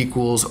either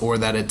equals or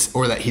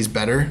that he's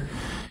better.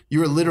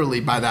 You are literally,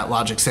 by that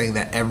logic, saying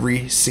that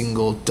every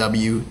single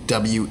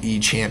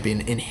WWE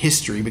champion in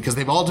history, because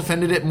they've all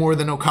defended it more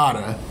than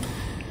Okada,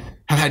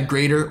 have had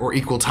greater or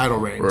equal title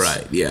reigns.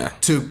 Right, yeah.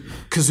 To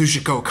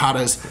Kazuchika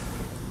Okada's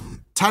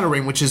title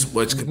reign, which is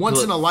once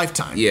in a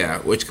lifetime. Yeah,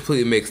 which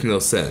completely makes no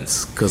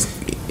sense, because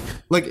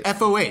like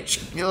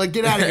FOH,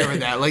 get out of here with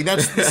that. Like,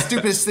 that's the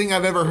stupidest thing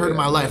I've ever heard in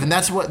my life, and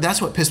that's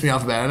what pissed me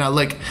off about it.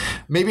 And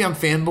maybe I'm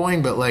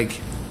fanboying, but like,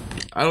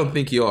 I don't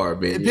think you are,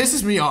 man. It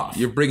pisses me off.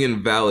 You're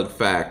bringing valid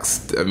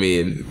facts. I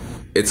mean,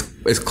 it's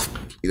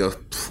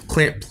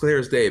clear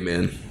as day,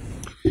 man.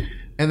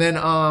 And then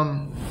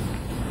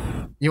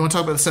You want to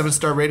talk about the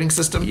 7-star rating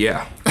system?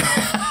 Yeah.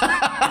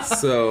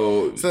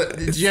 So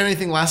did you have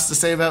anything last to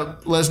say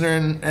about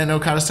Lesnar and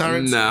Okada's star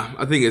ratings? Nah,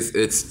 I think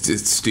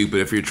it's stupid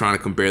if you're trying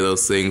to compare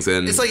those things.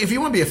 And it's like, if you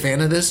want to be a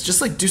fan of this,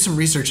 just like do some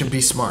research and be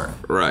smart.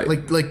 Right.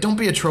 Like don't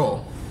be a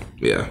troll.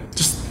 Yeah.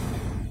 Just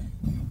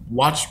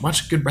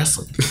watch good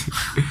wrestling.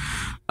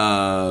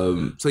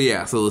 So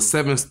the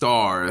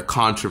 7-star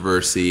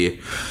controversy.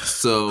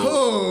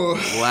 So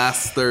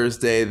last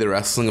Thursday, the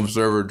Wrestling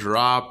Observer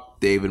dropped.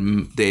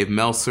 Dave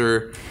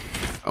Meltzer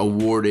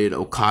awarded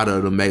Okada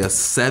and Omega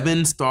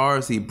 7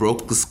 stars. He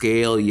broke the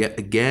scale yet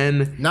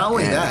again. Not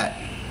only that,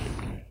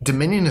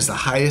 Dominion is the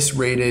highest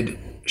rated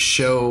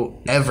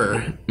show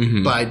ever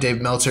by Dave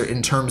Meltzer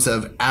in terms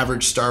of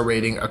average star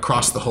rating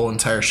across the whole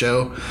entire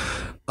show.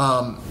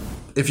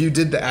 If you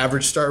did the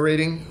average star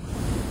rating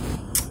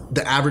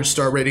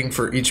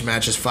for each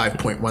match is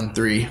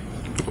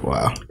 5.13.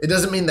 Wow. It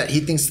doesn't mean that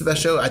he thinks the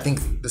best show. I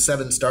think the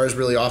 7 stars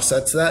really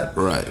offsets that.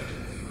 Right.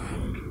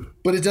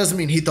 But it doesn't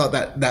mean he thought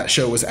that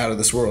show was out of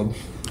this world.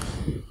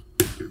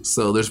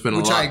 So there's been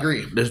I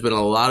agree. There's been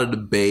a lot of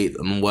debate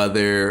on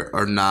whether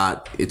or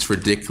not it's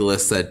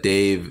ridiculous that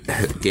Dave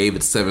gave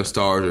it 7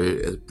 stars or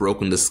has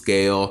broken the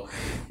scale,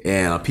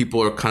 and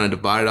people are kind of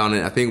divided on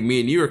it. I think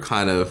me and you are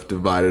kind of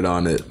divided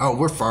on it. Oh,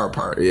 we're far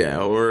apart.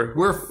 Yeah,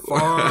 we're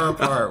far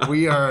apart.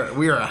 We are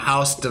a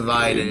house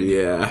divided.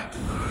 Yeah.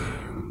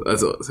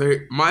 So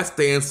my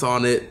stance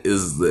on it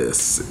is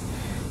this.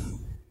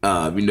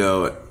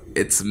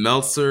 It's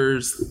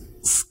Meltzer's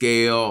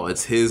scale.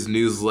 It's his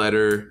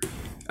newsletter.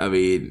 I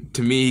mean,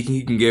 to me,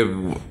 he can give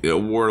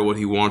award what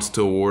he wants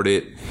to award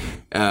it.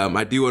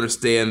 I do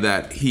understand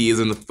that he is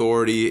an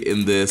authority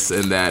in this,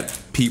 and that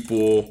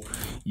people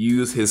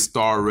use his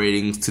star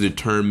ratings to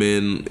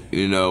determine,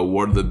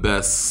 what are the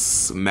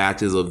best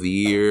matches of the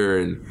year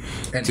and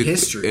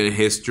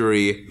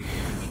history.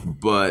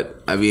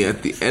 But I mean,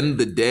 at the end of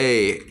the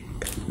day,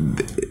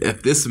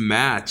 if this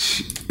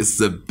match is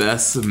the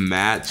best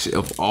match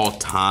of all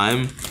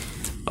time,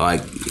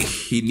 like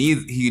he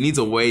needs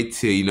a way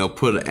to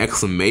put an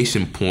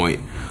exclamation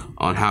point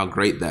on how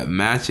great that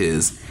match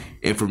is.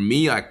 And for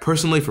me, like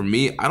personally,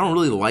 I don't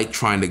really like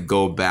trying to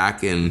go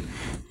back and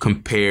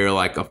compare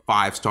like a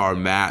 5-star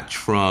match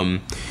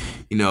from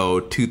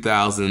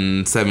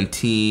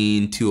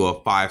 2017 to a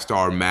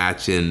 5-star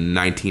match in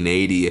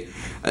 1980.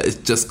 It's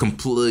just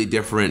completely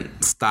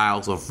different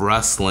styles of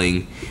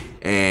wrestling.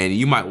 And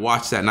you might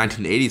watch that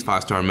 1980s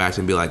 5-star match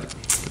and be like,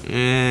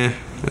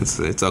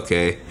 it's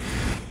okay.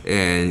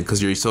 And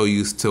because you're so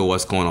used to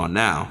what's going on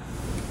now.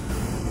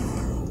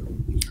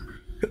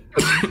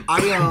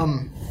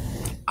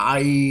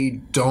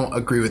 I don't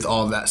agree with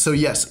all of that. So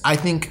yes, I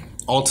think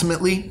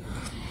ultimately,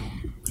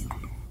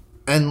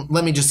 and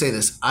let me just say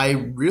this, I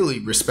really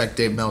respect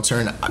Dave Meltzer,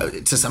 and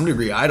to some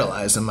degree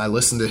idolize him. I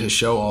listen to his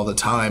show all the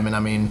time, and I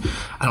mean,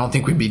 I don't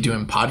think we'd be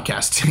doing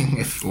podcasting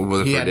if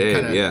he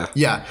hadn't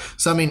yeah.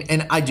 So I mean,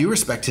 and I do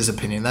respect his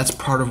opinion. That's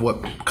part of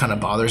what kind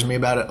of bothers me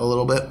about it a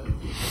little bit.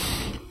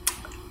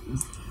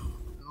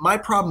 My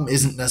problem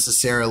isn't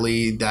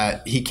necessarily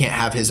that he can't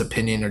have his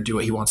opinion or do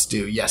what he wants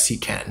to do. Yes, he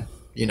can,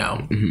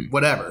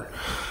 whatever.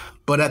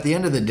 But at the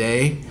end of the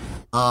day,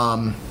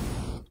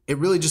 it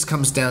really just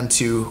comes down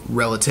to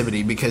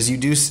relativity, because you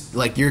do,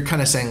 like, you're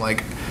kind of saying,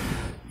 like,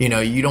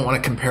 you don't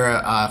want to compare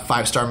a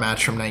 5-star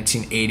match from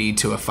 1980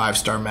 to a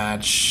 5-star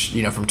match,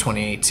 from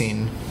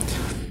 2018.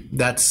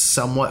 That's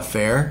somewhat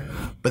fair,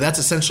 but that's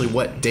essentially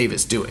what Dave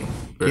is doing.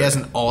 Right. He has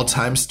an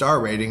all-time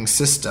star rating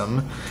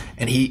system,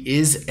 and he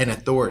is an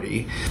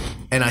authority.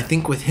 And I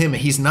think with him,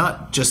 he's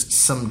not just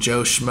some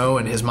Joe Schmo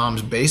in his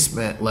mom's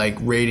basement, like,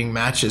 rating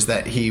matches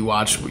that he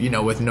watched,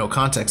 with no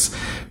context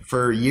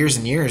for years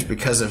and years,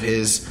 because of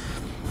his,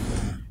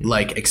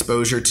 like,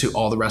 exposure to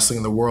all the wrestling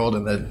in the world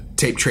and the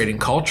tape trading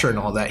culture and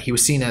all that. He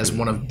was seen as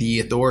one of the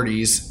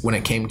authorities when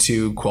it came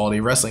to quality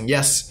of wrestling.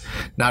 Yes,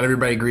 not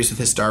everybody agrees with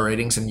his star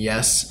ratings, and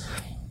yes,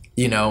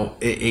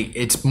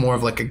 it's more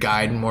of like a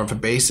guide and more of a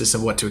basis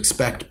of what to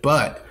expect.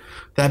 But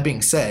that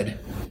being said,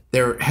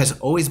 there has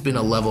always been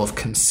a level of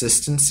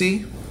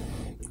consistency.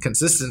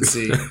 So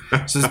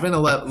there's been a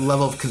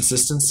level of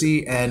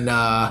consistency and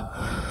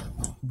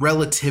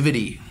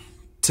relativity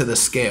to the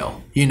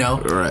scale,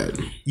 Right.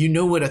 You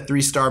know what a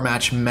 3-star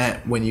match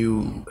meant when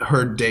you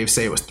heard Dave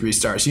say it was 3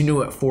 stars. You knew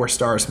what 4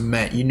 stars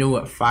meant. You knew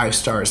what 5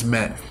 stars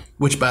meant,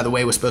 which, by the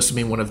way, was supposed to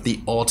be one of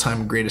the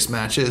all-time greatest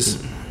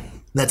matches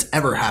that's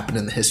ever happened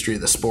in the history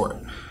of the sport.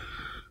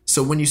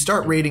 So when you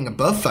start rating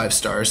above 5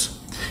 stars,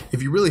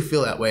 if you really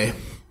feel that way,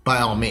 by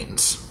all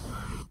means.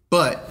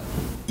 But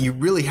you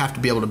really have to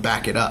be able to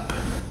back it up,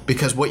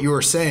 because what you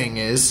are saying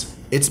is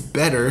it's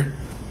better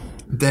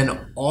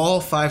than all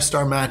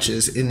 5-star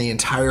matches in the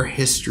entire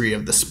history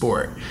of the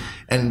sport.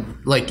 And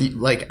like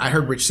I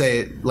heard Rich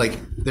say, like,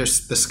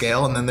 there's the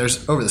scale and then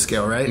there's over the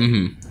scale, right?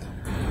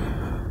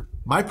 Mm-hmm.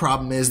 My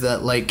problem is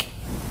that, like,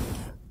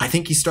 I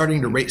think he's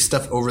starting to rate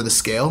stuff over the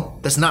scale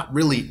that's not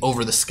really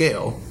over the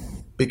scale,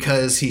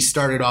 because he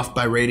started off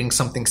by rating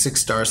something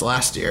 6 stars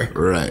last year.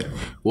 Right.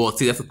 Well,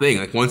 see, that's the thing.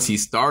 Like, once he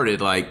started,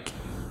 like,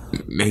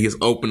 he's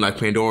opened like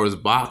Pandora's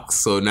box,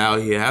 so now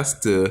he has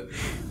to.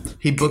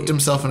 He booked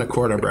himself in a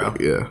quarter, bro.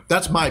 Yeah.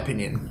 That's my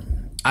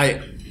opinion.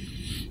 I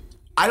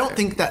don't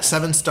think that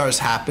 7 stars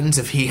happens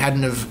if he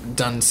hadn't have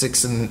done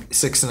 6 and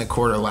a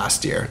quarter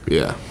last year.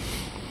 Yeah.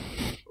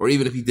 Or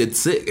even if he did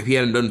 6, if he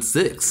hadn't done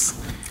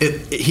 6.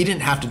 He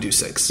didn't have to do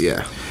 6.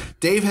 Yeah.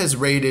 Dave has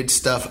rated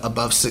stuff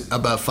above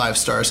 5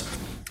 stars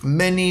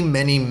many,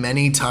 many,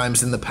 many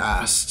times in the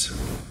past,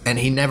 and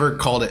he never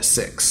called it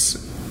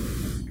 6.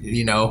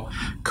 You know,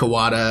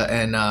 Kawada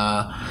and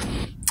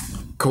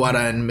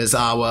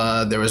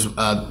Mizawa. There was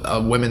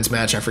a women's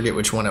match. I forget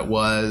which one it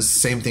was.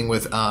 Same thing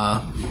with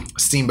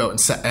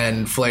Steamboat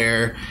and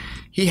Flair.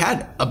 He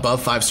had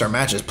above 5-star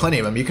matches, plenty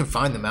of them. You can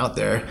find them out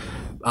there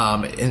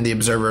in the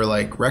Observer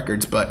like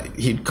records, but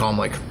he'd call them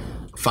like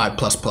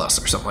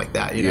 5++ or something like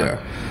that. You know.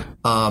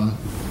 Yeah.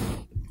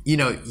 You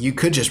know, you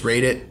could just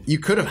rate it. You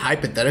could have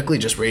hypothetically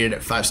just rated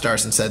it 5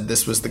 stars and said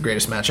this was the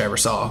greatest match I ever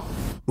saw.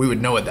 We would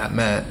know what that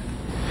meant.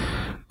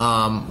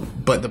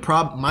 But the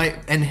problem, my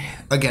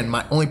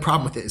only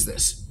problem with it is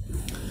this: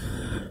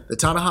 the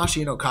Tanahashi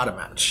and Okada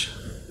match,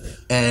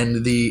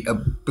 and the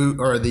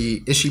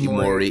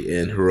Ishimori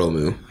and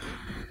Hiromu.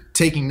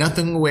 Taking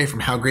nothing away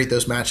from how great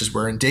those matches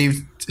were, and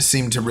Dave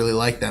seemed to really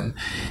like them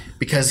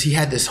because he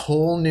had this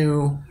whole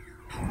new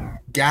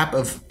gap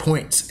of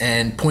points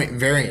and point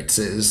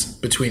variances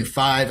between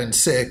 5 and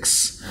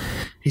 6.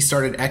 He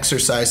started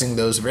exercising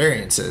those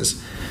variances,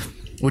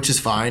 which is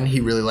fine. He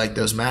really liked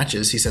those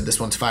matches. He said this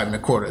one's 5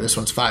 1/4, this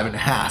one's 5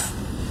 1/2.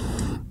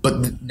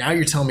 But now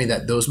you're telling me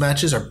that those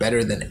matches are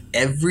better than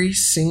every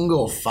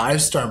single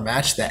 5-star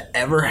match that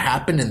ever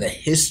happened in the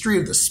history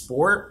of the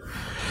sport?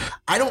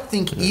 I don't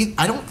think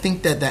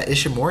that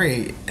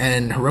Ishimori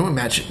and Hiromu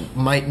match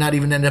might not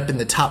even end up in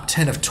the top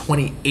 10 of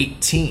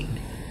 2018.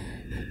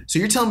 So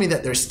you're telling me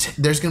that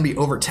there's going to be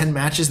over 10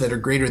 matches that are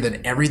greater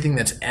than everything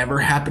that's ever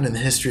happened in the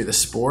history of the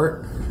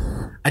sport?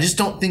 I just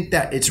don't think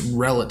that it's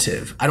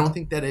relative. I don't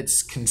think that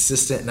it's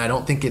consistent, and I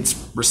don't think it's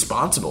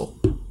responsible.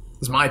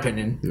 Is my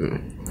opinion. Yeah.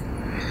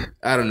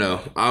 I don't know.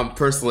 I'm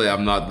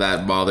not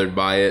that bothered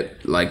by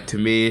it. Like, to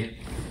me,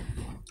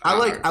 I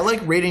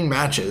like rating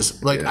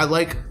matches. Like, I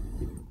like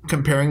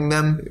comparing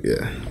them.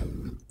 Yeah.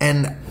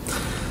 And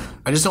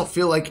I just don't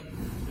feel like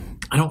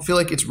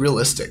it's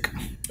realistic.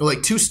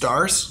 Like 2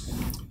 stars,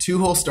 2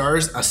 whole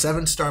stars, a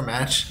 7-star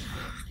match.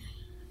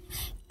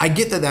 I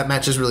get that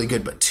match is really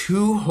good, but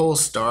 2 whole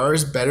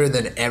stars better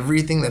than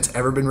everything that's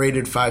ever been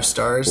rated 5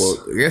 stars.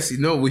 Well, I guess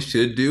what we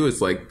should do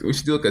is we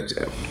should do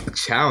a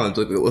challenge.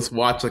 Like, let's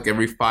watch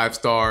every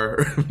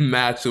 5-star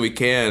match that we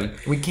can.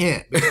 We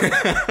can't.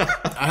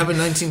 I have a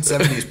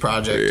 1970s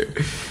project.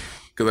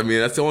 Because I mean,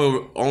 that's the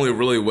only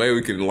really way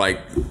we can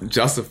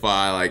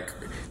justify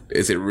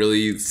is it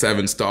really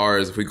 7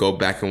 stars if we go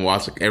back and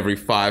watch every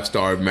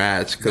 5-star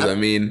match? Because I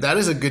mean, that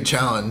is a good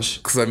challenge.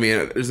 Because I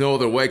mean, there's no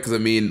other way. Because I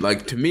mean,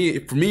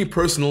 for me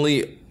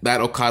personally, that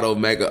Okada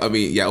Omega. I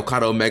mean, yeah,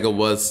 Okada Omega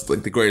was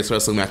the greatest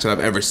wrestling match that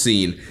I've ever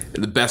seen,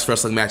 the best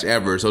wrestling match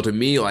ever. So to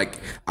me,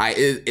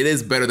 it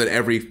is better than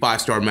every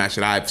 5-star match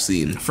that I've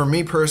seen. For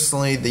me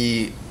personally,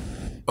 the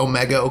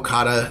Omega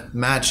Okada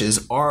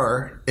matches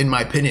are, in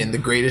my opinion, the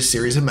greatest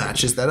series of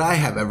matches that I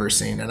have ever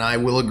seen, and I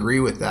will agree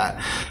with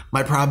that.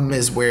 My problem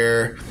is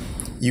where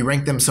you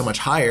rank them so much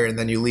higher and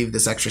then you leave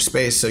this extra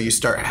space, so you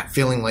start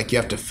feeling like you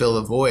have to fill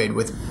the void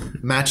with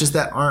matches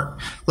that aren't,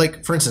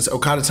 for instance,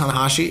 Okada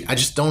Tanahashi. I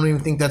just don't even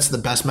think that's the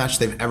best match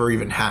they've ever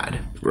even had.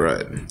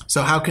 Right.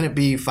 So how can it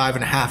be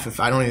 5.5 if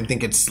I don't even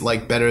think it's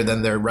better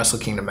than their Wrestle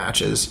Kingdom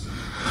matches?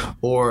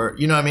 Or,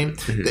 you know what I mean?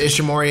 Mm-hmm. The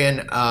Ishimori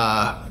and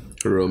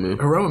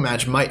Hiromu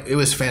match it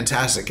was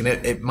fantastic, and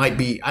it might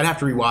be, I'd have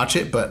to rewatch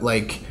it, but I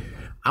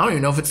don't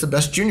even know if it's the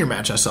best junior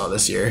match I saw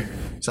this year.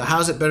 So how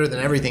is it better than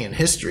everything in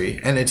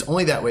history? And it's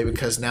only that way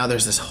because now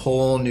there's this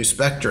whole new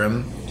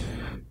spectrum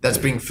that's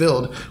being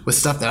filled with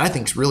stuff that I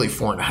think is really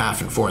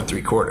 4.5 and 4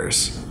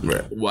 3/4.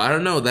 Right. Well, I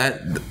don't know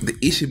that the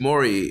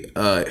Ishimori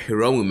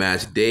Hiromu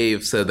match,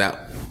 Dave said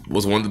that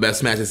was one of the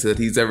best matches that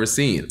he's ever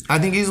seen. I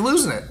think he's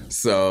losing it.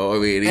 So I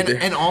mean,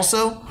 and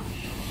also,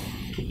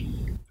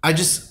 I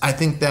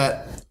think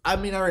that, I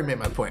already made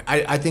my point.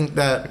 I think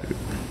that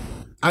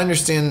I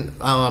understand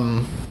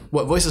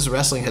what Voices of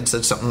Wrestling had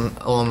said, something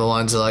along the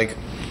lines of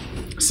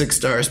 6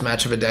 stars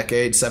match of a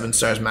decade, 7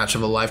 stars match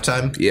of a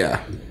lifetime.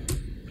 Yeah.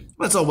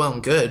 That's all well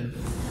and good.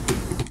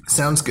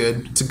 Sounds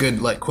good. It's a good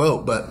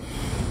quote, but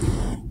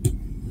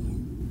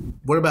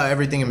what about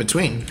everything in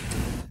between?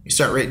 You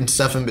start rating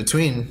stuff in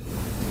between.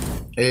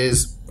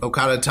 Is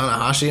Okada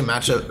Tanahashi a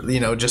match of,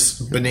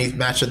 just beneath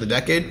match of the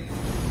decade?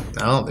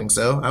 I don't think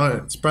so.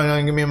 It's probably not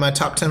going to be in my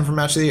top 10 for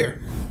match of the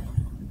year.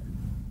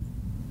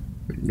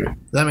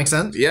 Does that make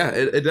sense? Yeah,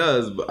 it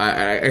does. But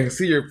I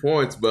see your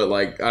points, but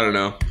I don't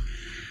know.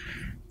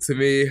 To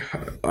me,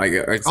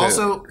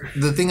 also,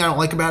 the thing I don't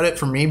like about it,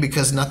 for me,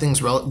 because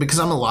because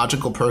I'm a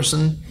logical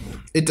person,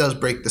 it does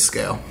break the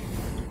scale.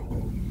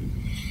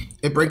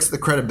 It breaks the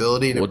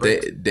credibility. And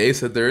Dave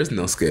said there is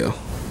no scale.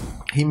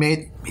 He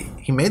made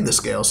the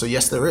scale, so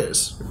yes, there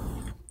is.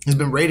 He's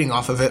been rating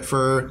off of it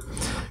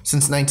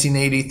since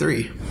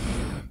 1983.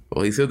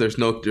 Well, he said there's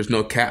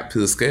no cap to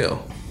the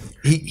scale.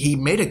 He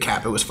made a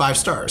cap. It was 5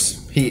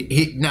 stars.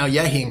 He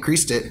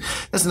increased it.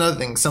 That's another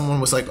thing. Someone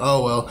was like,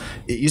 oh, well,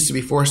 it used to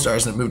be 4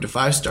 stars and it moved to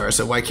 5 stars,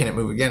 so why can't it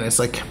move again? It's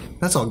like,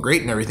 that's all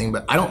great and everything,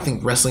 but I don't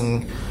think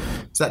wrestling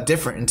is that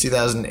different in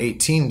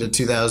 2018 to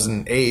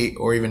 2008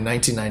 or even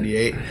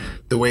 1998,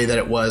 the way that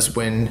it was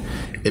when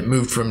it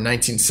moved from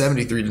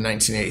 1973 to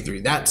 1983.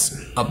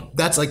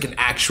 That's like an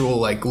actual,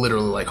 like,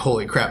 literally, like,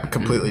 holy crap,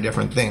 completely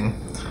different thing.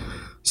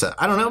 So,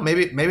 I don't know.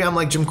 Maybe I'm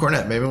like Jim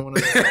Cornette. Maybe I'm one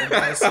of those old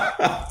guys.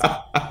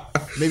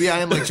 Maybe I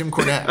am like Jim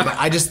Cornette, but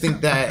I just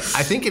think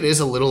it is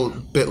a little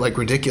bit like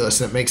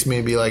ridiculous, and it makes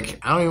me be like,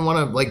 I don't even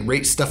want to like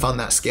rate stuff on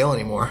that scale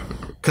anymore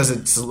because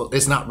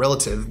it's not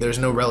relative. There's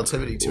no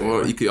relativity to it.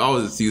 Or you could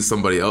always use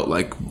somebody else.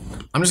 Like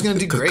I'm just gonna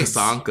do grades.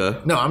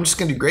 Kasanka. No, I'm just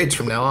gonna do grades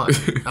from now on.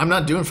 I'm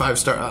not doing 5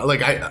 star.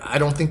 Like I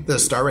don't think the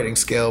star rating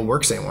scale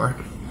works anymore.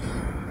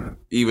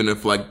 Even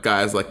if like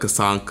guys like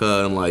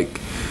Kasanka and like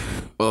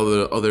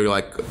other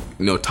like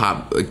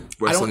top like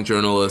wrestling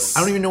journalists. I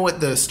don't even know what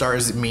the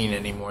stars mean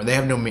anymore. They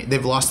have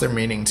they've lost their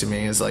meaning to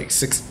me. It's like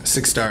 6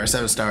 stars,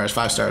 7 stars,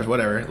 5 stars,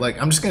 whatever. Like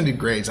I'm just gonna do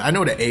grades. I know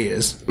what an A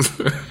is.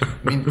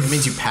 It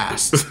means you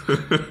passed.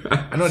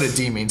 I know what a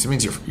D means. It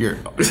means you're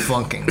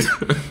flunking.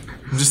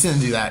 I'm just gonna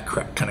do that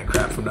kind of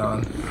crap from now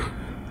on.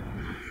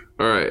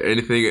 All right.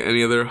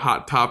 Any other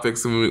hot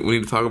topics we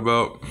need to talk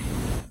about?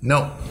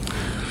 No.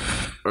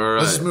 All right.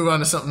 Let's just move on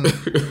to something.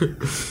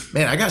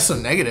 Man, I got so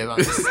negative on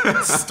this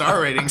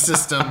star rating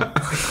system.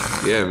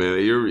 Yeah, man,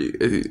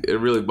 it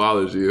really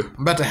bothers you.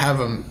 I'm about to have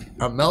a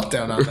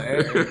meltdown on the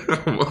air.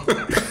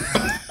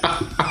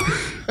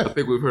 I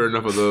think we've heard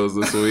enough of those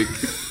this week.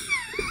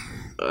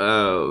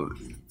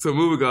 So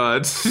moving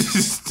on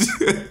to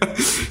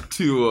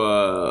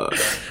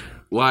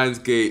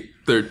Lionsgate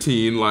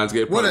 13,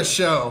 Lionsgate. What a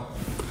show!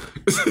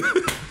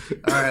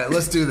 All right,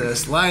 let's do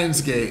this.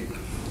 Lionsgate.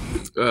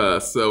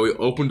 So we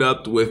opened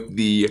up with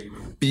the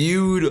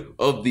feud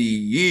of the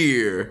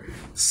year,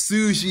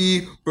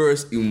 Tsuji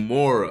versus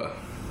Uemura.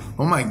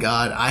 Oh my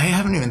god, I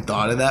haven't even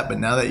thought of that, but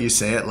now that you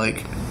say it,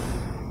 like,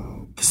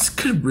 this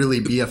could really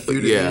be a feud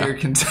of the year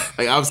contender.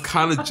 Like, I was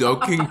kind of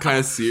joking, kind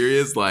of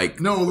serious, like...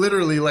 No,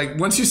 literally, like,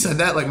 once you said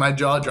that, like, my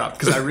jaw dropped,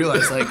 because I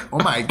realized, like, oh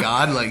my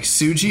god, like,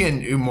 Tsuji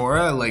and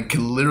Uemura, like, could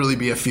literally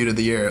be a feud of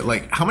the year.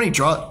 Like, how many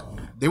draw...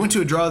 They went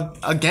to a draw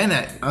again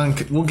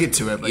we'll get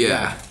to it, but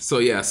yeah. So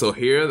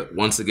here,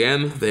 once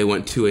again, they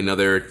went to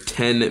another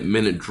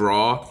 10-minute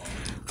draw.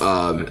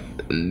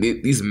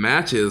 These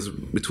matches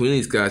between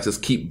these guys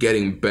just keep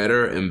getting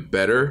better and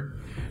better.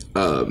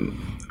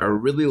 I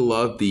really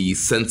love the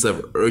sense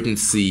of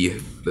urgency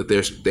that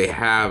they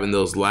have in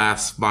those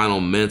last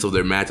final minutes of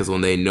their matches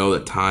when they know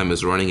that time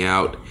is running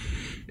out.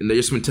 And they've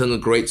just been telling a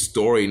great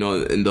story,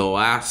 in the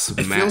last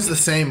match. It feels the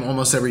same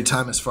almost every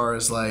time as far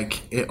as,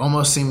 like, it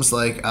almost seems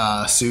like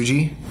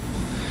Tsuji.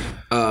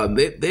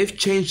 They've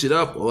changed it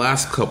up the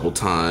last couple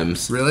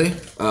times. Really?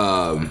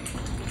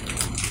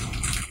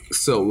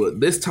 So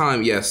this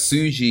time,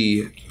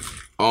 Tsuji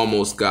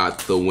almost got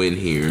the win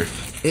here.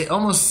 It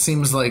almost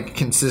seems like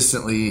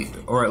consistently,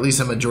 or at least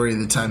a majority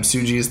of the time,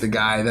 Tsuji is the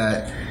guy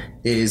that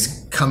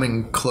is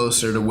coming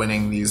closer to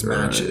winning these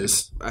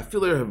matches. I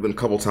feel there have been a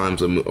couple times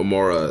when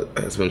Uemura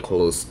has been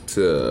close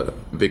to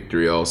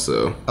victory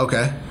also.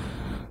 Okay.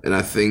 And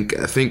I think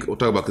we'll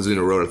talk about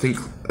Kazuna Road. I think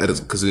that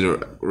is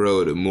Kazuna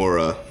Road,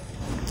 Uemura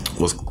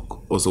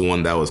was the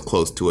one that was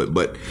close to it.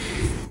 But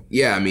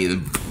yeah, I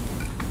mean,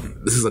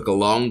 this is like a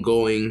long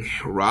going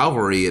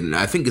rivalry, and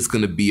I think it's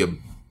going to be a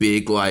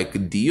big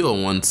like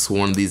deal once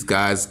one of these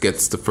guys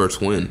gets the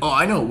first win. Oh,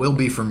 I know it will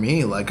be for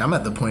me. Like, I'm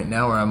at the point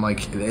now where I'm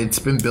like, it's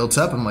been built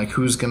up. I'm like,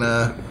 who's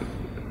gonna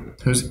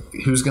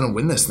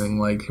win this thing?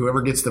 Like,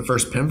 whoever gets the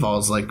first pinfall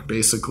is like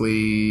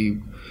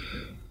basically,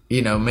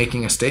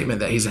 making a statement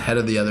that he's ahead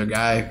of the other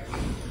guy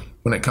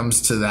when it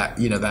comes to that,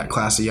 that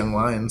class of young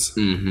lions.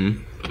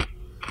 Mm-hmm.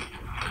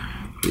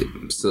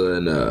 Yeah, so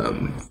then,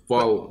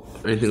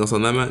 anything else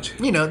on that match?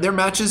 Their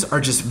matches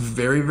are just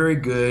very, very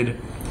good.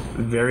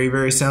 Very,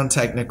 very sound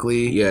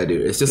technically. Yeah,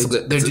 dude. It's just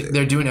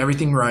they're doing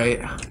everything right.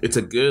 It's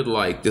a good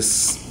like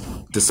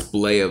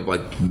display of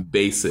like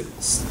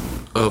basics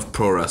of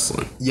pro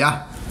wrestling.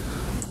 Yeah.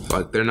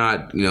 Like they're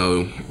not,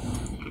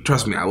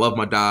 trust me, I love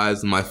my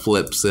dives and my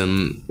flips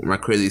and my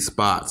crazy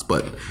spots,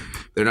 but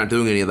they're not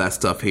doing any of that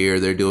stuff here.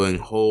 They're doing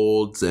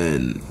holds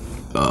and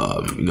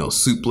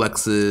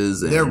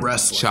suplexes and they're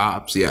wrestling.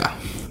 Chops. Yeah.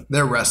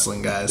 They're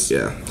wrestling guys.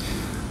 Yeah.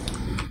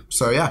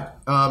 So yeah.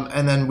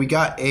 And then we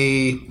got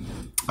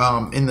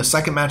in the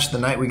second match of the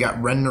night, we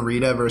got Ren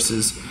Narita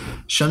versus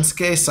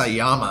Shunsuke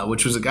Sayama,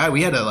 which was a guy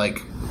we had to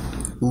like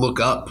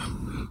look up.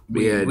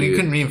 We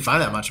couldn't even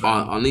find that much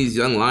about him. On these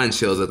Young Lion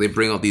shows, like they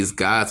bring out these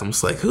guys. I'm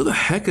just like, who the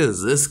heck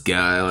is this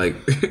guy? Like,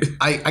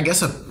 I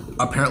guess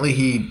apparently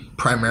he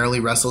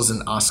primarily wrestles in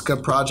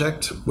Asuka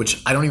Project,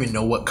 which I don't even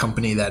know what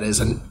company that is,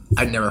 and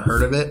I'd never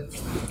heard of it.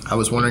 I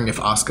was wondering if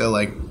Asuka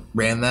like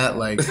ran that,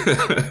 like,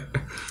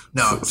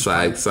 no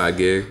side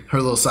gig,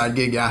 her little side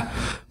gig, yeah.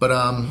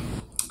 But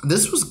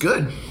this was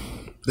good.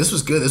 This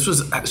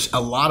was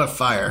a lot of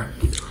fire.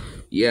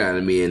 Yeah,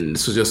 I mean,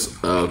 this was just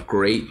a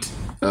great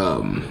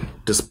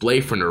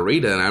display for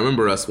Narita, and I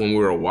remember us when we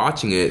were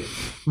watching it.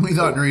 We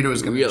thought Narita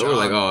was going to We were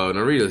like, oh,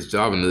 Narita's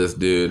jobbing to this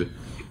dude.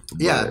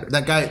 Yeah,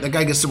 that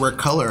guy gets to wear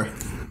color.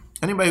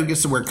 Anybody who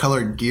gets to wear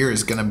colored gear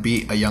is going to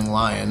beat a young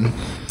lion.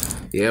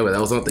 Yeah, but that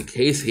was not the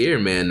case here,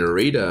 man.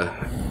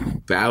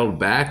 Narita battled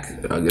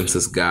back against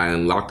this guy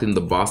and locked in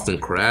the Boston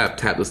Crab,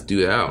 tapped this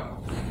dude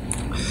out.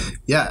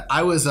 Yeah,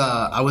 I was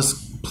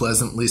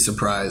pleasantly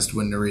surprised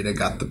when Narita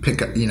got the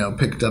picked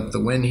up the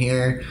win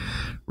here.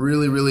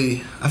 Really,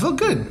 really, I felt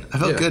good. I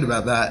felt good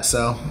about that.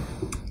 So,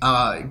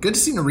 good to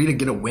see Narita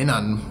get a win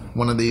on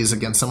one of these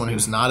against someone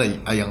who's not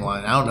a young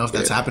lion. I don't know if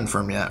that's happened for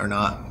him yet or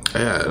not.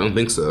 Yeah, I don't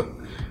think so.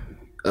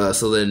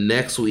 So then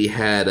next we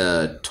had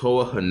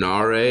Toa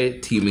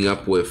Hanare teaming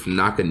up with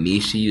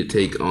Nakanishi to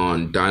take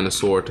on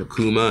Dinosaur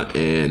Takuma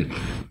and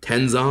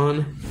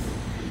Tenzan.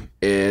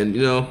 And,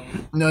 No,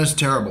 it's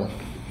terrible.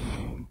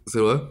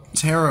 So what?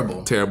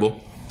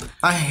 Terrible.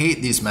 I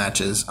hate these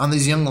matches on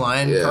these young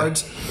lion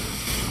cards.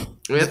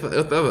 I mean, I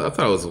thought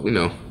it was,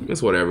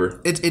 it's whatever.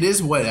 It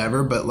is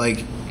whatever, but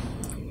like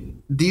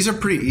these are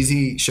pretty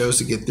easy shows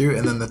to get through,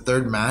 and then the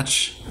third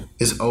match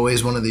is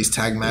always one of these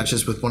tag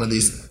matches with one of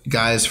these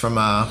guys from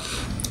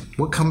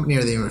what company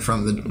are they even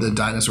from? The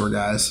dinosaur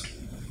guys.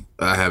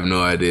 I have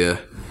no idea.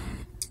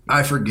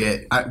 I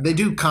forget. They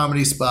do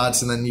comedy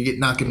spots, and then you get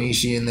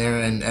Nakanishi in there,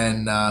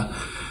 and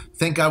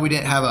thank God we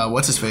didn't have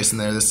what's his face in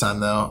there this time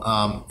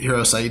though.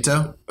 Hiro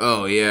Saito.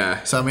 Oh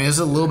yeah. So I mean, it's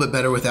a little bit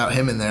better without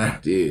him in there,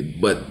 dude.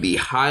 But the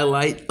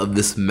highlight of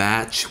this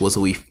match was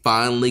we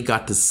finally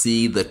got to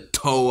see the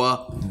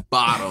Toa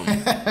bottom.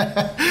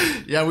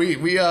 Yeah, we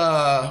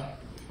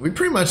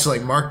pretty much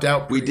like marked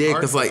out. We did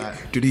because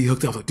dude, he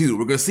hooked up. Like, dude,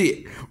 we're gonna see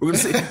it. We're gonna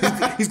see it.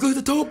 He's going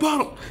to the Toa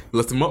bottom.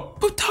 Lift him up.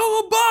 The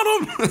Toa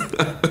bottom.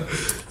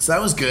 So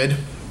that was good.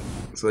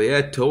 So yeah,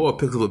 Toa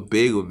picks up a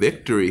big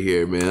victory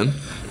here, man.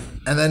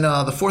 And then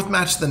the fourth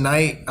match of the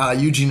night,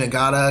 Yuji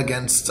Nagata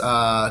against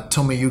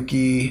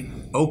Tomoyuki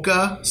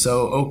Oka.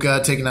 So Oka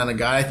taking on a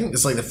guy. I think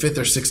it's like the fifth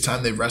or sixth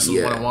time they've wrestled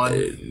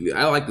one-on-one.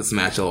 I like this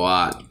match a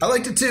lot. I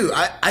liked it too.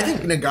 I think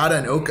Nagata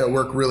and Oka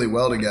work really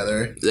well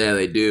together. Yeah,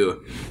 they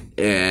do.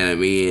 And I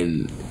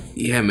mean,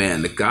 yeah,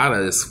 man,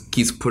 Nagata just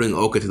keeps putting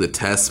Oka to the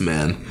test,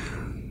 man.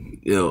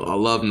 I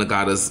love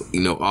Nagata's,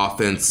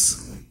 offense.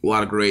 A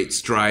lot of great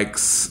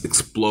strikes,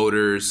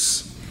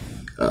 exploders.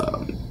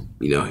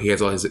 He has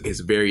all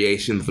his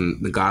variations of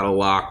Nagata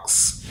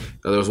locks.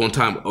 There was one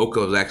time Oka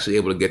was actually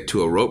able to get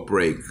to a rope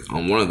break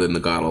on one of the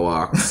Nagata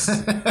locks.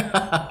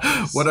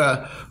 What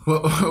a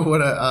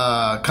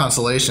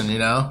consolation,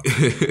 Yeah,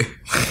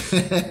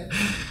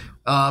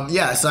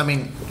 so I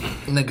mean,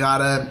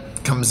 Nagata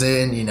comes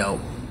in,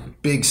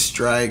 big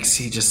strikes.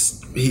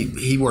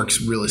 He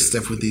works really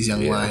stiff with these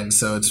young lions,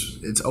 so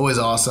it's always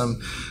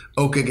awesome.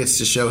 Oka gets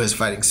to show his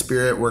fighting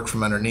spirit, work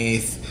from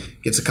underneath,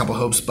 gets a couple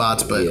hope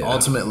spots, but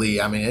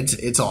ultimately, I mean,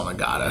 it's all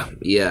Nagata.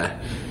 Yeah.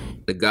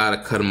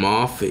 Nagata cut him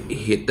off,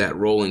 hit that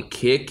rolling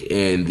kick,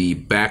 and the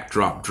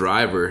backdrop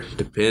driver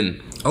to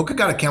pin. Oka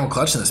got a camel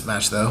clutch in this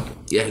match, though.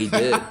 Yeah, he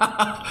did.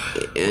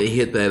 And he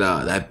hit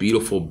that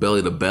beautiful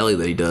belly-to-belly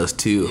that he does,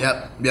 too.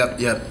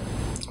 Yep.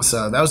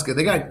 So that was good.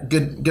 They got a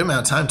good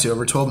amount of time, too,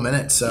 over 12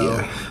 minutes.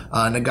 So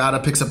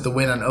Nagata picks up the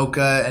win on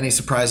Oka. Any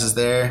surprises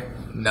there?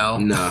 No.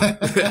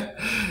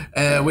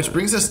 Which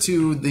brings us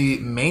to the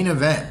main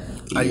event.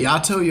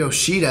 Yato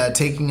Yoshida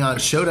taking on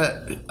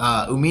Shota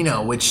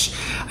Umino, which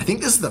I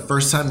think this is the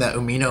first time that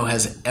Umino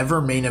has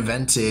ever main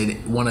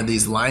evented one of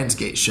these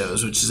Lionsgate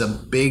shows, which is a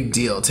big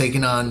deal.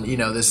 Taking on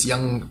this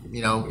young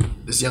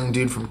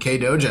dude from K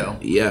Dojo.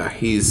 Yeah,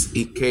 he's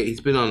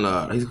been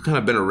on he's kind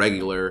of been a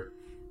regular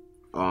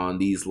on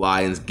these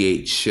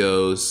Lionsgate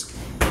shows,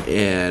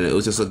 and it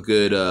was just a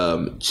good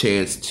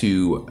chance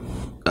to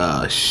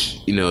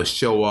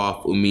show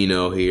off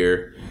Umino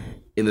here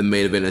in the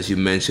main event, as you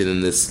mentioned,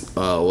 in this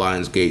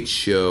Lionsgate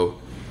show.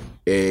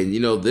 And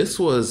this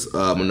was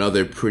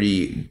another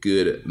pretty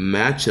good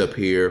matchup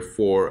here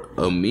for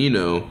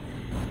Umino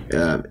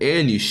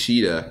and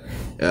Yoshida.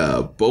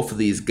 Both of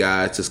these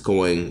guys just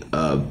going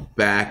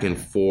back and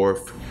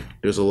forth.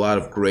 There's a lot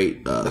of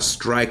great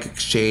strike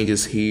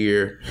exchanges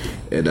here,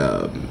 and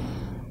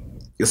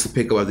just to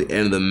pick up at the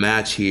end of the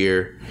match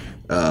here,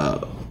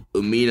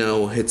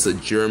 Umino hits a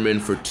German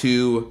for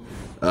two.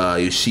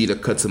 Yoshida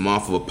cuts him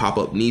off of a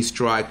pop-up knee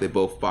strike. They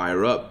both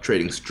fire up,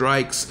 trading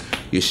strikes.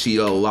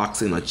 Yoshida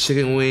locks in a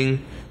chicken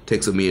wing,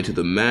 takes Umino to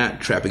the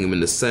mat, trapping him in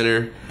the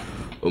center.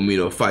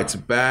 Umino fights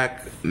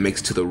back,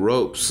 makes to the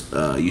ropes.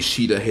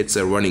 Yoshida hits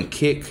a running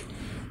kick,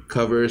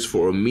 covers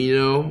for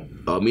Umino.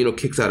 Umino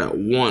kicks out at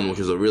one, which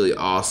is a really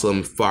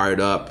awesome, fired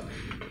up.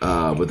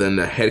 But then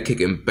the head kick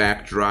and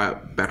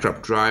backdrop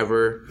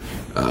driver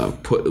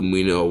put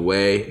Umino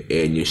away,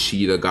 and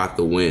Yoshida got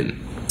the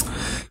win.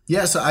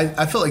 Yeah, so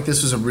I felt like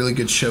this was a really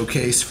good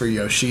showcase for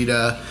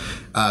Yoshida,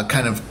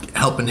 kind of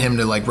helping him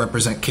to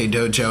represent K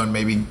Dojo and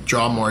maybe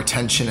draw more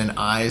attention and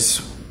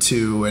eyes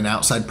to an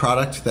outside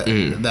product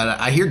that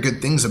I hear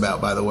good things about,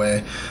 by the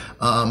way.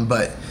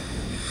 But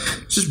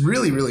it's just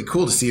really, really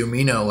cool to see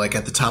Umino like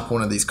at the top of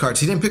one of these cards.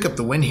 He didn't pick up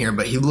the win here,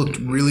 but he looked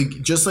really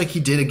just like he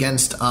did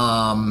against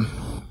Sekimoto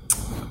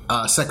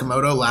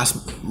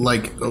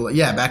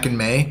back in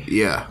May.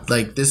 Yeah.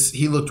 Like this,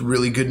 he looked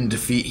really good in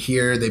defeat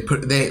here.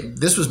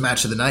 This was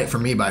match of the night for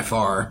me by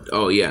far.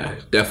 Oh yeah,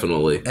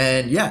 definitely.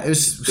 And yeah,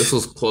 this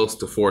was close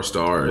to 4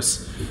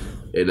 stars.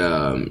 And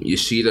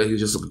Yoshida, he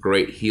was just a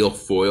great heel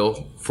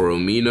foil for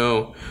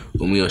Umino.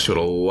 Umino showed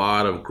a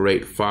lot of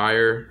great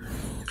fire.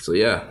 So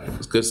yeah,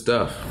 it's good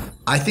stuff.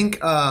 I think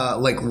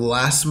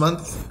last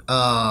month,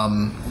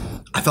 I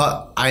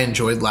thought I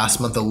enjoyed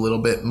last month a little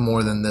bit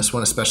more than this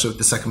one, especially with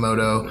the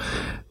Sekimoto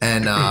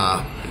and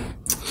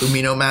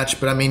Umino match.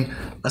 But I mean,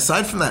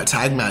 aside from that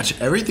tag match,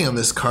 everything on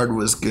this card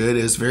was good.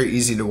 It was very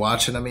easy to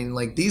watch, and I mean,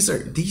 like these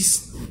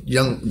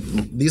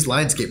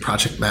Lionsgate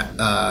Project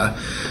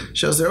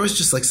shows. They're always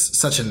just like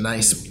such a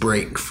nice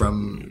break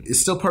from. It's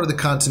still part of the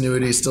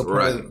continuity, it's still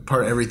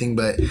part of everything,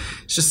 but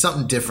it's just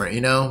something different,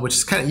 which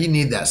is kind of, you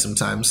need that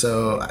sometimes.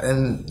 So,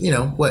 and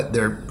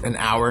they're an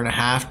hour and a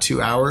half,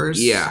 2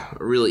 hours. Yeah,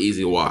 really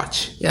easy to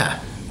watch. Yeah.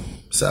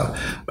 So,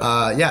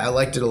 I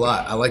liked it a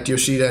lot. I liked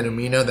Yoshida and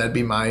Umino. That'd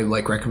be my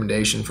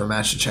recommendation for a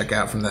match to check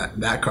out from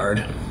that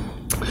card.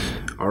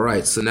 All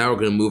right, so now we're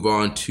going to move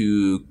on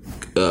to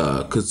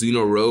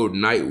Kazuno Road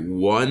Night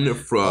 1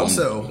 from...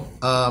 Also,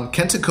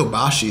 Kenta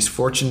Kobashi's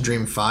Fortune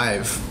Dream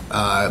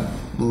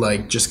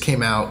 5 just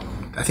came out.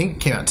 I think it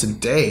came out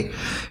today.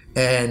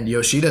 And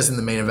Yoshida's in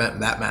the main event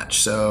in that match.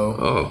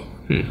 So...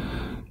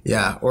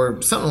 Yeah,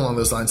 or something along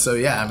those lines. So,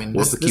 yeah, I mean...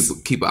 We'll have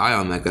to keep an eye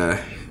on that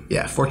guy.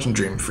 Yeah, Fortune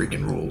Dream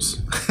freaking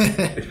rules.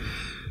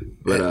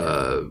 But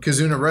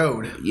Kazuno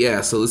Road.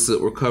 Yeah, so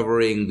we're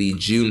covering the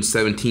June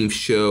 17th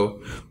show.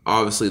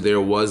 Obviously,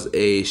 there was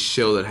a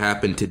show that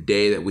happened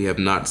today that we have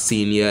not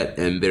seen yet,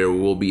 and there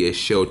will be a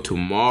show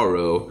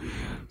tomorrow.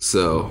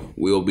 So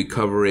we'll be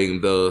covering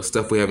the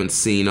stuff we haven't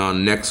seen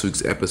on next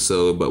week's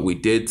episode, but we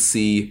did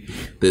see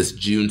this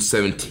June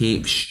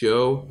 17th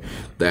show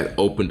that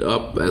opened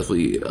up, as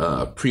we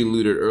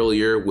preluded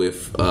earlier,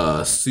 with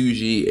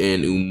Tsuji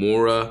and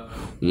Umura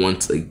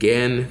once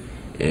again,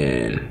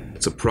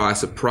 and surprise,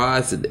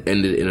 surprise, it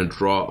ended in a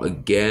draw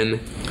again.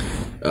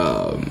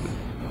 I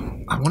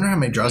wonder how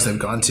many draws they've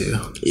gone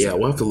to. Yeah,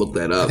 we'll have to look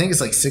that up. I think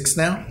it's like 6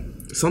 now.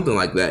 Something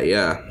like that,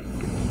 yeah.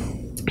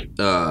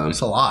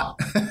 It's a lot.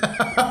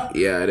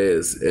 Yeah, it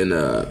is. And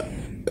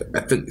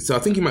I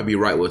think you might be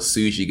right with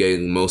Tsuji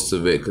getting most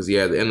of it, because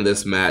at the end of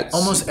this match,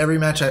 almost every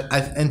match,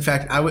 in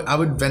fact, I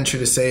would venture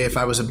to say, if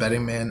I was a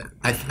betting man,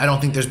 I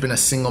don't think there's been a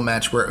single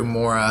match where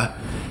Umura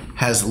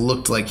has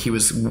looked like he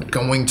was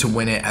going to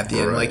win it at the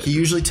end. Like, he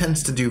usually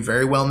tends to do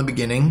very well in the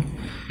beginning,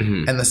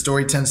 and the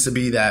story tends to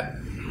be that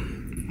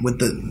with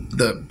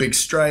the big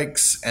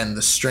strikes and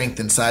the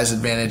strength and size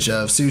advantage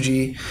of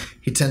Tsuji,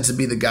 he tends to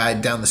be the guy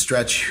down the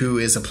stretch who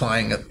is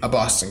applying a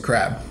Boston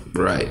Crab.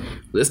 Right.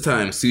 This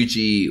time,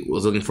 Tsuji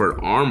was looking for an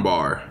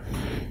armbar,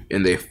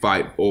 and they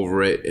fight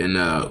over it, and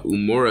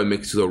Umura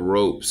makes it to the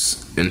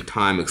ropes, and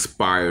time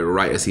expired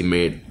right as he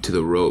made it to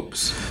the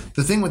ropes.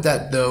 The thing with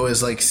that, though,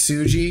 is like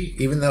Tsuji,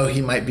 even though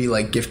he might be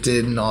like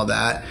gifted and all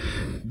that,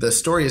 the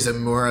story is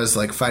Umura's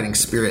like fighting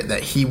spirit,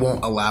 that he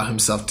won't allow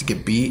himself to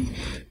get beat.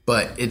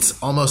 But it's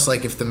almost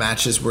like if the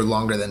matches were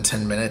longer than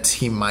 10 minutes,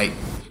 he might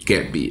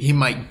get beat. He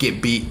might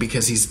get beat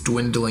because he's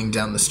dwindling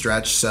down the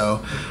stretch.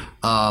 So,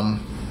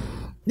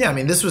 yeah, I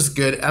mean, this was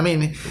good. I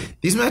mean,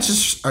 these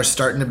matches are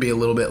starting to be a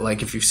little bit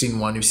like, if you've seen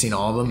one, you've seen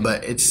all of them.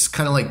 But it's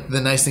kind of like,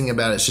 the nice thing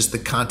about it is just the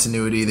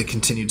continuity, the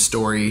continued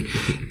story,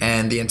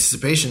 and the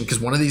anticipation. Because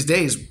one of these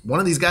days, one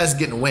of these guys is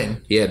getting a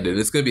win. Yeah, dude,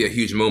 it's going to be a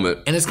huge moment.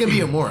 And it's going to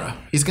be Umura.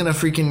 He's going to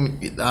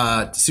freaking...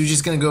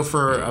 Tsuji's going to go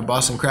for a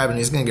Boston Crab, and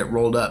he's going to get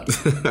rolled up.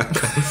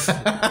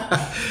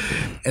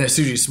 And if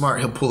Tsuji's smart,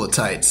 he'll pull the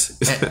tights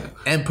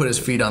and put his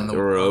feet on the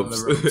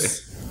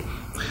ropes.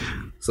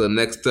 So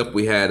next up,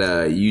 we had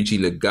Yuji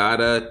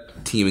Nagata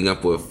teaming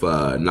up with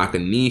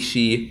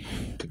Nakanishi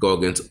to go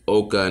against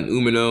Oka and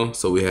Umino.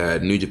 So we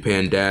had New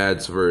Japan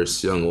Dads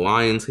versus Young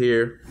Lions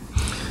here.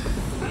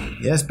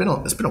 Yeah, it's been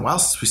a while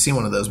since we've seen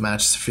one of those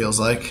matches, it feels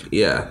like.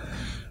 Yeah.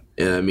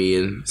 And I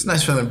mean, it's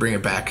nice for them to bring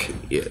it back.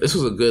 Yeah, this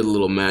was a good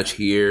little match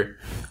here.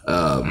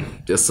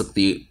 Just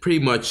like pretty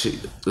much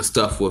the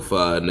stuff with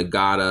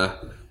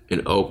Nagata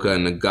and Oka,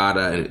 and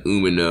Nagata and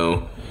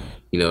Umino.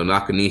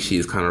 Nakanishi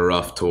is kind of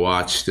rough to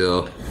watch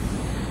still.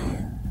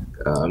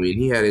 I mean,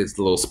 he had his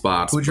little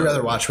spots. Who would you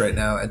rather watch right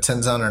now, at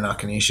Tenzan or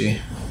Nakanishi?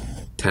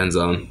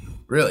 Tenzan.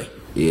 Really?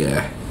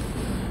 Yeah.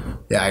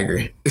 Yeah, I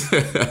agree.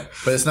 But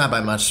it's not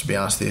by much, to be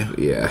honest with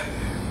you. Yeah.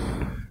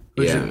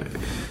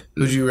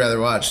 Who'd you rather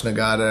watch,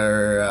 Nagata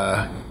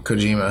or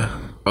Kojima?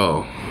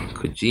 Oh,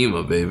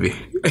 Kojima, baby.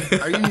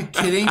 Are you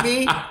kidding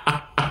me?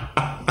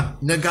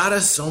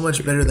 Nagata's so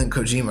much better than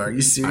Kojima. Are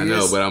you serious? I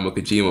know, but I'm a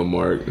Kojima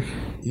mark.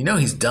 You know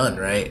he's done,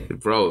 right?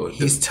 Bro.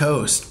 He's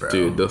toast, bro.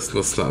 Dude, let's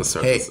not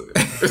start this.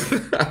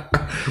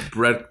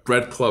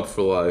 Bread Club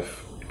for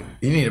life.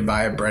 You need to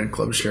buy a Bread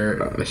Club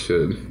shirt. I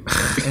should.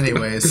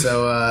 Anyway,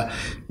 so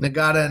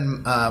Nagata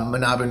and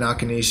Manabu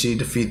Nakanishi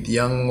defeat the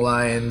Young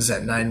Lions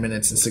at 9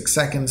 minutes and 6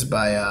 seconds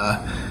by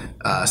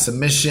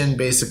submission.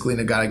 Basically,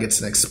 Nagata gets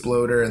an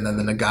exploder, and then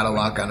the Nagata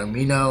lock on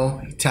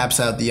Umino. He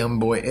taps out the young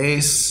boy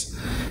Ace,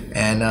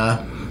 and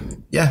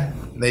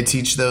they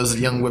teach those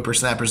young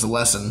whippersnappers a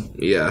lesson.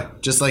 Yeah.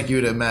 Just like you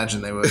would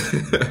imagine they would.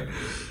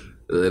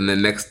 And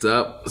then next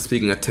up,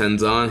 speaking of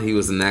Tenzan, he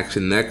was in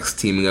action next,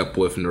 teaming up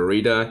with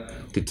Narita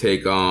to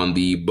take on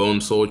the Bone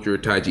Soldier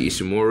Taiji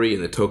Ishimori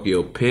and the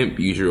Tokyo Pimp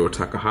Yujiro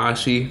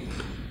Takahashi.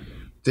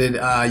 Did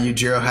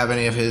Yujiro have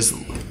any of his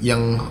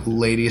young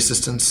lady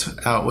assistants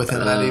out with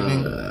him that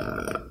evening?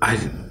 I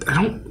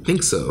don't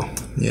think so.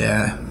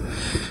 Yeah.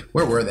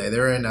 Where were they? They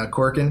were in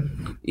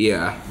Corkin?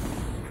 Yeah.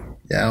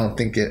 Yeah, I don't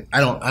think it. I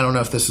don't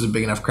know if this was a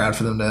big enough crowd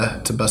for them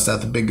to bust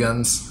out the big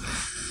guns.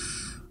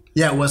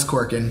 Yeah, it was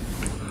Corkin.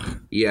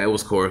 Yeah, it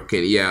was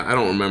Corkin. Yeah, I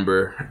don't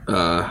remember.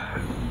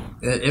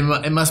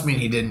 It must mean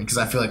he didn't, because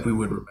I feel like we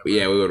would remember.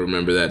 Yeah, we would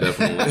remember that,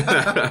 definitely.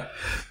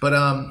 But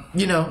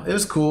it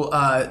was cool.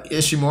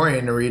 Ishimori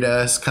and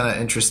Narita is kind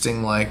of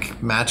interesting, like,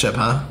 matchup,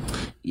 huh?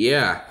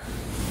 Yeah.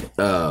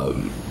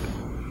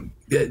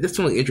 Yeah, that's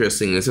really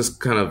interesting. It's just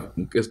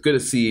it's good to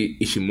see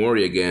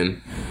Ishimori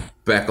again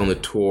back on the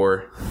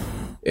tour.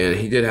 And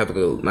he did have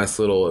a nice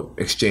little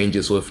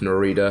exchanges with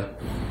Narita.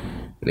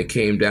 And it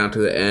came down to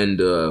the end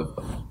of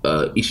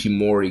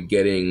Ishimori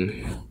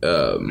getting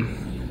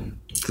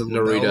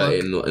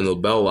Narita in the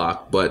bell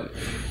lock. But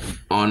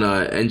on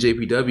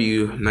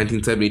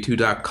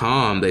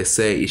NJPW1972.com, they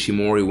say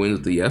Ishimori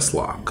wins the yes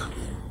lock.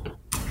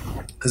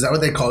 Is that what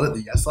they called it,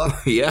 the yes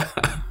lock? Yeah.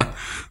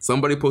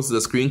 Somebody posted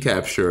a screen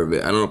capture of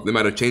it. I don't know if they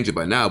might have changed it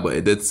by now, but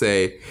it did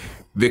say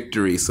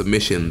victory,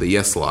 submission, the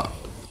yes lock.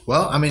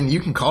 Well, I mean,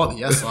 you can call it the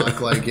yes lock.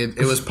 Like, it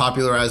was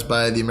popularized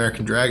by the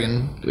American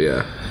Dragon.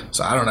 Yeah.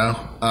 So, I don't know.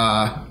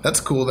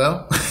 That's cool,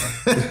 though.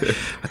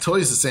 I told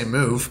you it's the same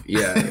move.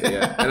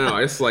 Yeah. I don't know.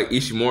 It's like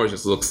Ishimori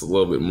just looks a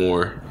little bit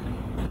more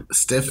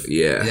stiff.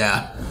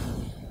 Yeah.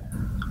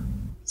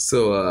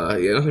 So,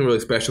 nothing really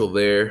special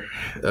there.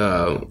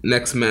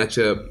 Next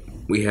matchup,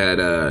 we had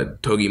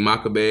Togi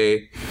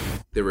Makabe.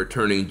 They're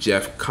returning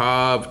Jeff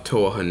Cobb,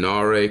 Toa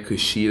Hanare,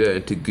 Kushida,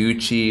 and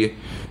Taguchi,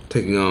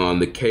 taking on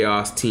the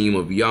Chaos team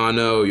of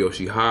Yano,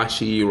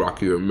 Yoshihashi,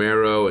 Rocky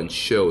Romero, and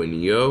Sho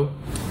and Yo.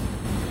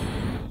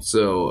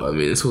 So, I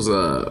mean, this was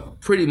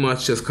pretty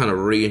much just kind of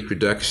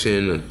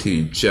reintroduction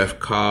to Jeff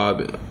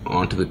Cobb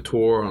onto the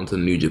tour, onto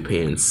the New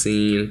Japan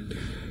scene.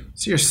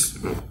 So your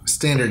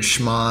standard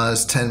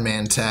schmaz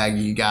 10-man tag,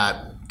 you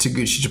got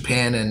Taguchi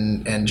Japan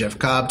and Jeff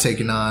Cobb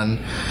taking on,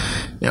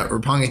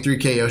 Roppongi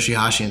 3K,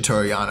 Yoshihashi, and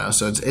Toru Yano.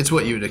 So it's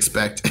what you would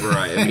expect.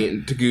 Right. I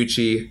mean,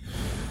 Taguchi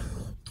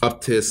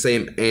up to his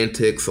same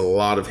antics, a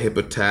lot of hip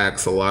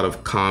attacks, a lot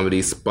of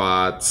comedy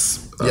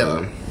spots.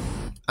 Yep.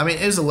 I mean,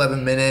 it was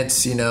 11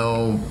 minutes,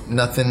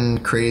 nothing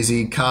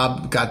crazy.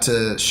 Cobb got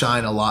to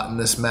shine a lot in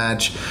this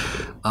match.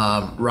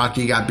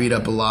 Rocky got beat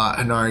up a lot.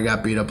 Hanare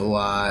got beat up a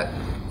lot.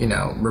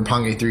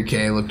 Roppongi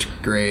 3K looked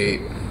great.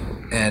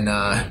 And,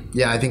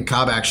 I think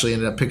Cobb actually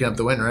ended up picking up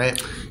the win,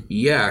 right?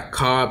 Yeah,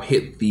 Cobb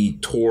hit the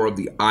Tour of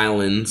the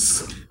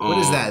Islands. What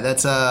is that?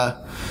 That's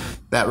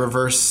that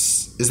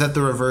reverse... Is that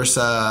the reverse...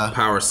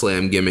 Power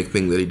slam gimmick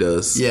thing that he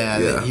does. Yeah,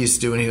 that he used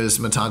to do when he was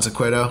Matanza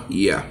Cueto?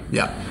 Yeah.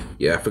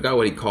 Yeah, I forgot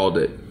what he called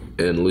it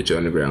in Lucha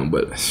Underground,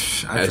 but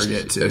I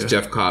forget too. As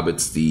Jeff Cobb,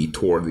 it's the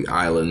Tour of the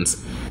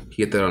Islands.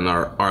 He hit that on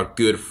our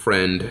good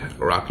friend,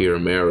 Rocky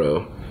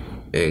Romero,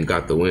 and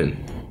got the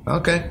win.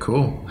 Okay,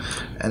 cool.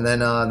 And then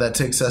that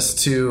takes us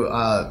to,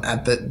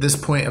 at this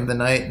point of the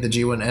night, the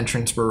G1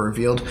 entrants were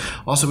revealed.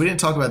 Also, we didn't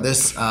talk about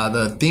this.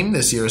 The theme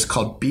this year is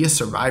called Be a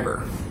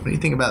Survivor. What do you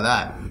think about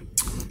that?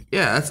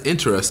 Yeah, that's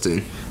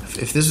interesting.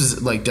 If this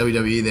was like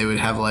WWE, they would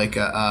have like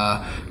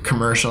a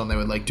commercial and they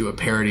would like do a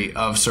parody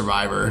of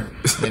Survivor.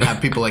 They'd have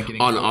people like getting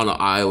on an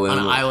island. On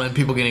an island,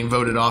 people getting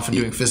voted off and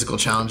doing physical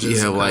challenges. You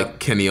have like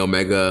Kenny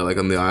Omega like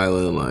on the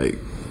island, like...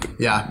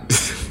 Yeah,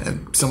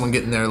 and someone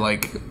getting their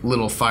like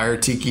little fire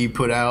tiki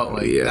put out,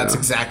 that's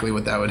exactly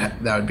what that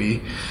would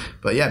be.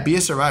 But yeah, be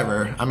a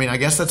survivor. I mean, I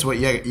guess that's what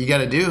you got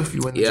to do if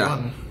you win the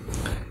G1.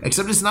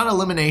 Except it's not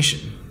elimination,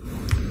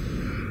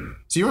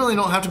 so you really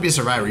don't have to be a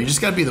survivor. You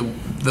just got to be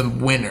the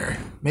winner.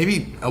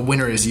 Maybe a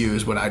winner is you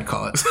is what I'd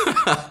call it.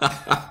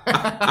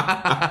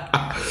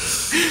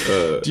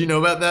 Do you know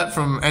about that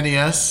from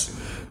NES?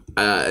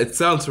 It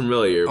sounds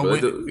familiar,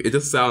 but it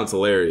just sounds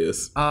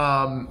hilarious.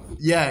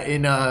 Yeah,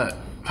 in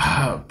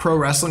pro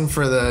wrestling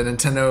for the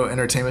Nintendo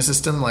Entertainment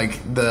System, like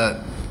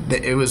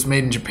it was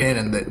made in Japan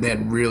and they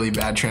had really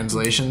bad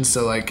translations.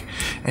 So like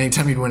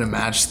anytime you'd win a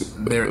match,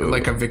 there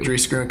like a victory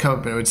screen would come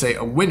up and it would say,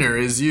 "A winner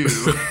is you."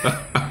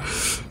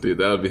 Dude,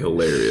 that would be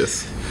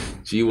hilarious.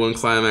 G1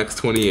 Climax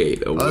 28.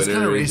 That's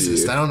kind of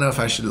racist. I don't know if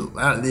I should.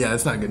 Yeah,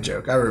 it's not a good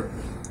joke.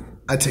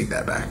 I take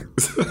that back.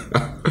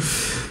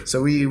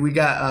 So we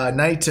got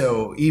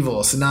Naito,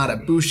 Evil, Sonata,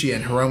 Bushi,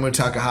 and Hiromu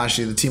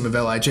Takahashi, the team of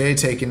LIJ,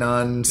 taking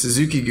on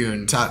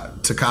Suzuki-gun,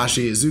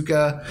 Takashi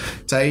Iizuka,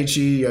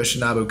 Taichi,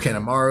 Yoshinobu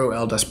Kanemaru,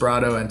 El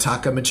Desperado, and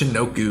Taka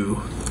Michinoku.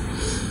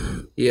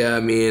 Yeah, I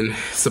mean,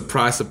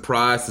 surprise,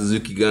 surprise,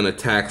 Suzuki-gun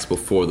attacks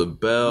before the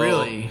bell.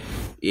 Really?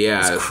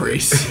 Yeah. It's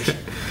crazy.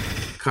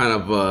 Kind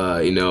of,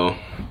 a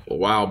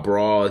wild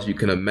brawl, as you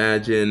can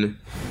imagine.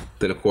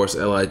 Then, of course,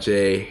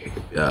 LIJ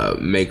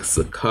makes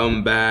a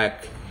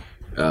comeback,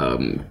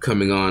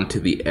 coming on to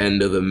the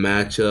end of the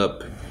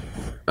matchup.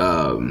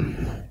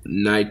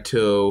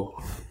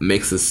 Naito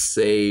makes a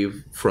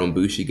save from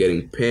Bushi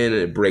getting pinned,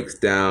 and it breaks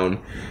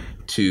down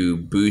to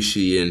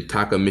Bushi and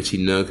Taka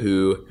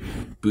Michinoku.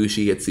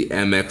 Bushi hits the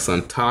MX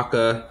on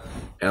Taka.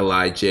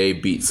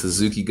 LIJ beats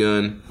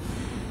Suzuki-gun.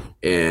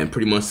 And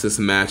pretty much this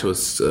match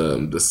was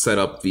to set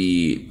up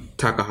the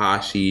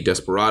Takahashi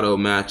Desperado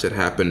match that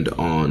happened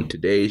on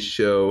today's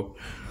show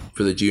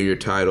for the junior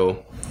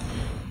title.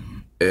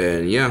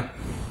 And yeah.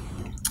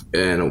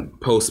 And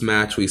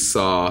post-match, we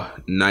saw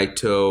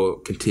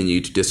Naito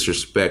continue to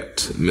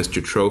disrespect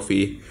Mr.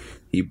 Trophy.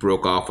 He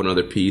broke off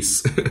another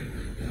piece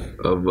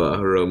of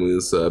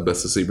Hiromu's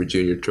Best of Super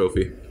Junior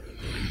trophy.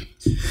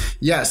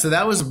 Yeah, so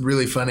that was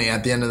really funny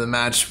at the end of the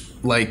match.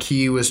 Like,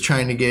 he was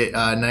trying to get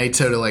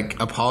Naito to, like,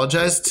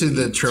 apologize to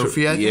the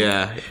trophy, I think.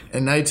 Yeah.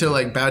 And Naito,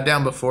 like, bowed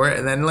down before it,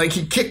 and then, like,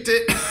 he kicked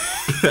it.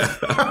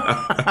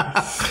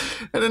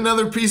 And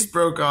another piece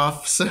broke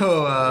off.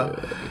 So,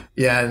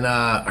 and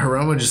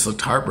Hiromu just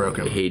looked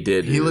heartbroken. He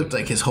did. He looked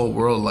like his whole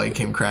world, like,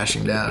 came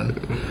crashing down.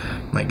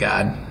 My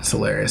God, it's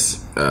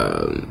hilarious.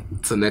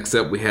 So next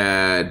up, we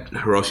had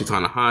Hiroshi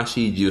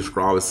Tanahashi, Juice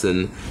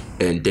Robinson,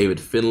 and David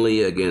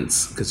Finlay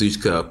against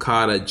Kazuchika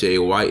Okada, Jay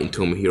White, and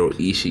Tomohiro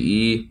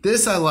Ishii.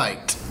 This I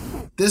liked.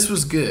 This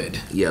was good.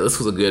 Yeah, this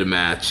was a good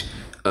match.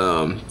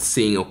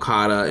 Seeing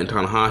Okada and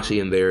Tanahashi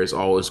in there is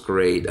always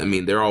great. I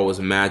mean, they're always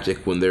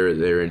magic when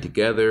they're in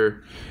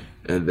together.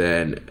 And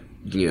then,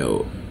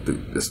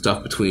 the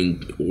stuff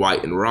between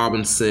White and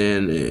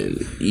Robinson, and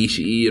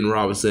Ishii and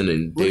Robinson,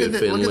 and David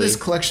Finlay. Look at this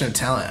collection of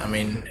talent. I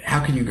mean,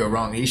 how can you go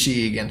wrong?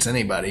 Ishii against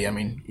anybody. I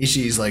mean,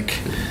 Ishii's like,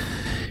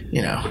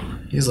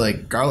 he's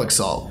like garlic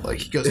salt. Like,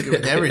 he goes good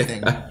with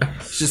everything.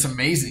 It's just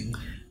amazing.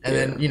 And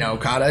then,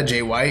 Okada,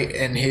 Jay White,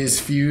 and his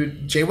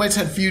feud. Jay White's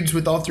had feuds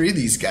with all three of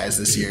these guys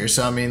this year.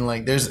 So, I mean,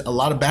 like, there's a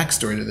lot of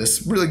backstory to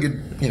this. Really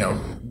good,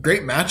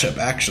 great matchup,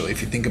 actually,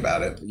 if you think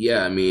about it.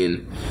 Yeah, I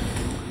mean,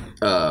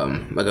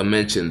 like I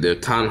mentioned, the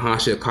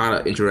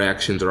Tanahashi-Okada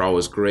interactions are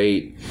always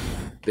great.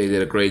 They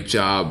did a great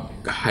job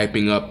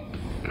hyping up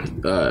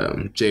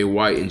Jay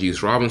White and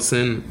Juice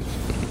Robinson.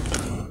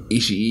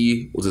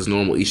 Ishii was his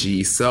normal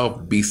Ishii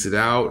self, beasted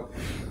out.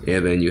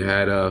 And then you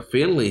had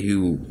Finlay,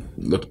 who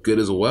looked good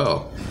as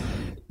well.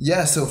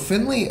 Yeah, so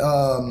Finlay,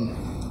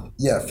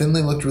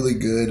 Finlay looked really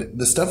good.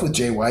 The stuff with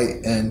Jay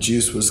White and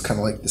Juice was kind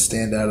of like the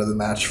standout of the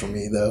match for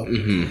me, though.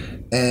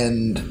 Mm-hmm.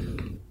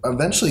 And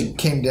eventually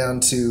came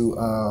down to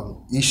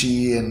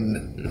Ishii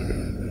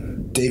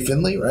and Dave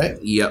Finlay, right?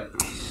 Yep.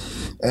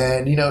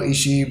 And,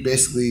 Ishii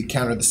basically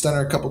countered the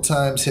stunner a couple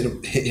times, hit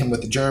him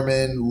with the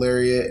German,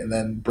 lariat, and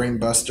then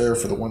brainbuster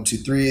for the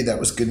 1-2-3. That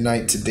was good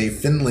night to Dave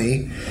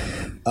Finlay.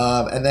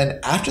 And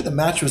then after the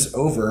match was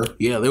over...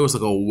 Yeah, there was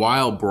like a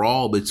wild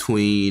brawl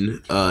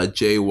between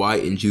Jay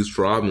White and Juice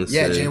Robinson.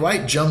 Yeah, Jay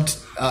White jumped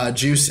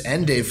Juice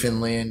and Dave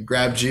Finlay and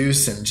grabbed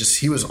Juice, and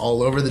he was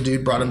all over the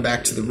dude, brought him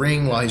back to the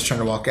ring while he's trying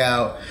to walk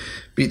out,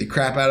 beat the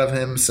crap out of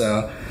him,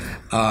 so...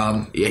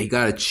 he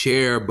got a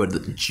chair, but the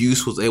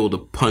Juice was able to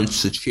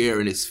punch the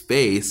chair in his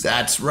face.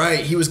 That's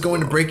right. He was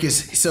going to break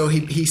his... So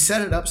he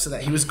set it up so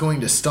that he was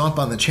going to stomp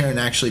on the chair and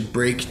actually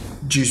break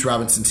Juice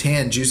Robinson's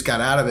hand. Juice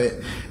got out of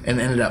it and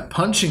ended up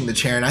punching the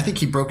chair, and I think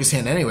he broke his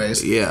hand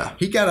anyways. Yeah.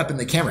 He got up in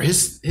the camera.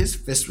 His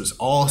fist was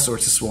all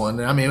sorts of swollen.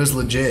 I mean, it was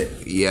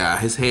legit. Yeah,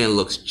 his hand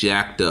looks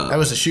jacked up. That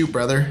was a shoot,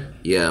 brother.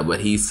 Yeah,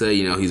 but he said,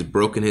 he's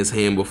broken his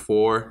hand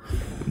before,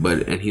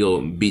 and he'll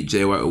beat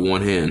Jay White with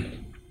one hand.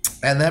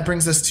 And that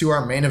brings us to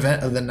our main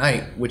event of the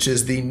night, which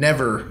is the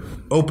Never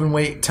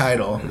Openweight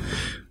title,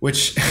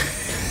 which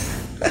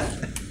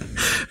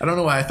I don't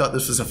know why I thought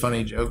this was a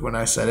funny joke when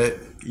I said it.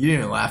 You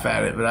didn't even laugh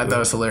at it, but I thought it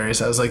was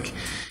hilarious. I was like,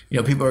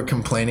 people are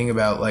complaining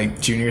about like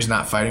juniors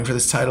not fighting for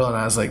this title, and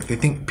I was like,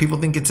 people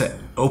think it's an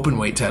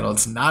openweight title.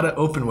 It's not an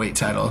openweight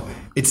title.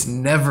 It's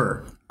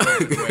never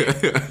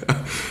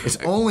It's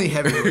only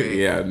heavyweight.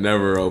 Yeah,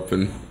 never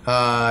open.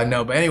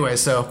 No, but anyway,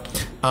 so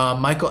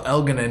Michael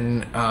Elgin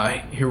and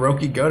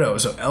Hiroki Goto.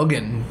 So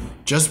Elgin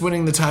just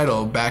winning the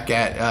title back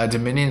at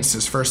Dominion. It's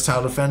his first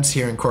title defense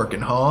here in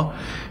Corkin Hall,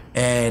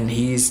 and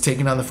he's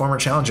taking on the former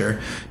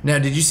challenger. Now,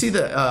 did you see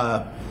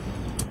the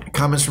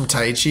comments from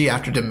Taichi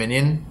after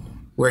Dominion,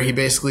 where he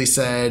basically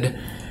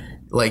said,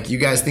 like, you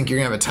guys think you're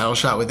going to have a title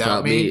shot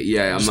without me?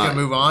 Yeah, I'm just not going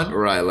to move on?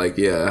 Right, like,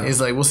 yeah.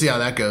 He's like, we'll see how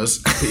that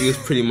goes. He was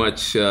pretty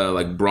much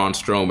like Braun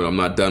Strowman. I'm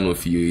not done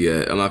with you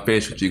yet. I'm not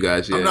finished with you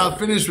guys yet. I'm not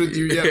finished with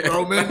you yet,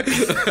 Roman.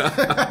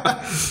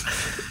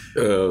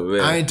 Oh,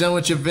 man. I ain't done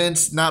with you,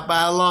 Vince. Not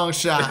by a long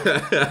shot.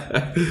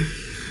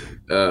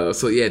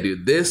 So, yeah,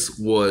 dude, this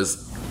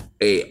was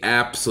a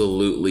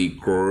absolutely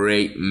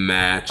great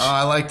match. Oh,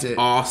 I liked it.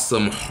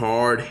 Awesome,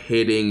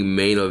 hard-hitting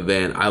main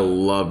event. I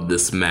loved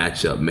this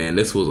matchup, man.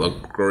 This was a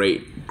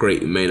great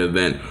main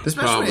event. This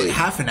match went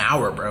half an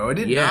hour, bro. It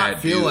did not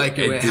feel like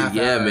it went half an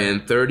hour. Yeah,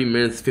 man. 30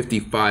 minutes,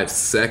 55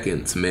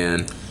 seconds,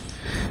 man.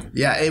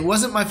 Yeah, it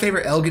wasn't my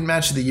favorite Elgin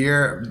match of the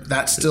year.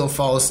 That still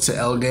falls to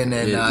Elgin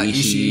and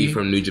Ishii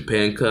from New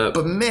Japan Cup.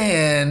 But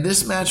man,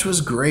 this match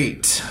was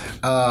great.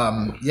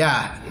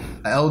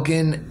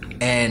 Elgin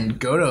and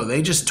Goto,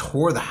 they just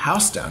tore the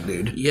house down,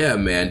 dude. Yeah,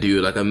 man,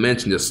 dude. Like I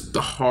mentioned, just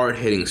the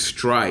hard-hitting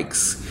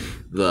strikes,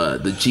 the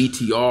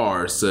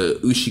GTRs, the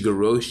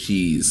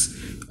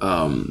Ushigoroshis,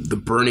 the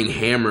burning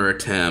hammer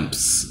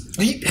attempts.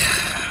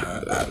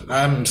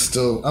 I'm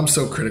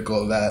so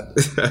critical of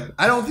that.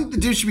 I don't think the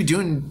dude should be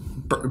doing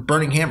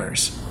burning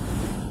hammers.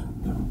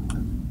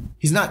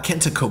 He's not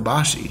Kenta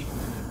Kobashi.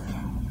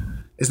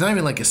 It's not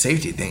even like a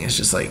safety thing. It's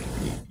just like,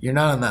 you're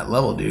not on that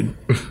level, dude.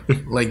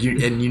 Like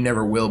you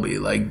never will be.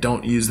 Like,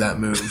 don't use that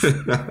move.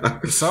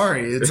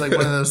 Sorry, it's like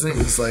one of those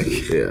things. Like,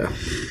 yeah.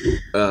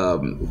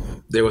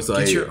 There was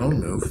get your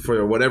own move.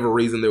 For whatever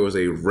reason, there was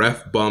a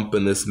ref bump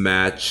in this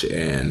match,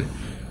 and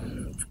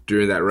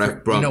during that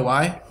ref bump, you know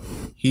why?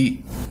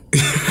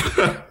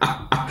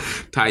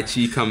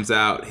 Taichi comes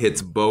out,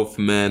 hits both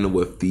men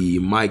with the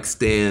mic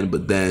stand,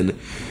 but then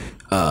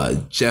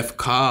Jeff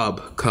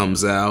Cobb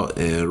comes out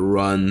and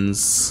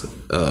runs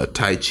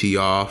Taichi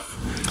off,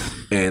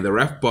 and the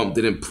ref bump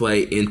didn't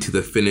play into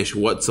the finish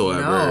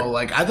whatsoever. No,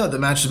 like I thought the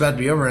match was about to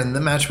be over, and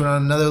the match went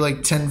on another like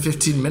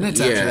 10-15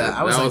 minutes after that.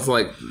 That was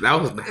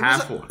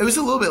half. It was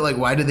a little bit like,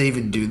 why did they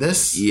even do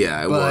this?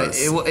 Yeah,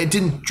 it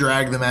didn't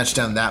drag the match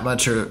down that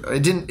much, or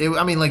it didn't.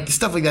 I mean, like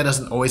stuff like that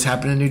doesn't always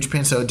happen in New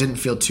Japan, so it didn't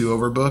feel too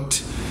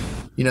overbooked.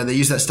 You know, they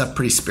use that stuff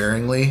pretty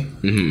sparingly,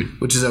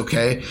 which is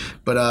okay.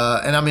 But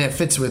and I mean, it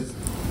fits with,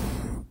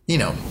 you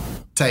know,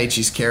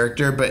 Taichi's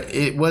character, but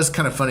it was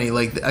kind of funny.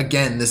 Like,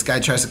 again, this guy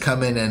tries to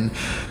come in and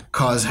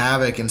cause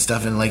havoc and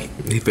stuff, and like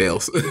he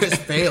fails. He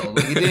just failed.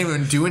 Like, he didn't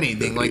even do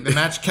anything. Like, the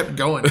match kept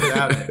going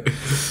without it.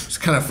 It's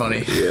kind of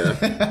funny.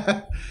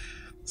 Yeah.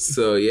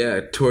 So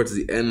yeah, towards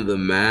the end of the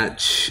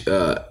match,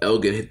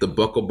 Elgin hit the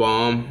buckle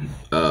bomb,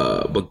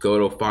 but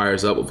Goto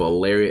fires up with a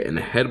lariat and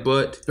a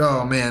headbutt.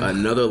 Oh man!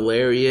 Another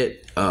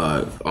lariat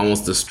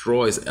almost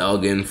destroys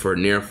Elgin for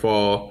near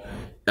fall.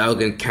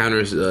 Elgin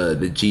counters the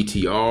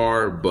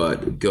GTR,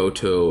 but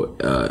Goto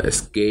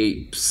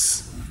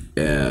escapes.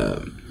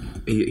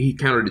 He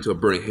countered it to a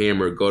burning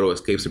hammer. Goto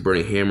escapes a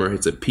burning hammer,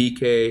 hits a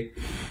PK.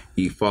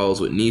 He follows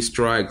with knee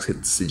strikes,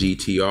 hits the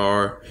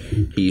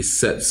GTR. He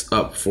sets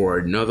up for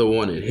another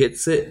one and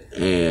hits it,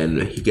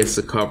 and he gets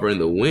the cover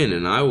and the win.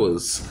 And I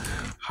was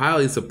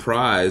highly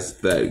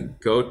surprised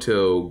that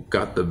Goto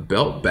got the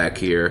belt back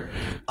here.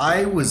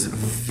 I was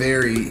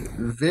very,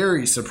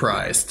 very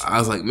surprised. I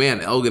was like,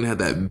 man, Elgin had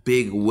that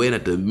big win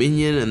at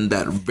Dominion and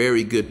that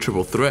very good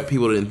triple threat.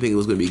 People didn't think it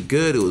was going to be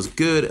good. It was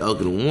good.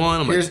 Elgin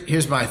won.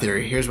 Here's my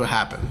theory. Here's what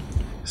happened.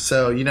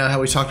 So, you know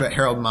how we talked about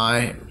Harold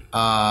Mai,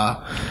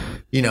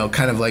 you know,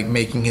 kind of like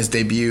making his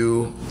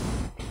debut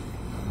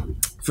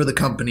for the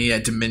company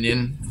at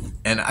Dominion.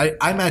 And I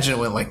imagine it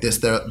went like this.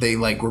 They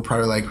like were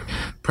probably like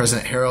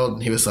President Harold,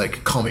 and he was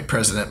like, "Call me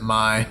President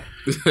Mai."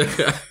 And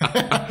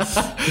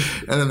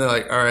then they're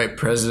like, "All right,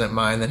 President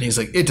Mai." And then he's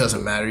like, "It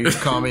doesn't matter. You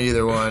just call me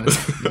either one."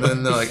 And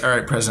then they're like, "All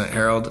right, President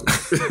Harold."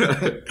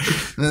 And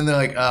then they're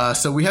like,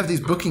 "So we have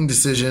these booking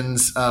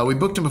decisions. We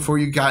booked him before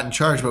you got in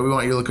charge, but we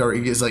want you to look over."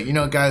 He's like, "You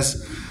know,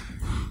 guys,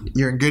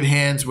 you're in good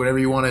hands. Whatever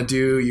you want to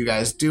do, you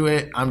guys do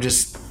it. I'm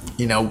just."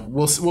 You know,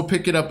 we'll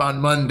pick it up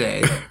on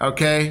Monday,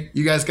 okay?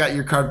 You guys got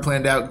your card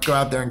planned out. Go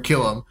out there and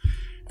kill him.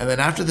 And then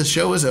after the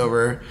show was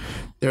over,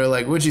 they were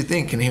like, "What'd you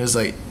think?" And he was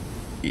like,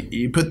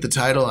 "You put the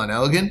title on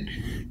Elgin?"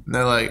 And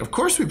they're like, "Of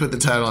course we put the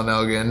title on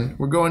Elgin.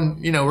 We're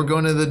going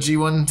to the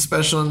G1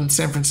 special in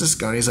San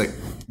Francisco." And he's like,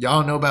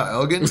 "Y'all know about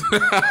Elgin?"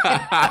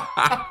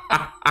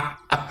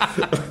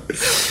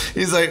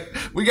 He's like,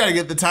 "We got to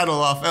get the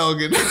title off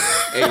Elgin."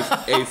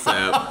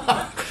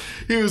 ASAP.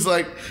 He's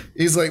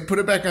like, "Put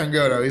it back on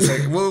Goto." He's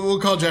like, we'll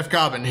call Jeff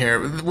Cobb in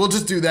here. We'll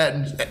just do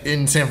that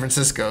in San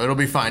Francisco. It'll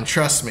be fine.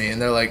 Trust me." And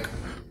they're like,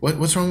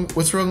 What's wrong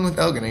with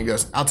Elgin? And he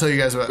goes, "I'll tell you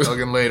guys about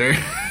Elgin later."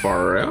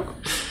 Far out.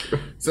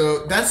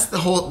 So that's the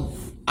whole.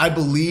 I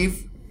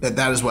believe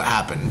that is what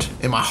happened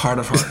in my heart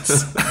of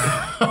hearts.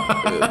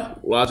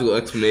 Logical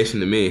explanation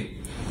to me.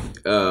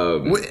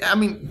 I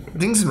mean,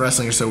 things in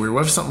wrestling are so weird.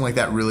 What if something like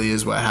that really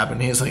is what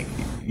happened? He's like,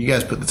 "You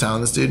guys put the title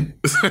on this dude."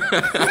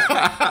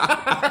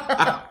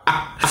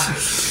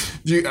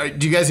 Do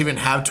you guys even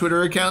have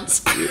Twitter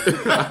accounts?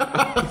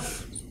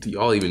 Do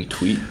y'all even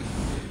tweet?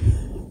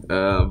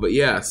 But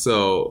yeah,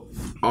 so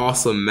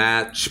awesome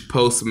match,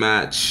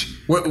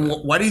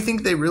 why do you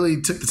think they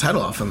really took the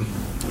title off him?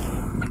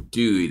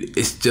 Dude,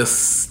 it's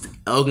just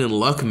Elgin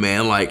luck,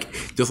 man. Like,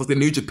 just like the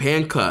New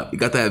Japan Cup. You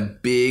got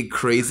that big,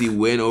 crazy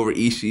win over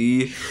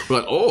Ishii. We're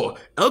like, oh,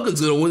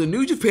 Elgin's going to win the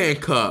New Japan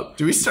Cup.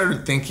 Dude, we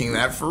started thinking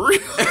that for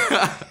real.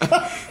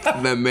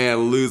 And that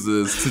man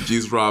loses to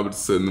Juice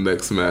Robinson the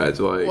next match.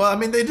 Like, well, I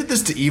mean, they did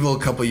this to Evil a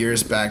couple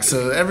years back,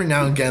 so every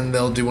now and again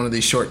they'll do one of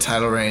these short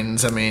title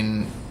reigns. I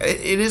mean,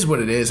 it is what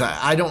it is.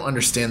 I don't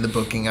understand the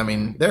booking. I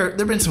mean, there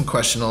have been some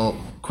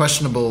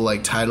questionable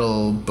like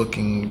title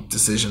booking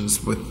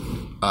decisions with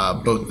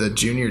both the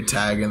junior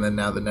tag and then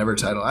now the Never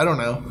title. I don't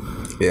know.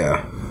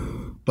 yeah.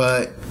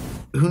 But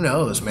who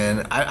knows,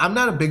 man? I'm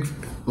not a big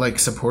like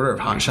supporter of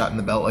hotshotting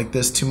the belt like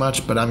this too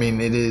much, but I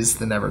mean, it is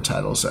the Never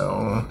title,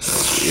 so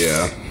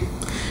Yeah.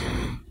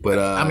 But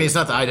I mean, it's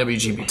not the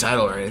IWGP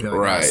title or anything like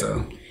right. that.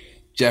 So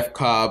Jeff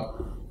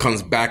Cobb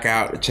comes back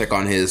out to check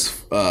on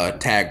his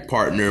tag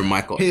partner,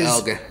 Michael his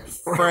Elgin.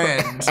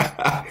 friend,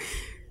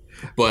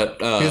 But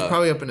he was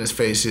probably up in his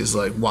face. He's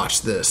like,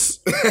 "Watch this,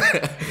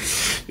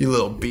 you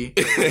little B."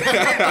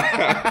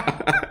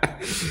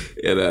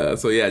 And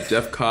so yeah,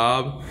 Jeff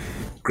Cobb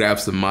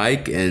grabs the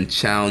mic and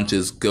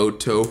challenges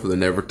Goto for the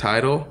Never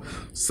title.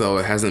 So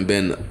it hasn't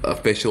been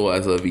official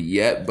as of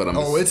yet, but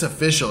it's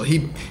official.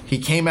 He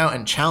came out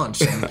and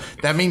challenged him.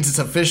 That means it's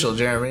official,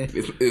 Jeremy.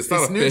 It's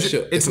not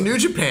official. It's New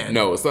Japan.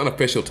 No, it's not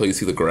official till you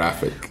see the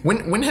graphic.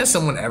 When has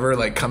someone ever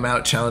like come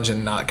out, challenged,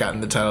 and not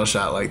gotten the title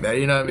shot like that?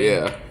 You know what I mean?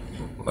 Yeah.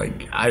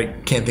 Like, I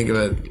can't think of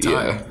a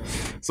time. Yeah.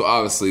 So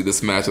obviously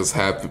this match has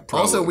happened.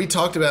 Also, we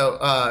talked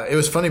about. It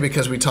was funny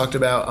because we talked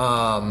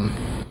about.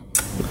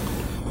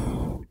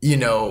 You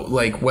know,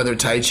 like whether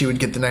Taichi would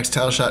get the next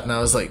title shot, and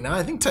I was like, no,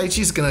 I think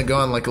Taichi's gonna go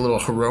on like a little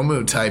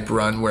Hiromu type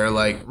run where,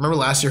 like, remember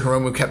last year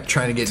Hiromu kept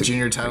trying to get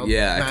junior title.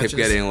 Yeah, matches? I kept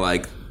getting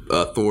like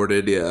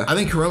thwarted. Yeah, I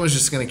think Hiromu's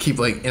just gonna keep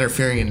like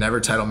interfering in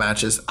Never title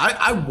matches.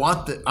 I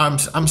want the I'm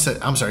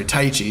sorry,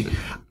 Taichi.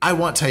 I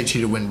want Taichi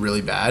to win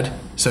really bad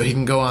so he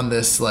can go on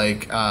this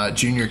like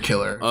junior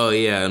killer. Oh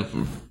yeah,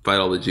 and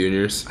fight all the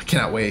juniors. I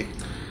cannot wait.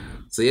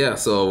 So yeah,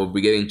 so we'll be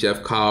getting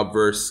Jeff Cobb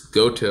versus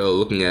Goto.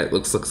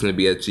 Looks like it's going to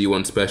be a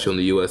G1 special in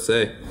the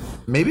USA.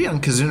 Maybe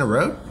on Kazuna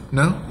Road?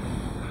 No?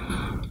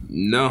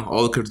 No,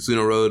 all the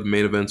Kazuna Road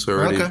main events are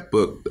already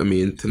booked. I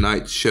mean,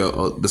 tonight's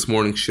show, this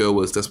morning's show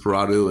was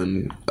Desperado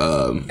and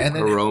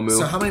Hiromu.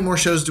 So how many more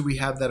shows do we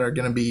have that are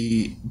going to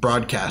be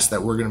broadcast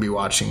that we're going to be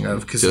watching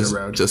of Kazuna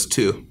Road? Just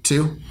two.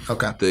 Two?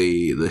 Okay.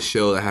 The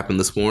show that happened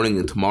this morning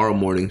and tomorrow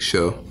morning's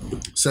show.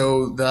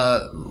 So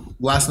the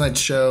last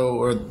night's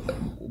show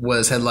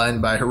was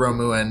headlined by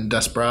Hiromu and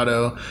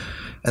Desperado,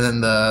 and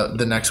then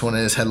the next one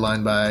is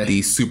headlined by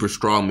the Super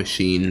Strong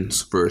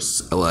Machines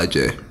versus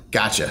LIJ.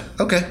 Gotcha.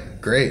 Okay,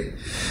 great.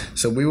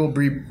 So we'll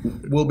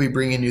be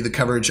bringing you the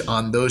coverage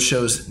on those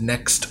shows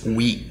next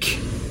week.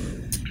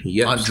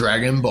 Yes. On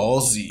Dragon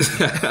Ball Z.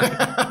 So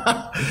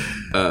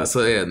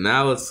yeah,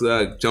 now let's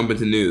jump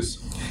into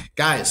news.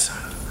 Guys,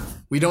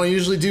 we don't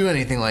usually do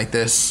anything like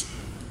this,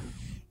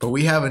 but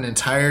we have an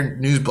entire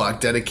news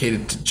block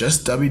dedicated to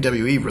just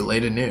WWE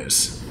related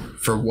news.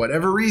 For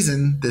whatever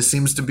reason, this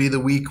seems to be the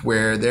week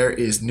where there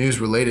is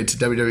news related to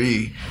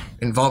WWE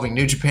involving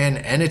New Japan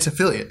and its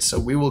affiliates. So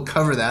we will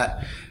cover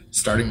that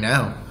starting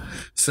now.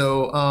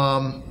 So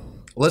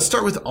let's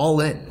start with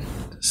All In.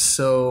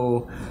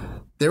 So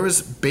there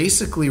was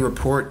basically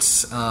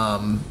reports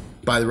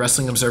by the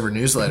Wrestling Observer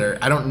newsletter.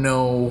 I don't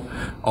know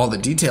all the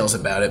details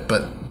about it,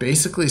 but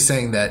basically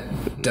saying that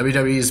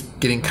WWE is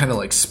getting kind of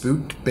like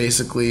spooked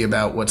basically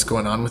about what's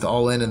going on with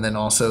All In, and then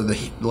also the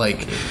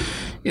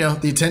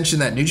the attention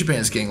that New Japan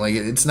is getting, like,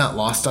 it's not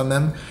lost on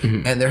them.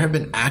 Mm-hmm. And there have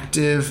been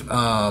active,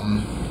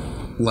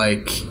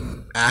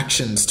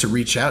 actions to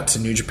reach out to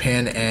New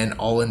Japan and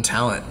All In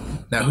talent.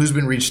 Now, who's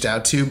been reached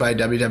out to by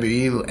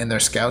WWE and their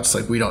scouts?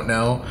 Like, we don't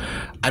know.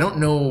 I don't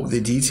know the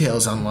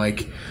details on,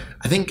 like,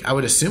 I think I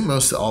would assume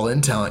most of the All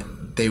In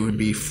talent, they would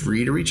be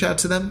free to reach out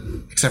to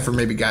them, except for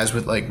maybe guys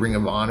with, like, Ring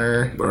of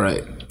Honor.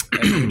 Right.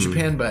 And New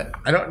Japan, but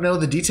I don't know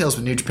the details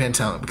with New Japan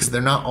talent because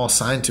they're not all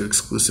signed to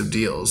exclusive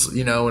deals.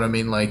 You know what I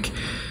mean? Like,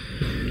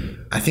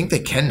 I think they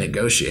can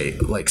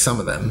negotiate, like,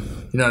 some of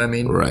them. You know what I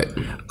mean? Right.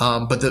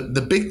 But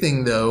the big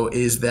thing, though,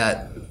 is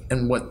that,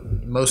 and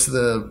what most of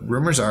the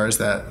rumors are, is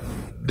that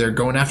they're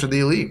going after the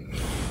Elite.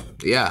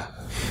 Yeah.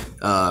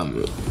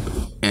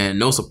 And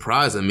no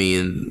surprise, I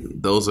mean,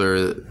 those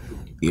are,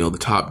 the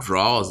top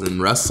draws in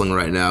wrestling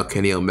right now,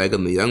 Kenny Omega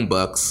and the Young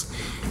Bucks.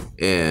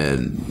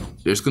 And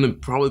there's going to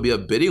probably be a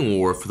bidding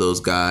war for those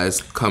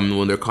guys come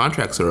when their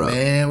contracts are up.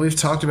 Man, we've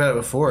talked about it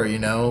before,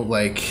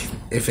 like,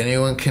 if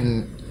anyone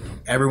can,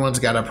 everyone's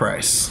got a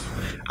price.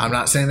 I'm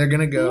not saying they're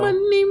going to go.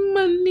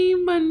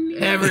 Money.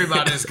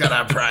 Everybody's got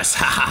a price.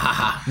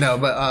 No,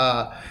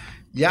 but,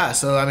 yeah,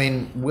 so, I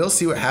mean, we'll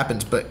see what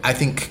happens. But I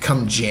think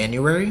come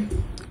January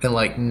and,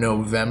 like,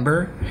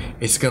 November,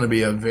 it's going to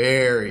be a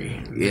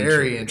very,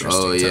 very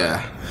interesting time.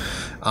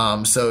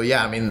 Yeah. So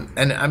yeah, I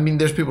mean,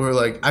 there's people who are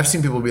like, I've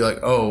seen people be like,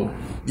 oh,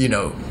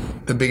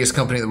 the biggest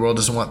company in the world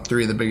doesn't want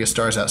three of the biggest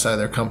stars outside of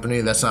their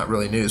company. That's not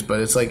really news, but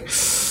it's like,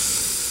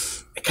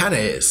 it kind of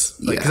is.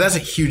 Because that's a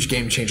huge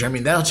game changer. I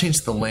mean, that'll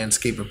change the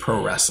landscape of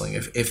pro wrestling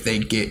if they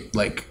get,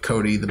 like,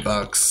 Cody, the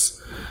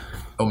Bucks,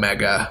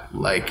 Omega.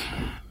 Like,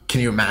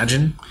 can you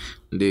imagine?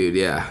 Dude,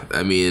 yeah.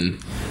 I mean,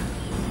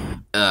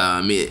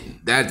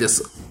 that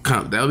just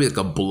that would be like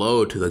a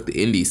blow to, like, the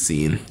indie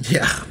scene.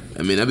 Yeah.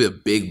 I mean, that'd be a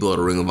big blow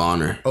to Ring of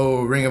Honor.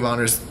 Oh, Ring of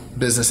Honor's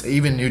business.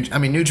 Even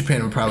New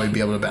Japan would probably be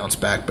able to bounce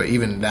back, but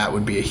even that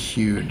would be a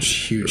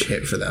huge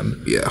hit for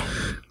them. Yeah.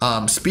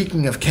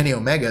 Speaking of Kenny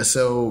Omega,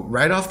 so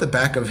right off the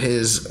back of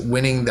his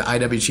winning the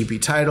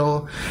IWGP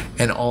title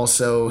and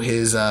also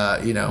his, the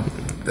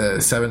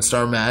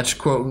 7-star match,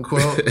 quote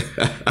unquote,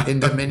 in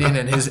Dominion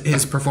and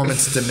his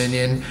performance at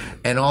Dominion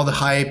and all the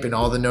hype and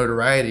all the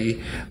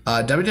notoriety,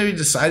 WWE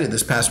decided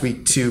this past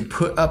week to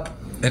put up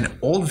an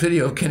old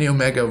video of Kenny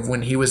Omega of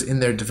when he was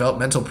in their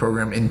developmental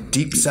program in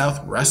Deep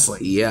South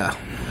Wrestling. Yeah.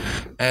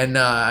 And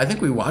I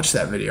think we watched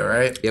that video,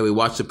 right? Yeah, we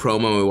watched the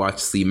promo and we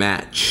watched the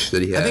match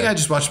that he had. I think I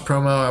just watched the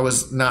promo. I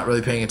was not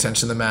really paying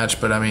attention to the match,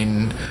 but I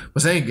mean,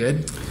 was that any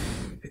good?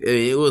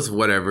 It was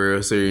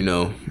whatever. So,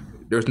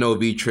 there was no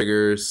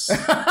V-triggers.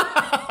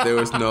 There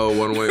was no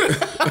one-way.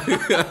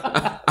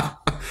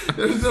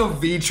 There was no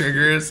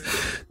V-triggers.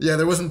 Yeah,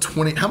 there wasn't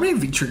 20. How many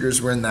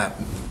V-triggers were in that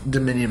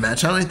Dominion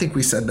match? I don't even think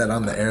we said that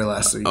on the air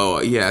last week.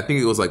 Oh, yeah. I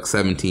think it was like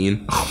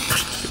 17. Oh,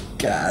 my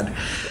God.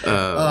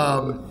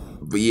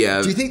 But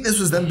yeah. Do you think this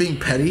was them being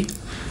petty?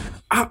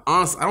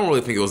 Honestly, I don't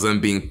really think it was them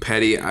being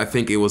petty. I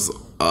think it was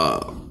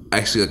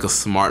actually like a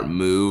smart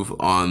move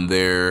on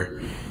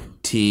their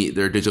team,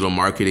 their digital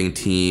marketing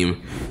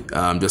team,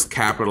 just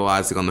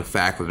capitalizing on the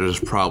fact that there's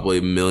probably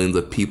millions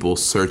of people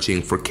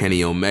searching for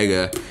Kenny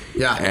Omega.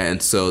 Yeah.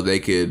 And so they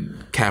could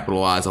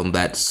capitalize on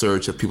that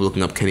search of people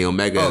looking up Kenny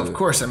Omega. Oh, of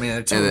course. I mean,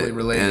 it's totally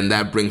related. And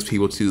that brings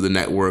people to the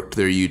network, to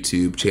their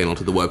YouTube channel,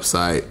 to the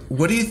website.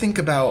 What do you think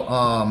about,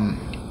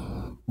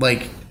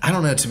 I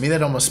don't know, to me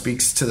that almost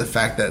speaks to the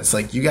fact that it's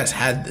like you guys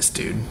had this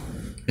dude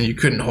and you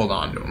couldn't hold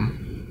on to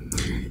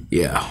him.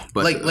 Yeah.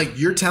 But like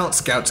your talent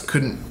scouts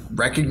couldn't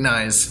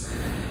recognize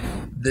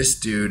this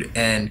dude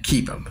and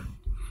keep him.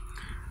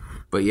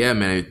 But yeah,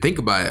 man, think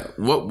about it.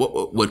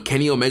 What would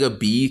Kenny Omega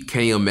be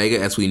Kenny Omega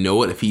as we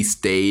know it if he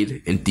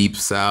stayed in Deep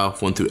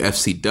South, went through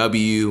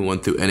FCW,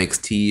 went through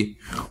NXT?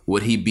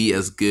 Would he be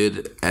as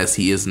good as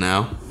he is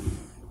now?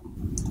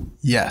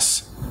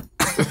 Yes.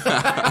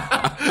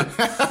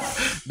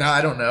 No, I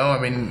don't know. I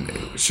mean,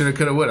 shoulda,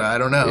 coulda, woulda. I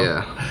don't know.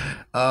 Yeah.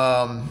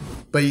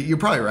 But you're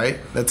probably right.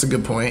 That's a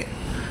good point.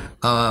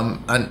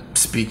 And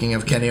speaking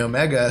of Kenny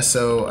Omega,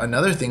 so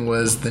another thing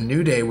was the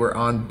New Day were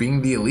on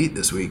Being the Elite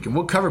this week. And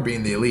we'll cover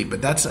Being the Elite,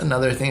 but that's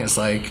another thing. It's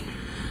like...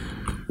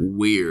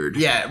 weird.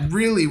 Yeah,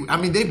 really. I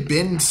mean, they've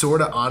been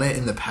sort of on it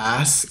in the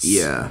past.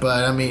 Yeah.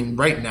 But, I mean,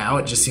 right now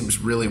it just seems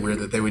really weird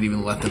that they would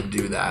even let them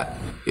do that.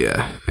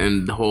 Yeah.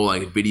 And the whole,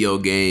 video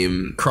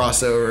game...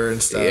 crossover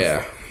and stuff.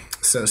 Yeah.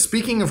 So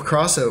speaking of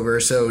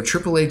crossover, so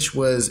Triple H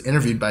was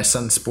interviewed by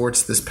Sun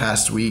Sports this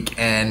past week,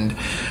 and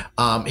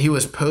he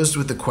was posed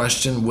with the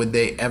question, would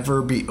they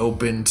ever be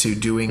open to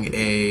doing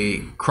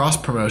a cross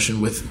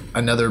promotion with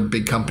another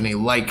big company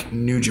like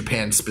New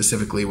Japan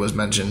specifically was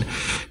mentioned.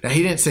 Now,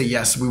 he didn't say,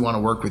 yes, we want to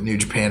work with New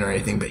Japan or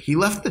anything, but he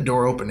left the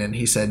door open and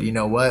he said, you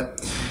know what?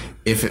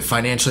 If it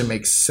financially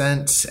makes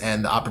sense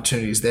and the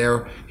opportunity is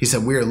there, he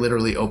said, we are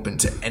literally open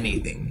to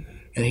anything.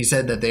 And he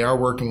said that they are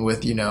working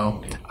with,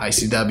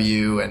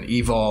 ICW and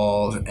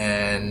Evolve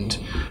and,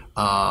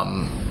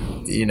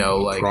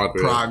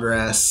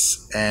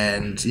 Progress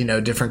and,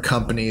 different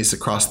companies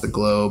across the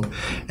globe.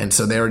 And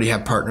so they already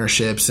have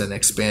partnerships and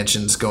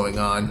expansions going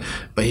on.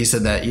 But he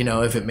said that,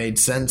 if it made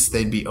sense,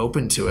 they'd be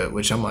open to it,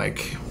 which I'm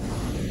like,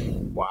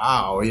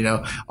 wow,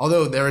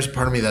 although there is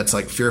part of me that's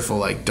like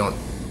fearful, I don't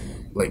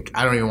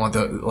even want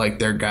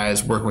their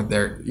guys working with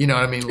their, you know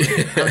what I mean?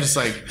 I'm just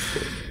like...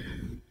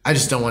 I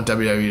just don't want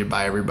WWE to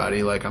buy everybody.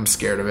 I'm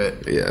scared of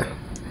it. Yeah.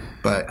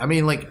 But, I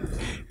mean,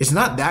 it's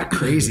not that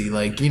crazy.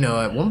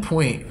 At one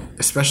point,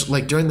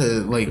 especially, during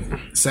the,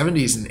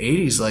 70s and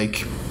 80s,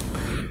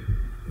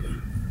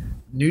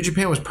 New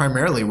Japan was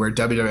primarily where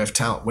WWF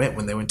talent went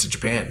when they went to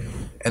Japan.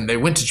 And they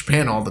went to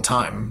Japan all the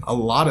time. A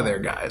lot of their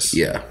guys.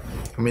 Yeah.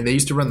 I mean, they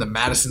used to run the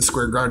Madison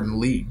Square Garden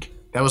League.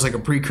 That was, a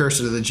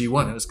precursor to the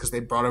G1. It was because they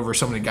brought over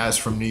so many guys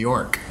from New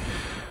York.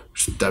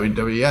 Which is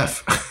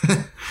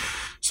WWF.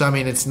 So, I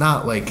mean, it's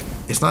not like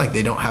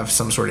they don't have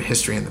some sort of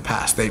history in the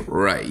past.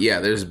 Right,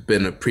 yeah, there's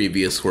been a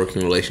previous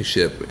working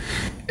relationship.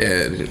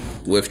 And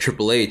with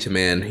Triple H,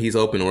 man, he's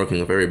open to working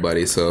with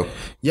everybody, so...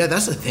 Yeah,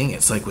 that's the thing.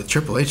 It's with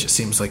Triple H, it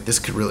seems like this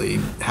could really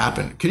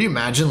happen. Could you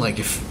imagine,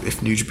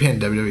 if New Japan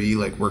and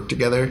WWE, worked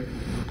together?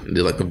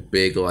 Did, a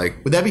big,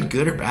 Would that be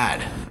good or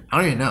bad? I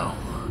don't even know.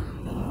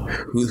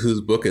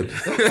 Who's booking?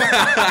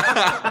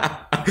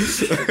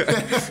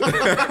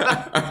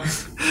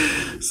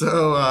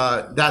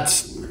 So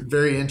that's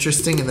very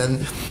interesting. And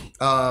then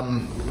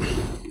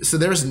so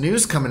there's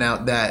news coming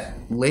out that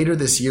later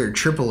this year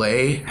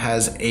AAA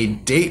has a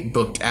date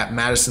booked at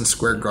Madison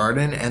Square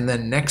Garden, and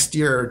then next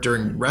year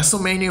during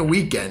WrestleMania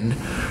weekend,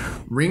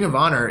 Ring of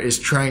Honor is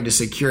trying to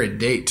secure a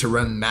date to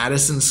run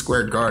Madison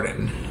Square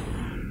Garden.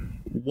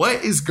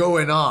 what is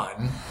going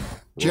on?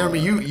 Jeremy,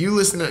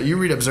 you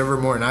read Observer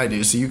more than I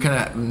do, so you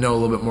kind of know a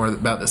little bit more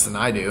about this than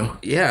I do.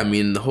 Yeah, I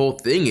mean, the whole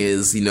thing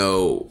is,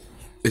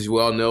 as you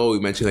well know, we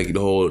mentioned like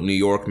the whole New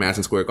York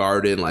Madison Square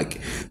Garden.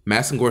 Like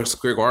Madison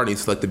Square Garden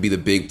used to like to be the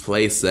big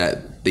place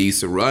that they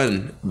used to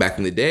run back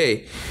in the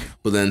day.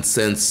 But then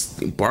since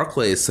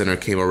Barclays Center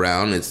came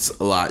around, it's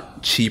a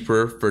lot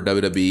cheaper for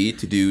WWE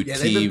to do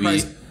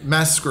TV.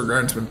 Madison Square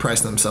Garden's been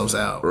pricing themselves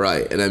out.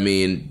 Right. And I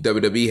mean,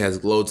 WWE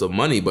has loads of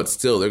money, but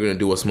still they're going to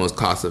do what's most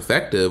cost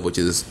effective, which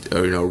is,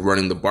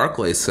 running the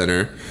Barclays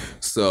Center.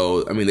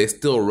 So, I mean, they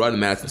still run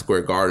Madison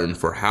Square Garden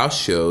for house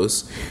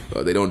shows.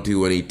 They don't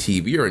do any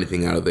TV or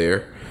anything out of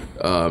there.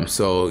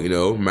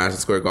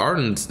 Madison Square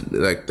Garden's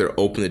like they're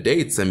open to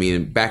dates. I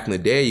mean, back in the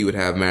day, you would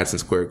have Madison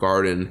Square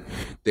Garden.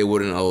 They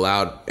wouldn't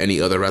allow any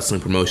other wrestling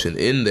promotion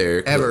in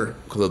there ever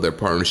because of their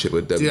partnership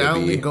with WWE. Dude, I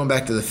don't think going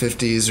back to the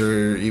 50s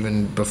or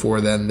even before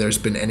then, there's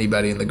been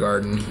anybody in the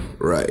Garden.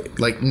 Right.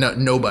 Like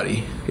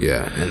nobody.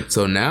 Yeah, and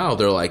so now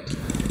they're like,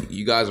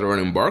 you guys are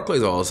running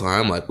Barclays all the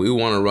time. Like, we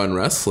want to run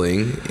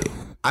wrestling.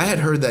 I had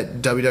heard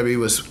that WWE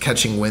was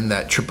catching wind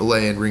that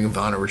AAA and Ring of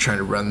Honor were trying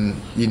to run,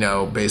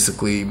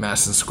 basically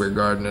Madison Square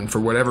Garden, and for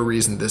whatever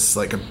reason, this is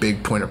like a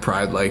big point of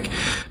pride. Like,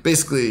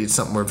 basically, it's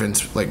something where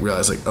Vince like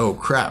realized, like, oh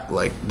crap,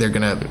 like they're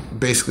gonna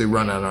basically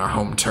run on our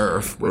home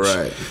turf. Which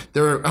right.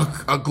 They're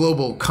a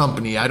global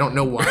company. I don't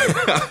know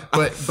why,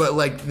 but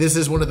like this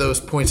is one of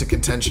those points of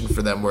contention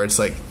for them where it's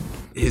like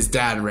his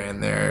dad ran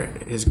there,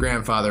 his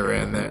grandfather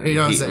ran there. You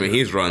know what I'm saying? I mean,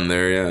 he's run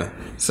there, yeah.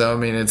 So I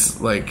mean, it's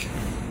like.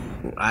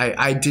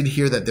 I did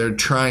hear that they're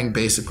trying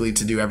basically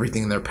to do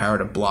everything in their power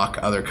to block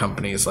other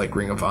companies like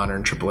Ring of Honor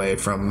and AAA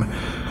from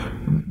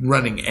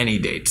running any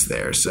dates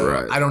there. So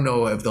right. I don't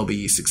know if they'll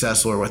be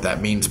successful or what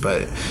that means,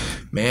 but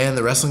man,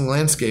 the wrestling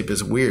landscape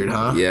is weird,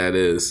 huh? Yeah, it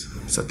is.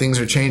 So things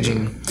are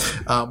changing.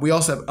 We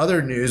also have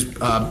other news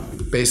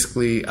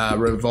basically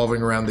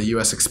revolving around the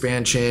U.S.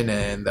 expansion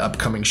and the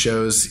upcoming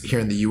shows here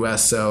in the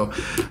U.S. So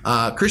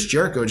Chris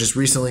Jericho just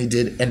recently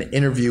did an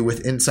interview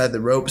with Inside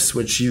the Ropes,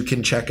 which you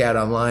can check out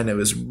online. It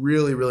was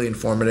really, really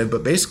informative.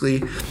 But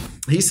basically,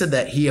 he said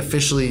that he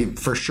officially,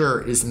 for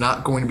sure, is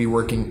not going to be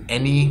working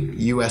any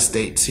U.S.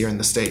 dates here in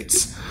the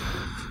States,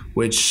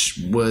 which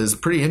was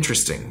pretty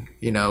interesting,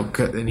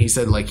 and he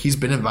said, like, he's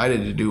been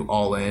invited to do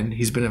All In.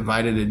 He's been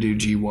invited to do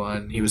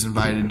G1. He was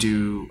invited to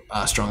do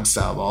Strong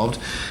Style Evolved.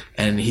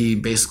 And he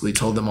basically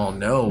told them all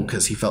no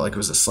because he felt like it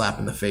was a slap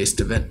in the face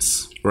to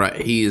Vince.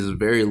 Right. He is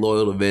very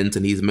loyal to Vince,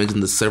 and he's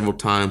mentioned this several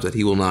times that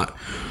he will not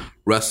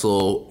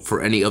wrestle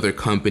for any other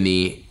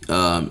company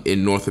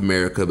in North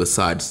America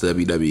besides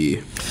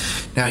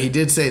WWE. Now, he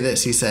did say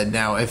this. He said,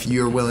 now, if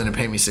you're willing to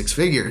pay me $6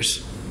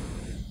 figures,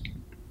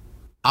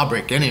 I'll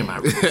break any of my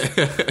rules.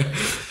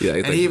 Yeah,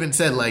 and he even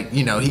said, like,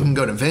 he can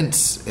go to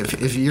Vince.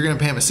 If you're going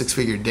to pay him a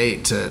 6-figure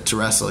date to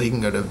wrestle, he can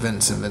go to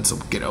Vince and Vince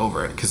will get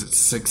over it because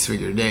it's a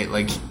 6-figure date.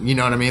 Like, you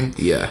know what I mean?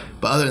 Yeah.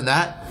 But other than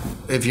that,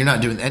 if you're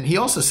not doing... And he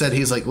also said,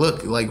 he's like,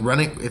 look, like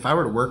running... If I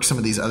were to work some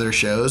of these other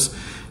shows,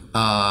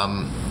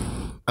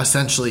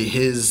 essentially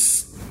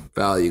his...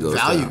 Value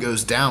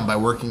goes down by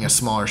working a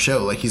smaller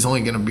show. Like, he's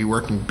only going to be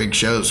working big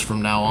shows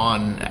from now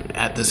on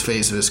at this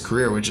phase of his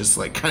career, which is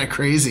like kind of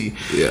crazy.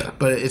 Yeah.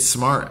 But it's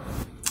smart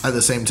at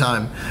the same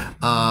time.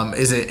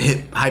 Is it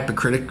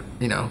hypocritical?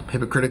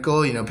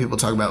 People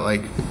talk about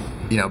like,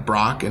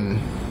 Brock and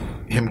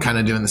him kind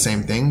of doing the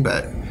same thing,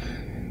 but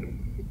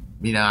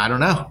I don't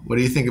know. What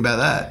do you think about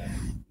that?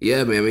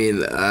 Yeah, man. I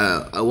mean,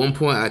 at one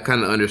point I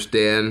kind of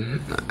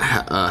understand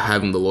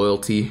having the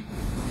loyalty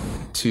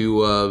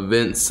to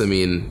Vince. I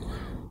mean,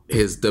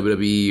 his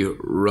WWE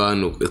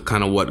run is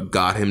kind of what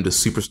got him to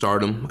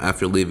superstardom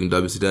after leaving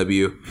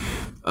WCW.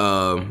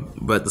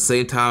 But at the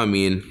same time, I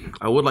mean,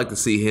 I would like to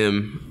see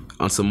him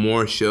on some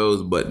more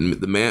shows, but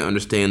the man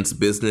understands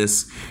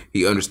business.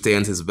 He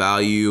understands his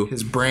value.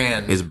 His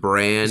brand. He's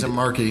a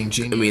marketing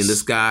genius. I mean,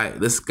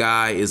 this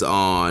guy is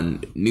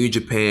on New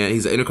Japan.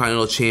 He's an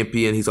Intercontinental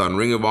Champion. He's on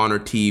Ring of Honor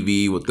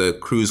TV with the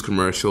cruise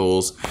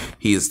commercials.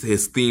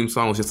 His theme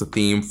song was just a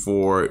theme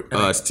for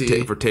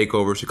for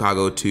TakeOver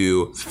Chicago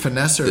 2.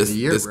 Finesser of the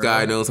year, This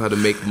guy knows how to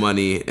make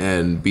money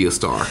and be a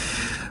star.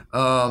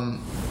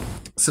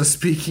 So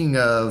speaking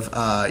of,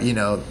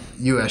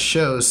 U.S.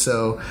 shows,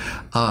 so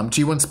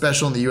G1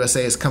 Special in the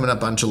USA is coming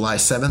up on July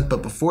 7th.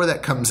 But before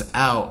that comes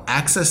out,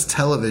 Access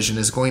Television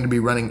is going to be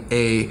running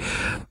a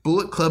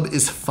Bullet Club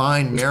is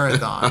Fine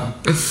marathon.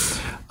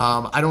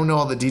 I don't know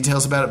all the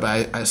details about it,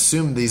 but I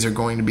assume these are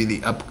going to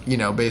be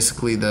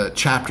basically the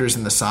chapters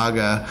in the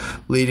saga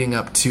leading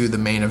up to the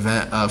main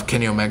event of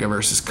Kenny Omega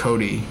versus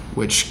Cody,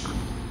 which,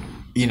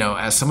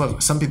 as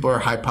some people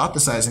are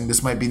hypothesizing,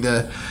 this might be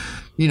the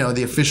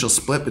official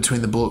split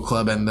between the Bullet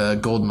Club and the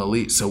Golden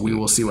Elite. So we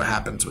will see what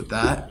happens with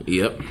that.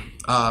 Yep.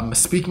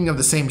 Speaking of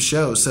the same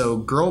show, so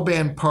Girl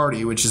Band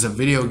Party, which is a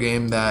video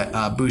game that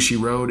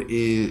Bushiroad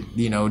is,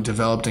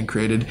 developed and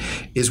created,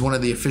 is one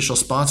of the official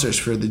sponsors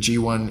for the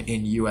G1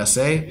 in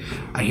USA.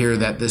 I hear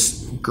that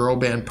this Girl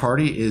Band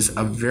Party is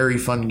a very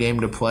fun game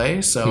to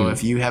play. So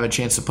if you have a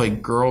chance to play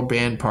Girl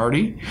Band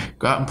Party,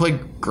 go out and play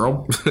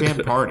Girl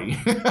Band Party.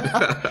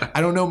 I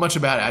don't know much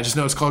about it. I just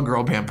know it's called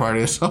Girl Band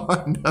Party. That's all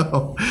I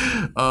know.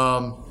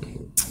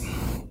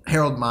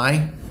 Harold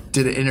Mai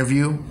did an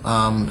interview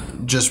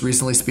just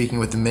recently speaking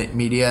with the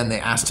media, and they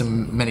asked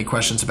him many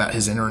questions about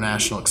his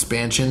international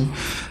expansion.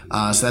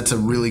 So that's a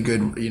really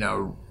good,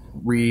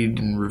 read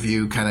and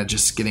review, kind of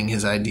just getting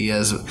his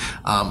ideas.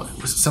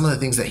 Some of the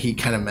things that he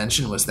kind of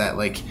mentioned was that,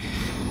 like,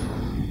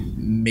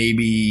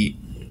 maybe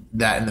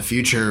that in the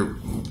future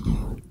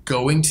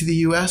going to the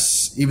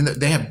U.S., even though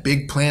they have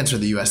big plans for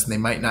the U.S., and they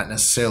might not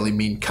necessarily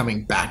mean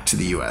coming back to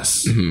the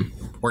U.S.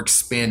 or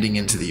expanding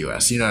into the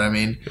U.S. You know what I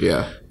mean?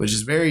 Yeah. Which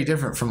is very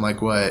different from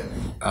like what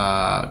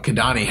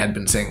Kadani had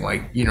been saying.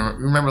 Like,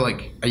 remember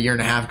like a year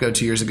and a half ago,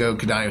 2 years ago,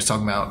 Kadani was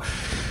talking about,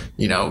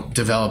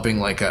 developing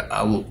like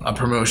a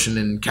promotion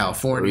in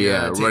California.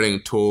 Yeah,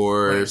 running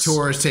tours.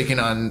 Taking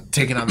on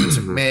Vince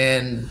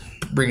McMahon,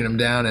 bringing him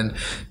down, and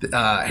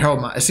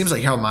it seems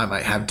like Harold Mai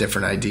might have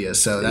different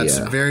ideas. So that's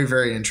very,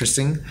 very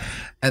interesting.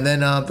 And then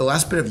the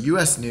last bit of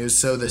U.S. news.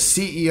 So the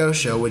CEO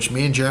show, which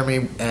me and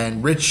Jeremy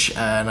and Rich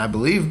and I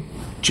believe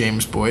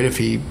James Boyd, if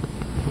he,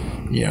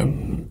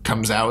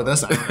 comes out with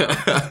us, I don't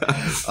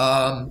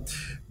know.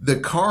 The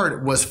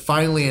card was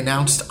finally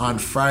announced on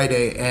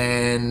Friday,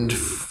 and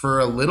for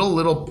a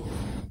little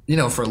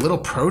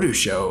produce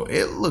show,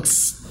 it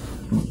looks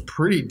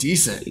pretty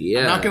decent. Yeah,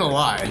 I'm not gonna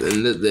lie.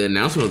 And the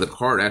announcement of the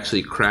card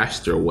actually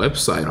crashed their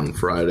website on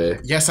Friday.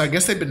 Yes, I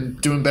guess they've been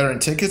doing better in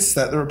tickets. Is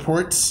that the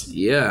reports?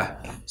 Yeah.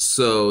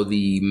 So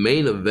the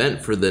main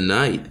event for the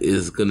night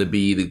is going to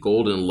be the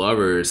Golden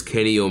Lovers,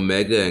 Kenny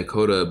Omega and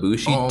Kota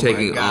Ibushi,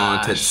 taking on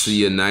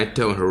Tetsuya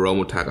Naito and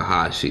Hiromu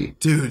Takahashi.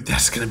 Dude,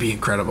 that's going to be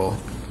incredible.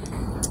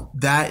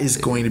 That is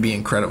going to be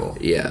incredible.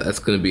 Yeah, that's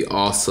going to be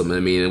awesome. I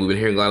mean, we've been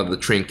hearing a lot of the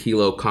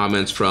tranquilo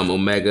comments from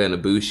Omega and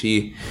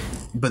Ibushi.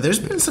 But there's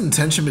been some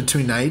tension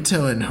between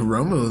Naito and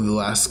Hiromu the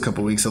last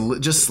couple weeks,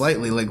 just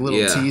slightly, like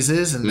little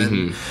teases, and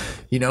then,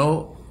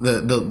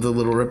 the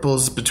little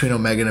ripples between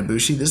Omega and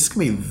Ibushi. This is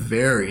going to be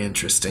very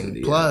interesting.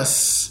 Yeah.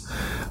 Plus,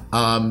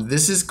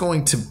 this is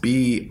going to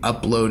be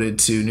uploaded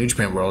to New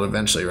Japan World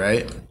eventually,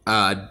 right?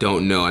 I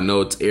don't know. I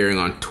know it's airing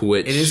on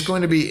Twitch. It's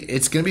going to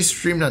be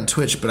streamed on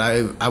Twitch, but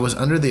I was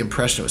under the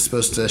impression it was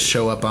supposed to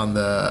show up on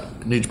the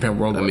New Japan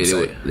World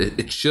website. I mean,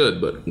 it should,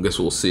 but I guess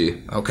we'll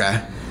see.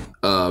 Okay.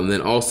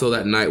 Then also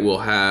that night we'll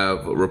have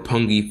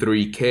Roppongi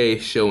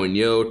 3K, Sho and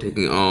Yo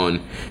taking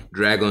on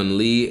Dragon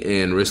Lee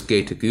and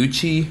Ryusuke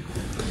Taguchi,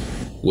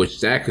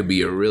 which that could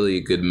be a really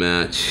good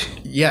match.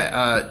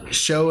 Yeah,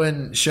 Sho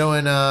and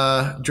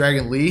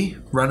Dragon Lee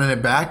running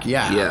it back.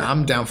 Yeah,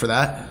 I'm down for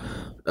that.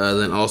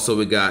 Then also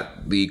we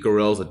got the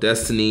Guerrillas of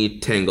Destiny,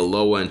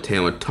 Tangaloa and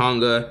Tama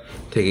Tonga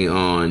taking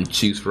on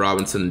Juice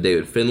Robinson and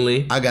David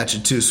Finlay. I got you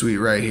too sweet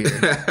right here.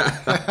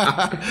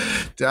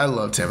 Dude, I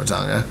love Tama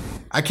Tonga.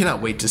 I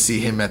cannot wait to see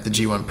him at the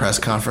G1 press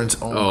conference.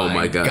 Oh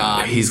my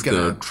god. He's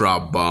gonna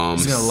drop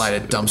bombs. He's gonna light a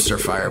dumpster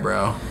fire,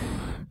 bro.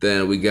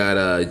 Then we got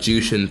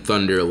Jushin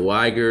Thunder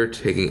Liger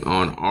taking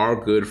on our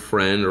good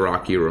friend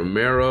Rocky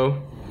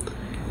Romero.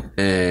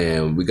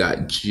 And we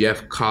got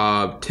Jeff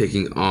Cobb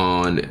taking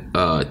on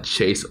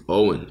Chase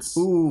Owens.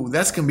 Ooh,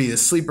 that's going to be the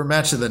sleeper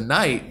match of the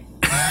night.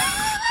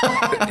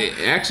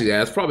 Actually,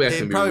 that's probably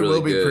going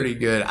to be pretty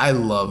good. I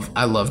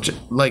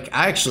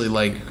actually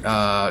like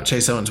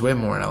Chase Owens way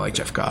more than I like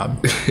Jeff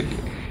Cobb.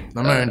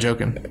 I'm not even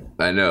joking.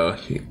 I know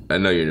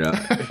you're not.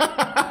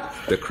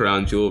 The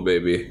crown jewel,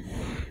 baby.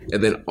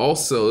 And then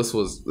also,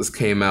 this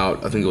came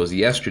out, I think it was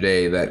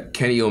yesterday, that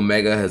Kenny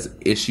Omega has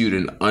issued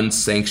an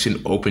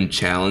unsanctioned open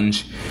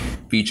challenge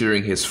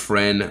featuring his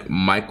friend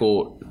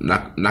Michael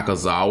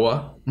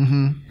Nakazawa.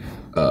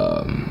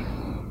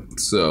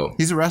 So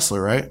he's a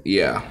wrestler, right?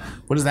 Yeah.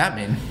 What does that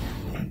mean?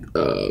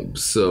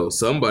 So there's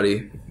going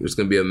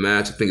to be a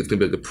match. I think it's going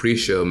to be like a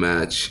pre-show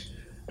match.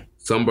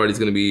 Somebody's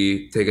going to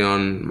be taking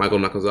on Michael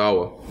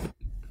Nakazawa.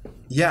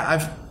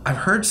 Yeah, I've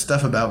heard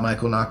stuff about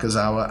Michael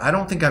Nakazawa. I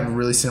don't think I've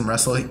really seen him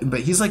wrestle, but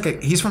he's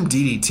from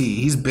DDT.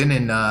 He's been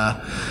in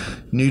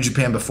New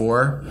Japan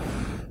before.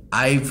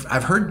 I've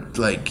heard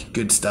like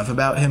good stuff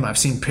about him. I've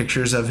seen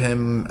pictures of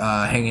him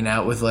hanging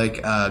out with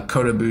like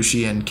Kota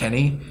Ibushi and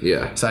Kenny.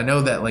 Yeah. So I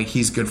know that like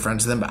he's good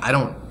friends with them, but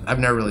I've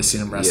never really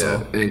seen him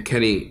wrestle. Yeah. And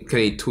Kenny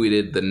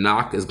tweeted, "The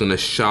knock is going to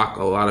shock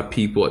a lot of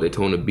people at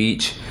Daytona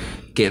Beach.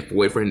 Can't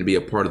wait for him to be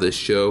a part of this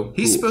show."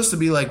 He's supposed to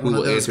be like one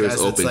of those guys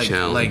that's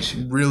like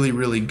really,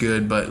 really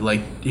good, but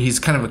like he's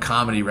kind of a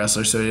comedy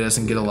wrestler, so he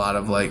doesn't get a lot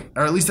of like,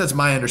 or at least that's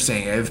my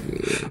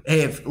understanding.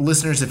 If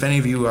listeners, if any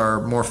of you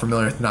are more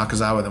familiar with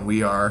Nakazawa than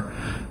we are,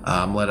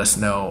 let us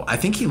know. I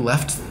think he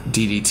left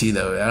DDT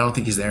though. I don't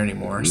think he's there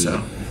anymore.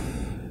 So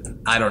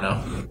I don't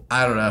know.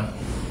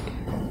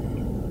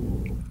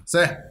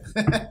 So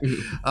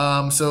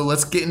So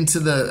let's get into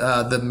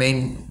the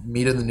main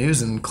meat of the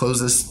news and close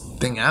this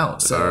thing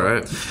out. So, all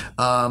right.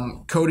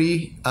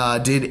 Cody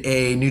did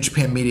a New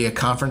Japan Media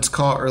conference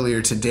call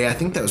earlier today. I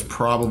think that was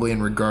probably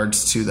in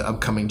regards to the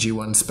upcoming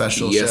G1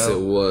 special show. Yes, it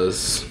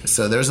was.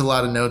 So there's a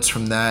lot of notes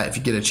from that. If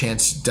you get a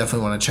chance, you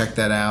definitely want to check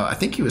that out. I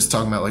think he was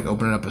talking about like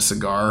opening up a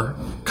cigar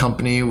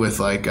company with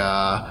like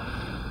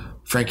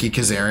Frankie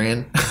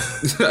Kazarian,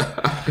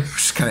 which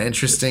is kind of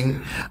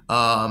interesting.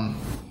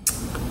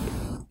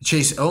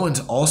 Chase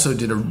Owens also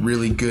did a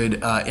really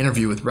good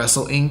interview with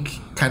Wrestle Inc.,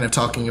 kind of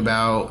talking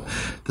about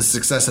the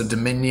success of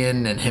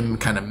Dominion and him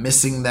kind of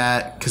missing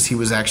that because he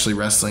was actually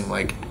wrestling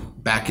like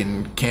back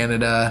in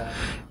Canada,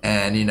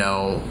 and you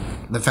know,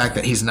 the fact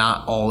that he's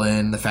not all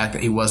in, the fact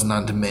that he wasn't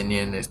on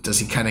Dominion, does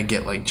he kind of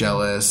get like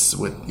jealous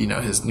with, you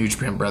know, his New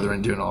Japan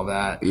brethren doing all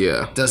that?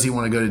 Yeah. Does he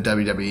want to go to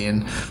WWE?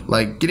 And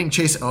like getting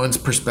Chase Owens'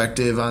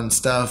 perspective on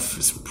stuff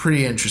is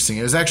pretty interesting.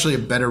 It was actually a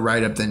better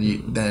write-up than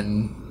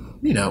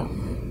you know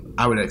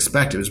I would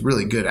expect. It was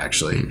really good,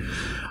 actually.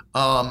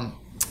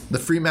 The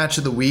free match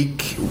of the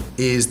week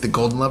is the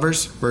Golden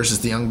Lovers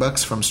versus the Young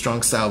Bucks from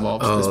Strong Style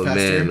Evolved this past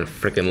year. Oh, man, I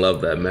freaking love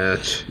that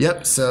match.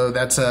 Yep, so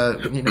that's a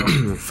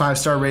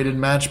 5-star rated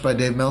match by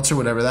Dave Meltzer,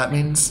 whatever that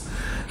means.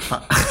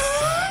 But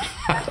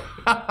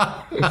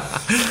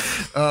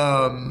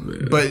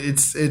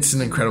it's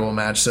an incredible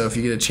match. So if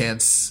you get a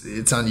chance,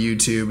 it's on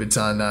YouTube. It's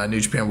on New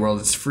Japan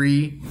World. It's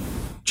free.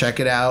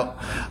 Check it out.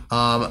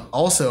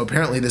 Also,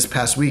 apparently this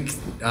past week,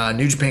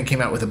 New Japan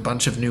came out with a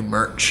bunch of new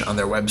merch on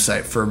their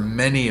website for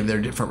many of their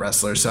different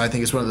wrestlers. So I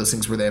think it's one of those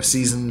things where they have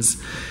seasons,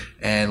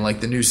 and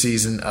like the new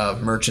season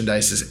of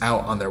merchandise is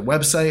out on their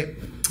website.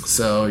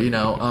 So, you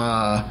know,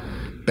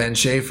 Ben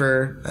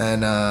Schaefer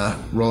and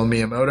Roland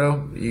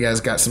Miyamoto, you guys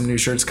got some new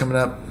shirts coming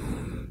up.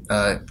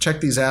 Check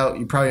these out.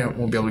 You probably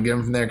won't be able to get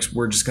them from there because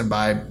we're just going to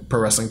buy pro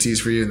wrestling tees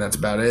for you, and that's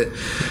about it.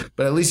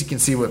 But at least you can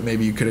see what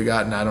maybe you could have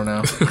gotten. I don't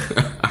know.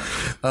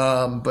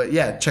 But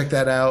yeah, check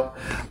that out.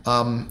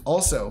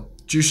 Also,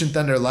 Jushin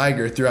Thunder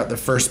Liger threw out the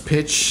first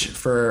pitch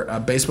for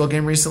a baseball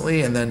game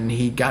recently, and then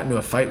he got into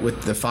a fight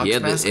with the Fox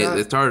mascot. They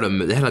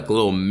had like a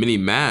little mini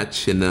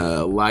match, and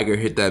Liger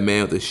hit that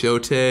man with the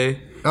shote.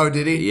 Oh,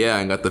 did he? Yeah,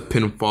 and got the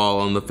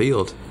pinfall on the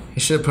field. He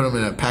should have put him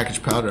in a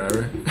package pile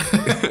driver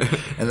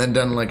and then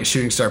done like a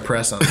shooting star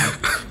press on him.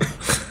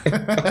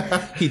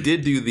 He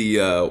did do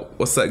the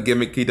what's that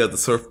gimmick? He does the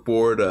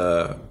surfboard.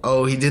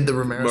 He did the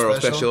Romero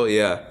special.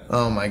 Yeah.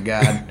 Oh my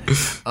god.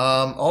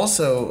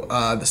 Also,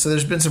 so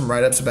there's been some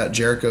write-ups about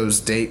Jericho's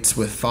dates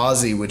with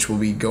Fozzy, which will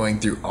be going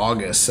through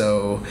August.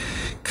 So,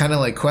 kind of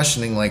like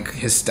questioning like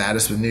his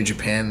status with New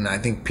Japan. And I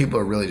think people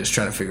are really just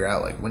trying to figure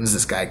out like when is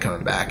this guy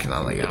coming back? And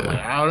I'm like,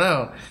 I don't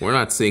know. We're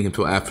not seeing him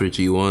till after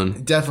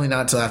G1. Definitely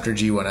not till after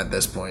G1 at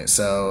this point.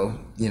 So,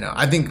 you know,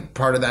 I think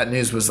part of that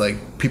news was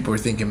like people were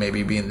thinking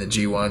maybe being the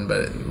G1,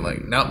 but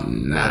like, nope,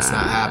 that's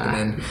not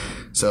happening.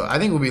 So I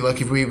think we'll be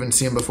lucky if we even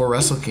see him before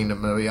Wrestle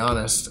Kingdom, to be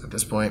honest, at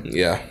this point.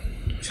 Yeah.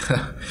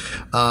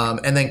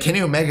 And then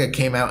Kenny Omega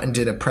came out and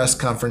did a press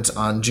conference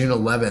on June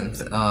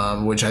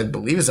 11th, which I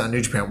believe is on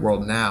New Japan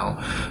World now,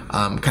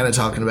 kind of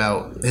talking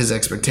about his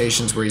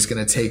expectations, where he's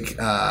going to take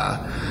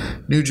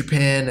New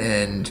Japan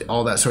and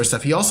all that sort of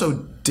stuff. He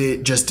also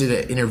just did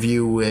an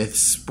interview with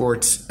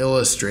Sports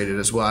Illustrated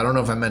as well. I don't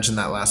know if I mentioned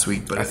that last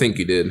week, but I think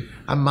you did.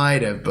 I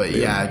might have, but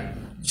yeah,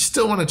 you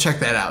still want to check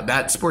that out.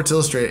 That Sports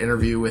Illustrated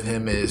interview with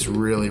him is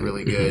really,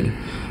 really good.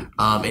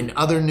 In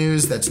other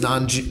news that's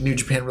non-New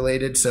Japan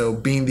related, so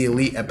Being the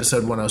Elite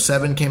episode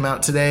 107 came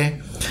out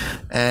today,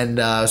 and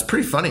it was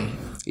pretty funny.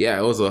 Yeah,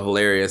 it was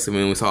hilarious. I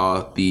mean, we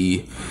saw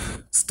the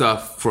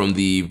stuff from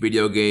the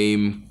video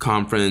game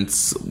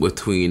conference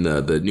between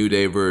the New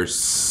Day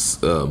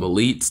versus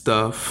Elite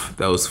stuff.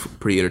 That was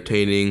pretty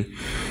entertaining.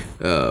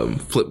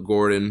 Flip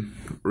Gordon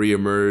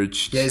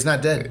reemerged. Yeah, he's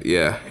not dead.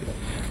 Yeah.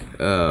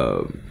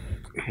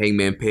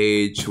 Hangman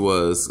Page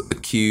was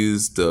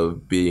accused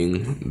of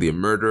being the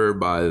murderer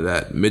by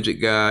that midget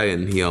guy,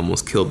 and he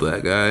almost killed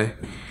that guy.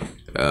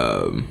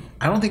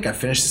 I don't think I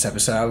finished this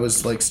episode. I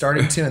was like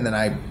starting to, and then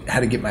I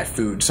had to get my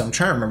food, so I'm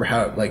trying to remember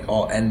how it like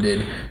all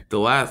ended. The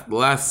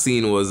last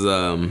scene was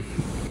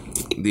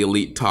the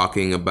Elite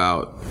talking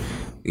about,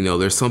 you know,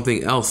 there's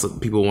something else that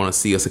people want to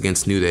see us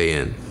against New Day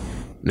in.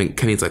 And then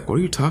Kenny's like, what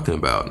are you talking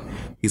about?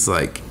 He's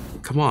like,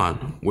 come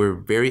on, we're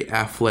very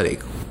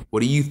athletic.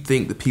 What do you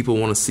think the people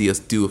want to see us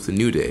do with the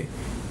New Day?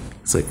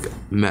 It's like,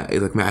 Matt,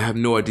 I have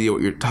no idea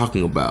what you're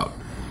talking about.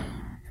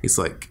 He's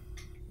like,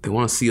 they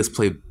want to see us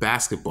play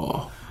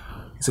basketball.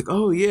 He's like,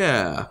 oh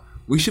yeah,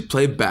 we should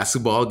play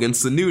basketball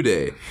against the New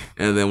Day.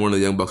 And then one of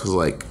the Young Bucks was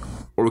like,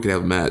 or we could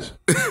have a match.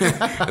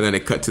 And then they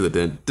cut to the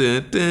dun,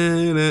 dun,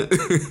 dun,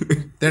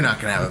 dun. They're not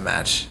gonna have a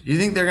match. You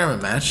think they're gonna have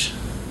a match?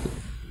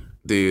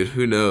 Dude,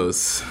 who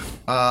knows?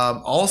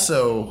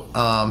 Also,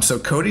 so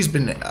Cody's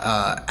been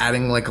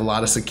adding like a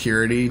lot of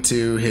security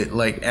to hit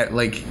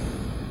like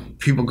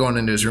people going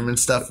into his room and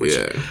stuff, which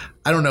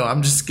I don't know.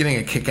 I'm just getting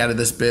a kick out of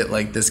this bit,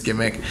 like this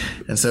gimmick.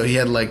 And so he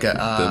had like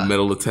the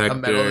metal detector. A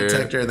metal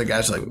detector. The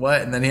guys are like,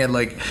 what? And then he had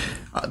like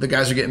the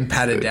guys are getting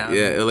patted down.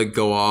 Yeah, it like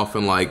go off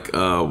and like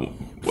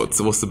what's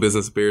the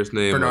business bear's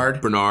name?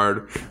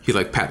 Bernard. He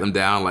like pat them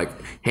down. Like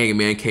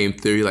Hangman came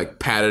through. He like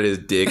patted his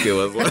dick. It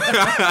was like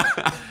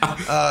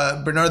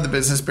Bernard the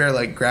business bear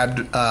like grabbed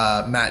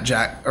Nick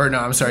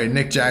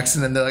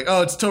Jackson, and they're like,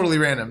 oh, it's totally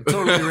random.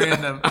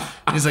 And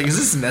he's like, is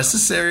this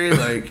necessary?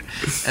 Like,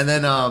 and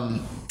then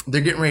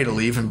they're getting ready to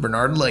leave, and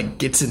Bernard like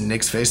gets in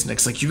Nick's face.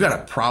 Nick's like, you got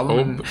a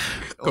problem?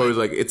 Cody's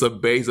like,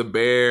 he's a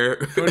bear.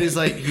 Cody's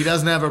like, he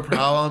doesn't have a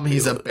problem.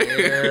 He's a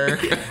bear.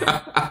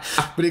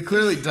 But he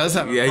clearly does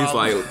have a problem. Yeah, he's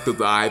like, the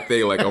eye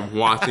thing, like, I'm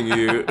watching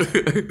you.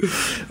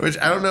 Which,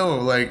 I don't know,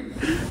 like,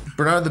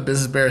 Bernard the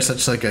business bear is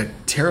such like a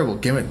terrible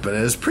gimmick, but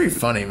it is pretty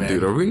funny, man.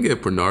 Dude, are we going to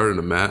get Bernard in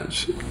a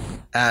match?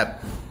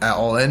 At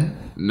All In?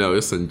 No,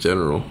 it's in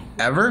general.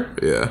 Ever?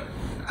 Yeah.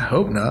 I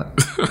hope not.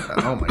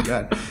 Oh my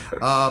god.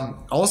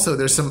 Also,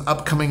 there's some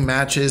upcoming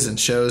matches and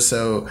shows.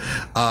 So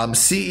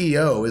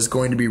CEO is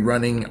going to be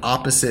running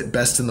opposite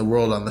Best in the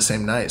World on the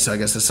same night. So I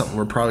guess that's something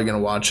we're probably going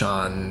to watch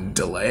on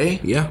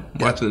delay. Yeah,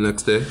 watch it the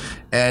next day.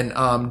 And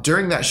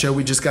during that show,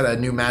 we just got a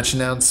new match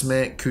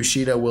announcement.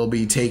 Kushida will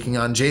be taking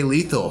on Jay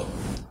Lethal,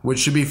 which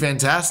should be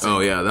fantastic. Oh,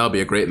 yeah, that'll be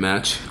a great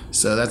match.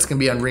 So that's going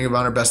to be on Ring of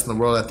Honor Best in the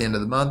World at the end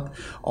of the month.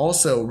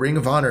 Also, Ring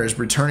of Honor is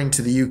returning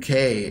to the UK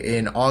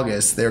in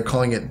August. They're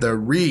calling it the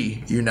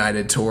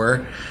Reunited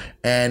Tour.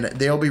 And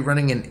they'll be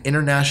running an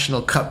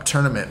International Cup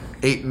tournament,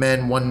 8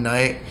 men, 1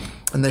 night.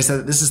 And they said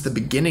that this is the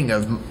beginning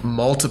of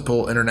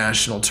multiple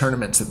international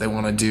tournaments that they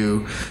want to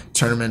do.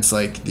 Tournaments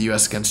like the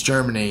U.S. against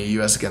Germany,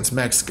 U.S. against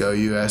Mexico,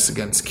 U.S.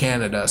 against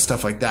Canada,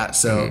 stuff like that.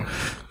 So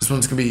this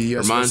one's going to be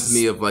U.S. Reminds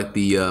me of like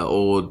the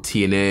old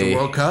TNA. The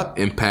World Cup?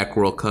 Impact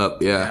World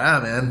Cup, yeah.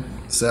 Yeah, man.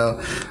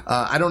 So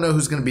I don't know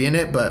who's going to be in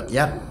it, but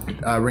yeah,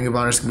 Ring of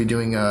Honor is going to be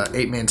doing a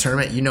 8-man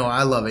tournament. You know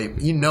I love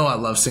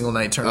single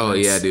night tournaments.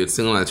 Oh, yeah, dude.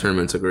 Single night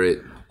tournaments are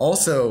great.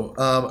 Also,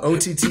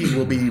 OTT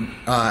will be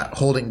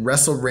holding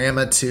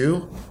WrestleRama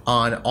 2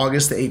 on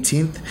August the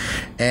 18th,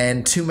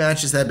 and 2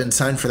 matches that have been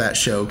signed for that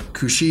show: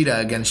 Kushida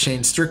against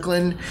Shane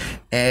Strickland,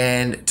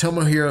 and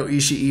Tomohiro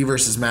Ishii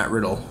versus Matt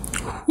Riddle.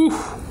 Whew.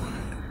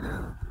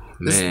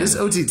 This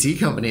OTT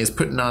company is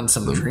putting on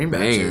some dream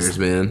bangers, matches,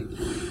 man.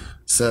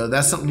 So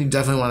that's something you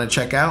definitely want to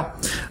check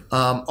out.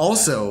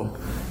 Also,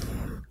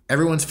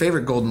 everyone's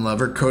favorite Golden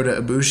Lover,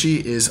 Kota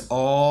Ibushi, is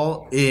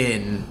all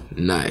in.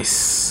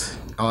 Nice.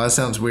 Oh, that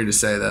sounds weird to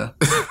say, though.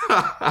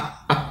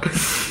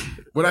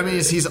 What I mean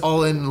is he's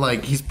all in,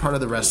 like, he's part of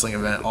the wrestling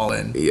event, all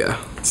in.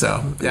 Yeah.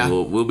 So, yeah.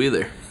 We'll be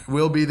there.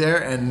 We'll be there,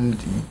 and,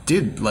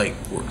 dude, like,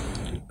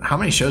 how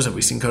many shows have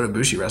we seen Kota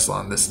Ibushi wrestle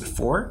on this?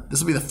 4?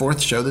 This will be the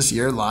 4th show this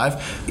year, live.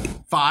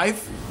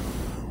 5?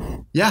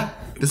 Yeah.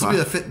 This will be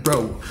the 5th.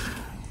 Bro,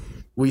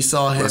 we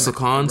saw him.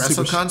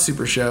 WrestleCon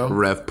Super Show.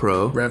 Rev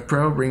Pro,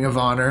 Ring of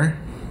Honor.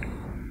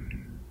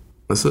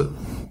 That's it.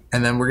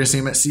 And then we're going to see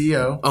him at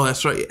CEO. Oh,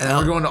 that's right. And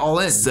we're going to All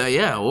In. So,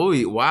 yeah.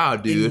 Wow,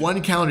 dude. In one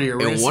calendar year.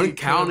 In one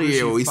calendar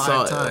year, we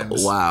saw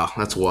times. Wow,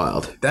 that's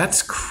wild.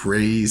 That's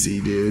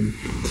crazy, dude.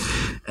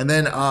 And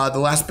then the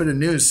last bit of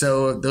news.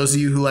 So those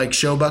of you who like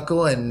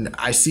Showbuckle, and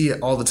I see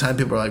it all the time.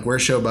 People are like,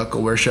 where's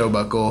Showbuckle? Where's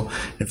Showbuckle?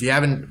 If you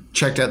haven't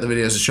checked out the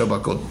videos of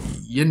Showbuckle,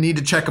 you need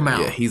to check them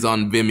out. Yeah, he's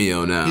on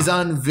Vimeo now. He's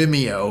on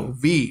Vimeo.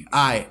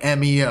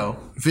 Vimeo.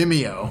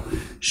 Vimeo.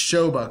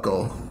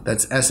 Showbuckle.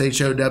 That's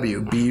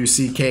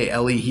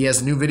SHOWBUCKLE. He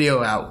has a new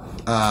video out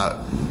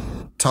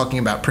talking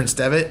about Prince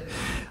Devitt.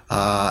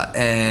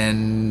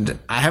 And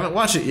I haven't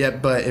watched it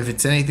yet, but if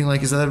it's anything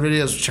like his other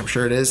videos, which I'm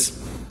sure it is,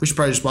 we should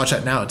probably just watch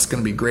that now. It's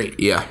going to be great.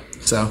 Yeah.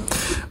 So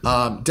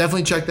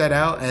definitely check that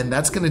out. And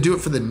that's going to do it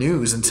for the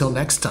news. Until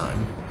next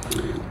time.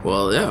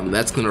 Well, yeah,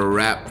 that's going to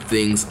wrap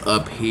things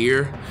up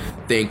here.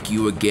 Thank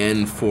you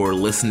again for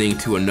listening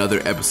to another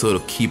episode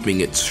of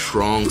Keeping It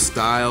Strong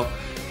Style.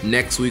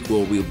 Next week,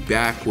 we'll be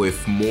back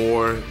with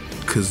more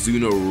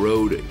Kizuna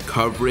Road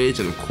coverage.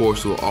 And, of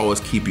course, we'll always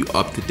keep you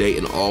up to date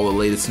in all the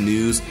latest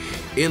news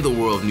in the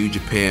world of New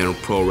Japan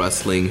Pro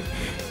Wrestling.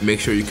 Make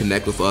sure you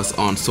connect with us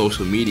on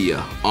social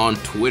media. On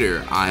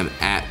Twitter, I'm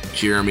at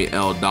Jeremy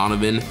L.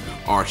 Donovan.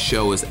 Our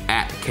show is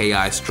at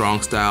KI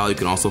Strong Style. You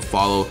can also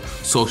follow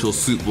Social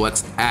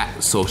Suplex at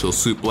Social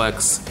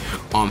Suplex.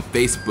 On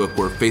Facebook,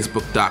 we're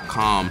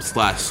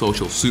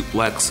facebook.com/Social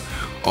Suplex.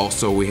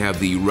 Also, we have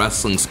the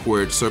Wrestling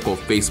Squared Circle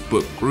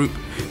Facebook group,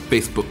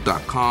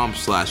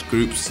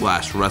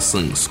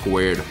 facebook.com/group/Wrestling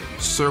Squared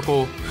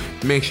Circle.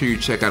 Make sure you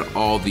check out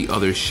all the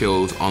other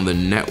shows on the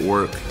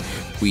network.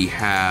 We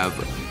have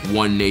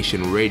One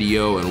Nation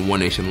Radio and One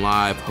Nation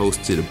Live,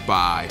 hosted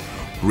by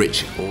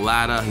Rich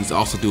Latta. He's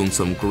also doing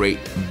some great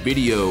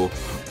video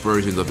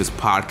versions of his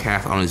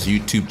podcast on his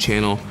YouTube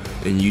channel.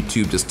 In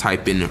YouTube, just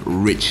type in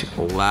Rich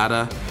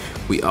Latta.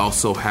 We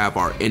also have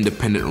our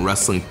independent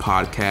wrestling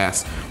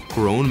podcast,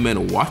 Grown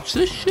Men Watch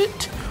This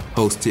Shit,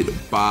 hosted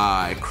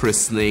by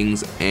Chris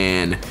Slings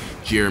and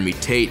Jeremy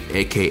Tate,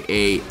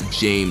 aka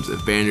James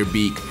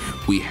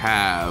Vanderbeek. We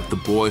have the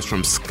boys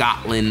from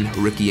Scotland,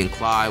 Ricky and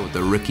Clive, with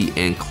the Ricky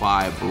and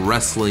Clive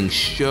Wrestling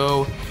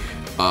Show.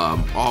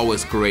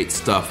 Always great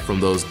stuff from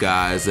those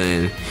guys,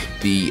 and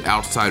the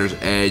Outsider's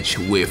Edge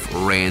with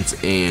Rance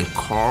and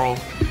Carl.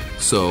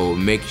 So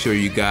make sure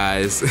you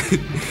guys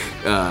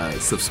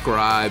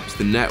subscribe to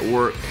the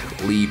network,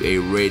 leave a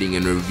rating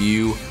and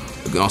review.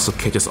 You can also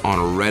catch us on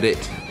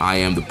Reddit. I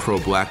am the Pro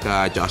Black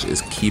Guy. Josh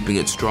is keeping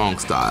it strong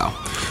style.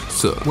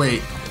 So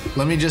wait,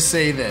 let me just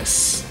say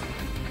this,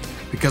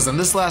 because on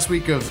this last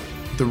week of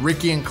the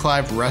Ricky and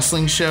Clive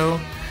Wrestling Show,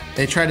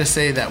 they tried to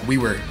say that we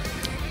were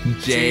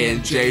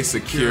J&J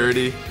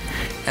Security,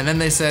 and then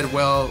they said,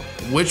 well,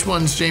 which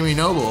one's Jamie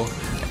Noble?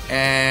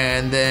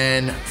 And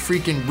then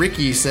freaking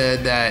Ricky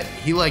said that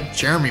he liked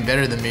Jeremy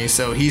better than me,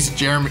 so he's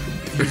Jamie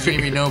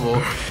Noble.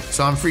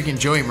 So I'm freaking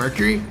Joey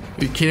Mercury?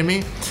 Are you kidding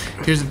me?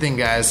 Here's the thing,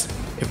 guys.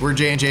 If we're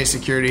J&J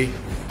Security,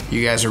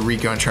 you guys are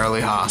Rico and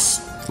Charlie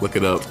Haas. Look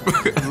it up.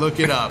 Look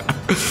it up.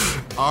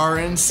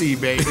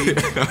 RNC, baby.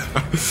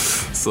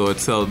 So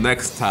until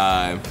next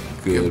time,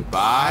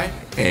 goodbye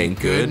and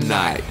good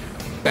night.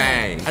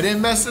 Bang. I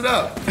didn't mess it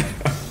up.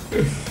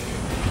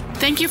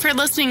 Thank you for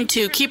listening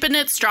to Keeping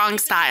It Strong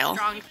Style.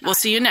 We'll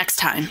see you next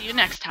time.